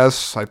running, I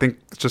guess. I think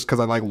it's just because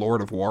I like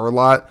Lord of War a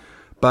lot,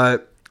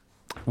 but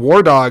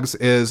War Dogs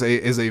is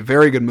a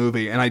very good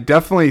movie, and I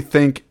definitely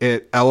think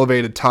it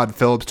elevated Todd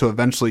Phillips to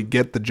eventually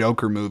get the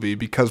Joker movie,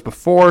 because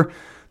before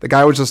the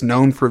guy was just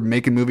known for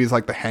making movies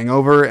like The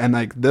Hangover, and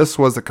like this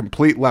was a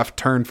complete left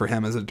turn for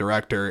him as a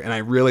director, and I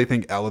really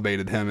think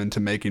elevated him into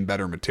making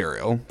better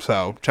material.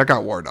 So check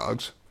out War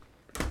Dogs.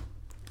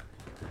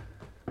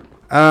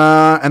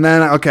 And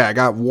then, okay, I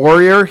got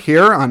Warrior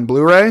here on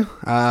Blu-ray.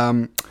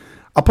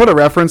 I'll put a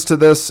reference to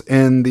this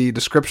in the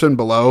description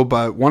below,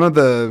 but one of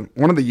the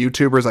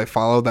YouTubers I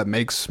follow that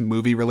makes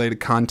movie-related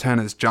content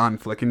is John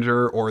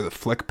Flickinger, or the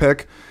Flick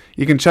Pick.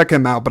 You can check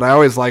him out, but I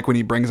always like when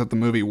he brings up the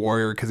movie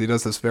Warrior, because he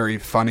does this very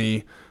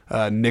funny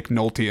Nick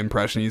Nolte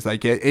impression. He's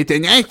like, "It's a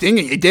nice thing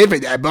that you did for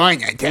that boy in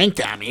that tank,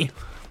 Tommy."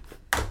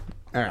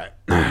 All right.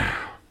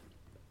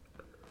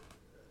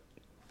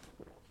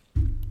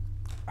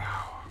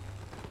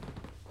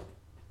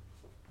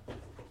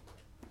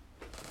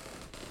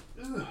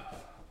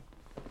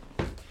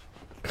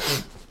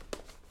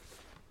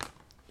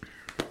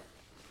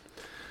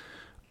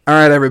 All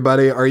right,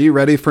 everybody, are you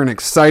ready for an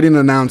exciting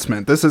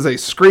announcement? This is a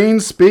Screen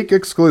Speak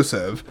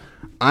exclusive.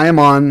 I am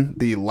on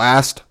the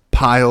last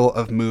pile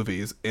of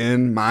movies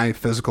in my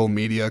physical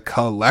media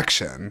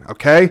collection,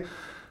 okay?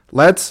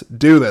 Let's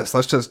do this.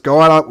 Let's just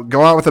go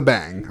out with a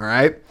bang, all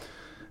right?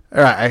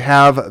 All right, I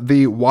have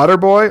The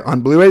Waterboy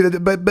on Blu-ray.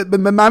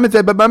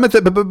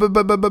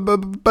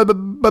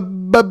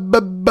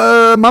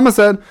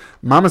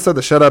 Mama said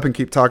to shut up and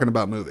keep talking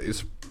about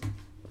movies.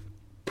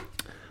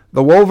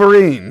 The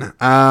Wolverine.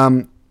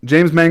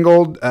 James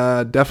Mangold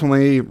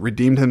definitely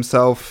redeemed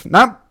himself.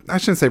 I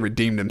shouldn't say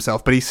redeemed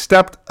himself, but he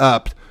stepped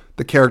up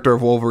the character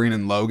of Wolverine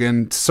in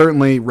Logan.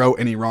 Certainly wrote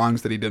any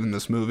wrongs that he did in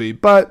this movie,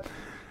 but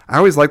I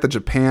always like the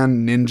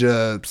Japan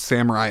ninja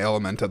samurai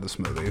element of this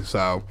movie.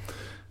 So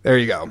there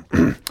you go.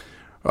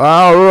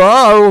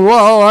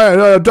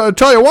 I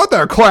tell you what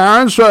there,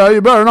 Clarence,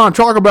 you better not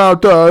talk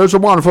about It's a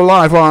Wonderful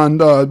Life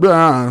on...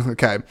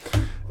 okay.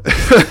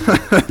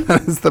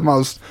 That is the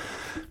most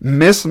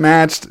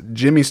mismatched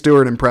Jimmy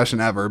Stewart impression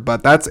ever,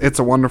 but that's It's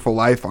a Wonderful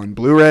Life on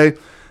Blu-ray.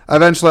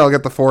 Eventually I'll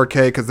get the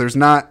 4K, because there's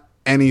not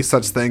any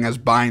such thing as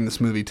buying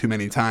this movie too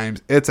many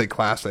times. It's a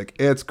classic.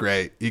 It's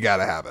great. You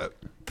gotta have it.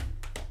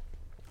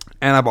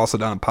 And I've also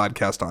done a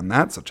podcast on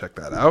that, so check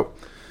that out.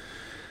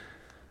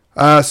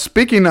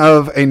 Speaking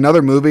of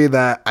another movie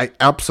that I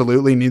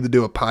absolutely need to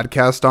do a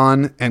podcast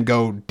on and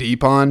go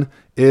deep on,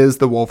 is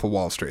The Wolf of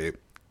Wall Street.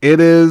 It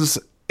is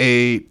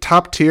a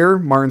top tier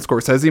Martin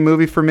Scorsese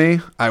movie for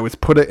me. I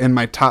would put it in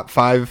my top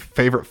 5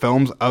 favorite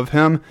films of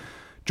him.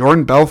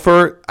 Jordan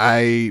Belfort,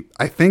 I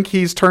think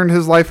he's turned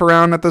his life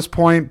around at this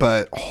point,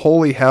 but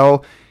holy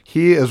hell,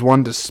 he is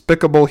one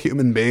despicable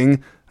human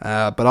being,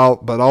 but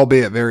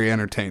albeit very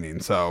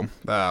entertaining. So,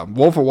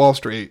 Wolf of Wall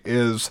Street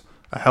is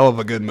a hell of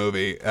a good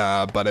movie,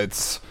 but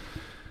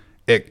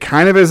it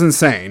kind of is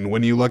insane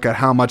when you look at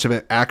how much of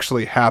it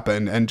actually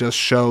happened, and just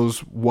shows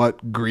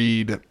what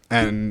greed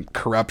and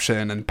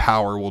corruption and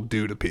power will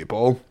do to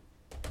people.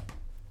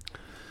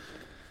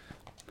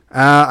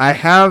 I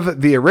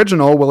have the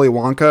original Willy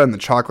Wonka and the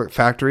Chocolate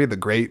Factory, the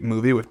great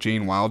movie with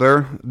Gene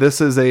Wilder.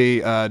 This is a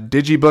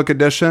digibook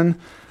edition.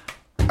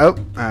 Oh,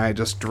 I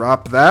just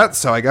dropped that,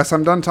 so I guess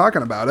I'm done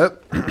talking about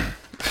it.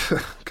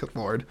 Good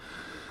Lord.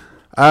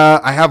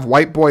 I have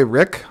White Boy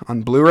Rick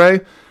on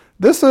Blu-ray.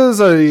 This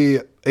is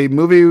a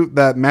movie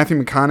that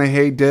Matthew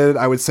McConaughey did,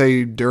 I would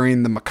say,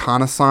 during the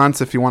McConaissance,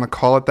 if you want to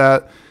call it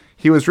that.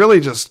 He was really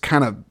just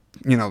kind of,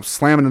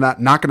 slamming it out,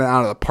 knocking it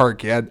out of the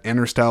park. He had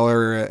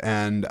Interstellar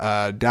and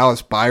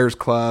Dallas Buyers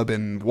Club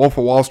and Wolf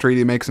of Wall Street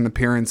he makes an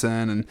appearance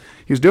in, and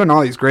he was doing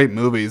all these great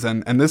movies,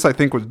 and this, I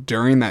think, was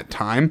during that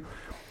time.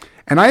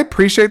 And I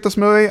appreciate this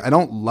movie. I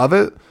don't love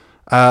it,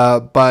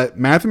 but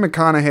Matthew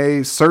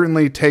McConaughey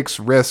certainly takes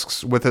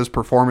risks with his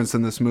performance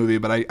in this movie,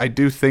 but I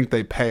do think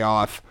they pay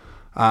off.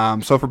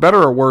 So for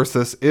better or worse,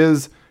 this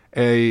is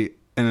an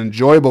an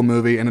enjoyable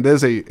movie, and it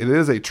is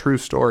a true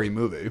story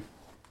movie.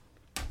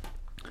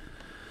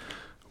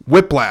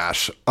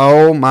 Whiplash.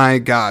 Oh my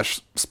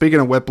gosh. Speaking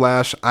of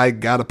Whiplash, I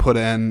gotta put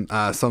in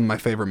some of my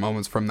favorite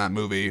moments from that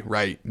movie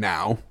right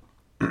now.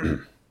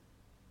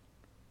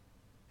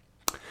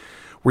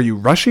 Were you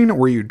rushing or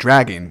were you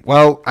dragging?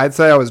 Well, I'd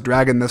say I was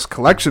dragging this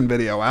collection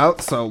video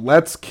out, so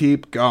let's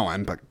keep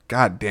going. But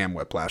goddamn,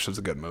 Whiplash is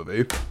a good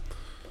movie.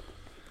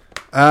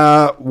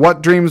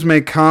 What Dreams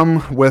May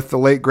Come with the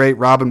late, great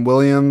Robin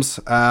Williams.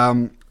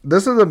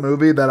 This is a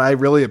movie that I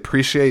really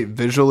appreciate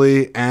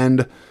visually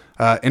and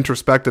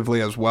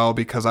introspectively as well,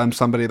 because I'm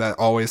somebody that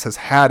always has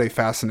had a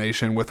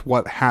fascination with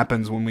what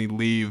happens when we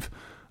leave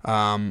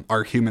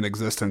our human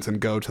existence and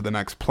go to the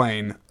next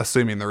plane,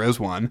 assuming there is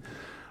one.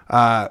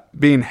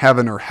 Being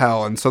heaven or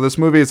hell. And so this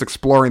movie is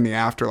exploring the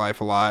afterlife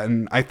a lot,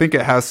 and I think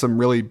it has some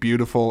really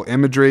beautiful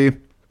imagery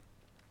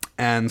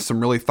and some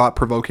really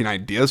thought-provoking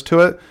ideas to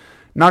it.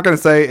 Not going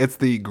to say it's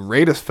the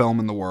greatest film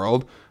in the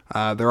world.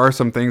 There are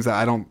some things that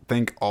I don't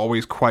think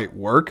always quite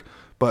work,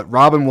 but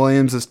Robin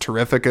Williams is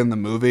terrific in the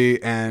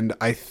movie, and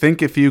I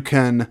think if you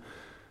can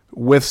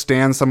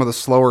withstand some of the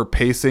slower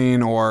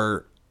pacing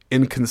or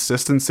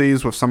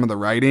inconsistencies with some of the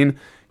writing,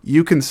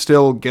 you can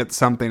still get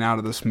something out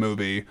of this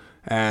movie.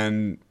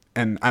 And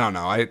I don't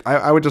know,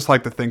 I would just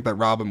like to think that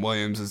Robin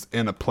Williams is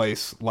in a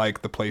place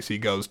like the place he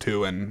goes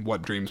to and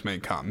What Dreams May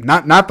Come.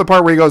 Not the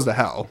part where he goes to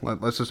hell.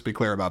 Let's just be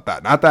clear about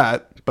that. Not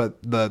that, but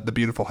the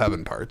beautiful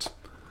heaven parts.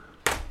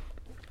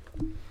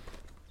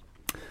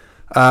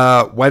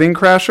 Wedding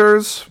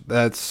Crashers.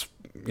 That's,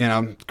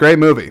 great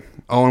movie.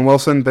 Owen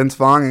Wilson, Vince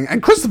Vaughn,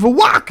 and Christopher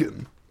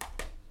Walken.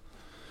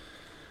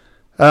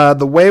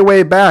 The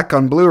Way Back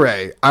on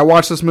Blu-ray. I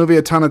watched this movie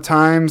a ton of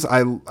times.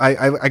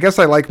 I guess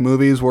I like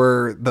movies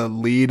where the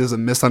lead is a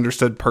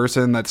misunderstood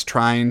person that's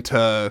trying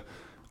to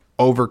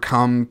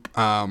overcome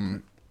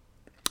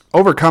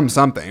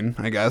something,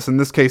 I guess. In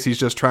this case, he's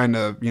just trying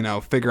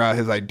to, figure out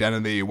his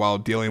identity while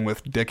dealing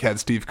with dickhead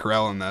Steve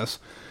Carell in this.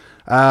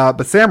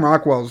 But Sam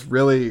Rockwell's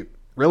really,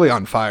 really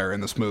on fire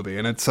in this movie,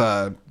 and it's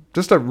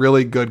just a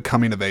really good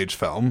coming-of-age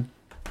film.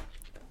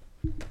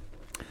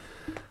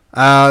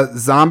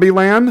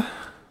 Zombieland.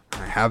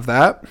 I have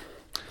that.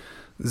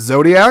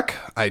 Zodiac,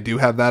 I do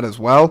have that as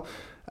well.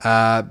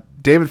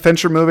 David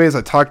Fincher movies,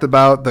 I talked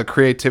about the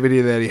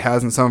creativity that he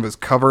has in some of his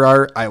cover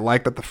art. I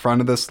like that the front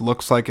of this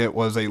looks like it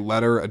was a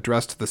letter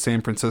addressed to the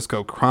San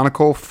Francisco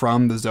Chronicle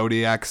from the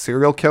Zodiac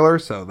serial killer,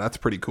 so that's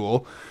pretty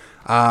cool.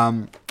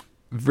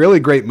 Really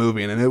great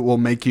movie, and it will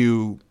make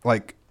you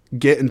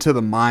get into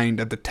the mind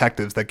of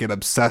detectives that get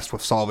obsessed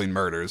with solving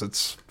murders.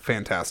 It's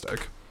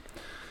fantastic.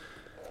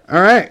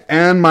 All right,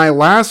 and my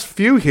last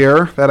few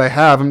here that I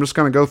have, I'm just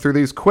going to go through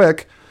these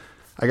quick.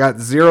 I got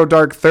Zero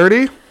Dark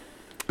 30.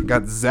 I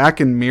got Zack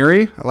and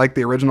Miri. I like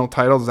the original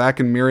title, Zack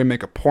and Miri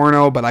Make a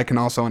Porno, but I can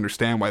also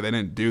understand why they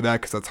didn't do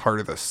that because that's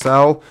harder to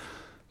sell.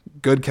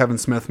 Good Kevin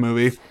Smith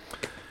movie.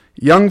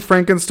 Young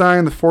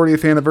Frankenstein, the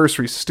 40th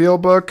Anniversary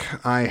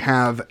Steelbook. I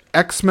have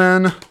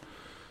X-Men,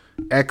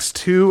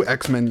 X2,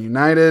 X-Men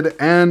United,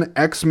 and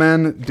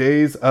X-Men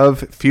Days of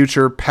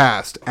Future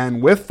Past.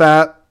 And with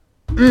that...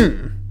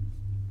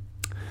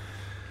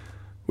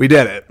 We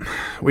did it.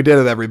 We did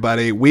it,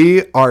 everybody.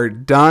 We are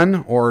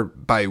done, or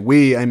by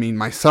we, I mean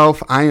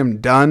myself. I am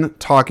done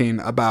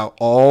talking about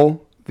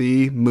all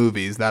the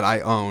movies that I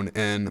own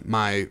in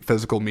my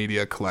physical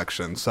media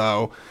collection.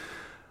 So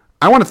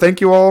I want to thank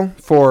you all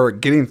for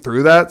getting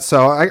through that.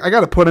 So I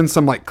got to put in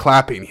some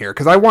clapping here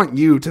because I want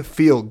you to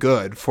feel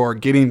good for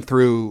getting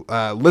through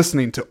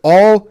listening to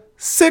all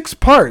 6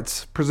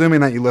 parts, presuming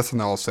that you listen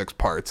to all 6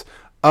 parts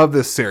of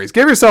this series.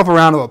 Give yourself a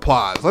round of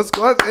applause.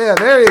 Yeah,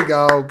 there you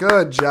go.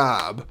 Good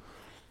job.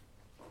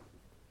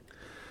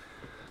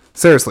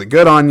 Seriously,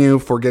 good on you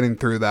for getting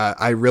through that.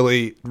 I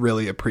really,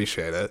 really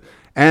appreciate it.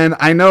 And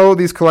I know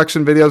these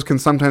collection videos can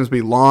sometimes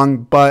be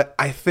long, but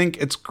I think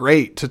it's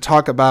great to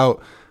talk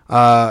about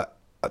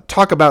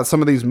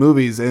some of these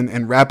movies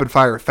in rapid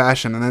fire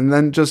fashion, and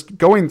then just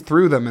going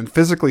through them and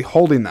physically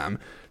holding them.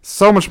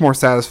 So much more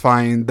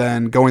satisfying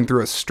than going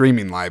through a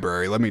streaming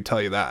library, let me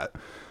tell you that.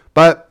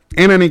 But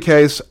in any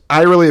case,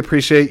 I really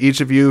appreciate each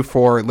of you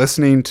for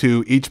listening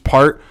to each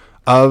part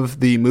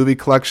of the movie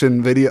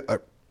collection video.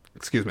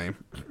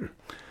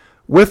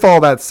 With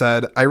all that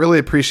said, I really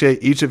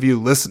appreciate each of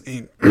you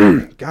listening.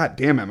 God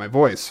damn it, my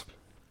voice.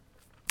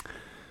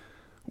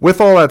 With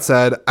all that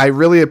said, I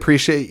really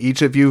appreciate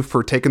each of you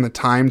for taking the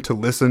time to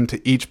listen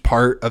to each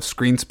part of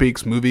Screen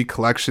Speak's movie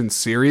collection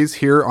series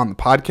here on the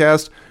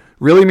podcast.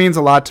 Really means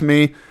a lot to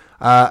me.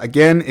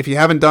 Again, if you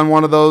haven't done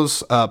one of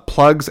those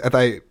plugs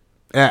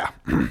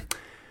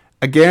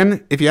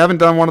Again, if you haven't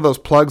done one of those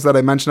plugs that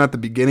I mentioned at the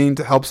beginning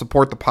to help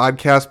support the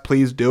podcast,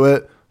 please do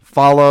it.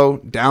 Follow,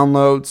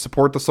 download,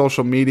 support the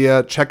social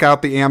media, check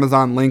out the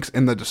Amazon links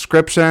in the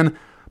description.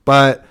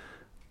 But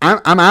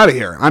I'm out of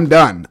here. I'm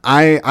done.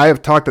 I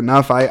have talked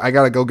enough. I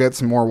got to go get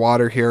some more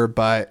water here,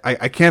 but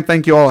I can't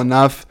thank you all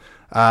enough.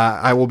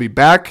 I will be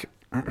back.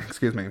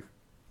 Excuse me.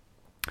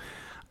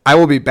 I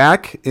will be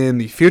back in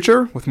the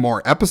future with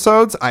more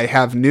episodes. I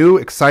have new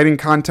exciting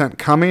content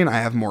coming. I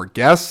have more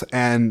guests,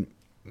 and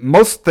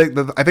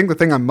I think the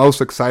thing I'm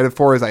most excited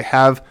for is I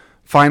have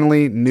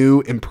finally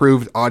new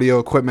improved audio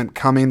equipment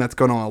coming that's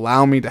going to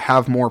allow me to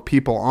have more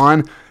people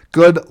on.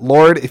 Good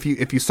Lord, if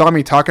you saw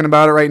me talking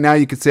about it right now,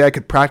 you could say I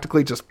could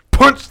practically just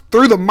punch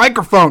through the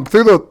microphone,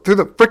 through the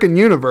freaking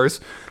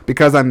universe,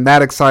 because I'm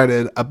that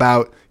excited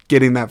about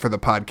getting that for the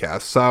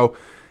podcast. So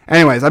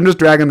anyways, I'm just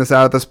dragging this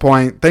out at this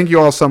point. Thank you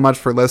all so much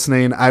for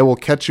listening. I will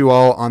catch you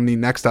all on the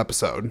next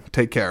episode.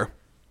 Take care.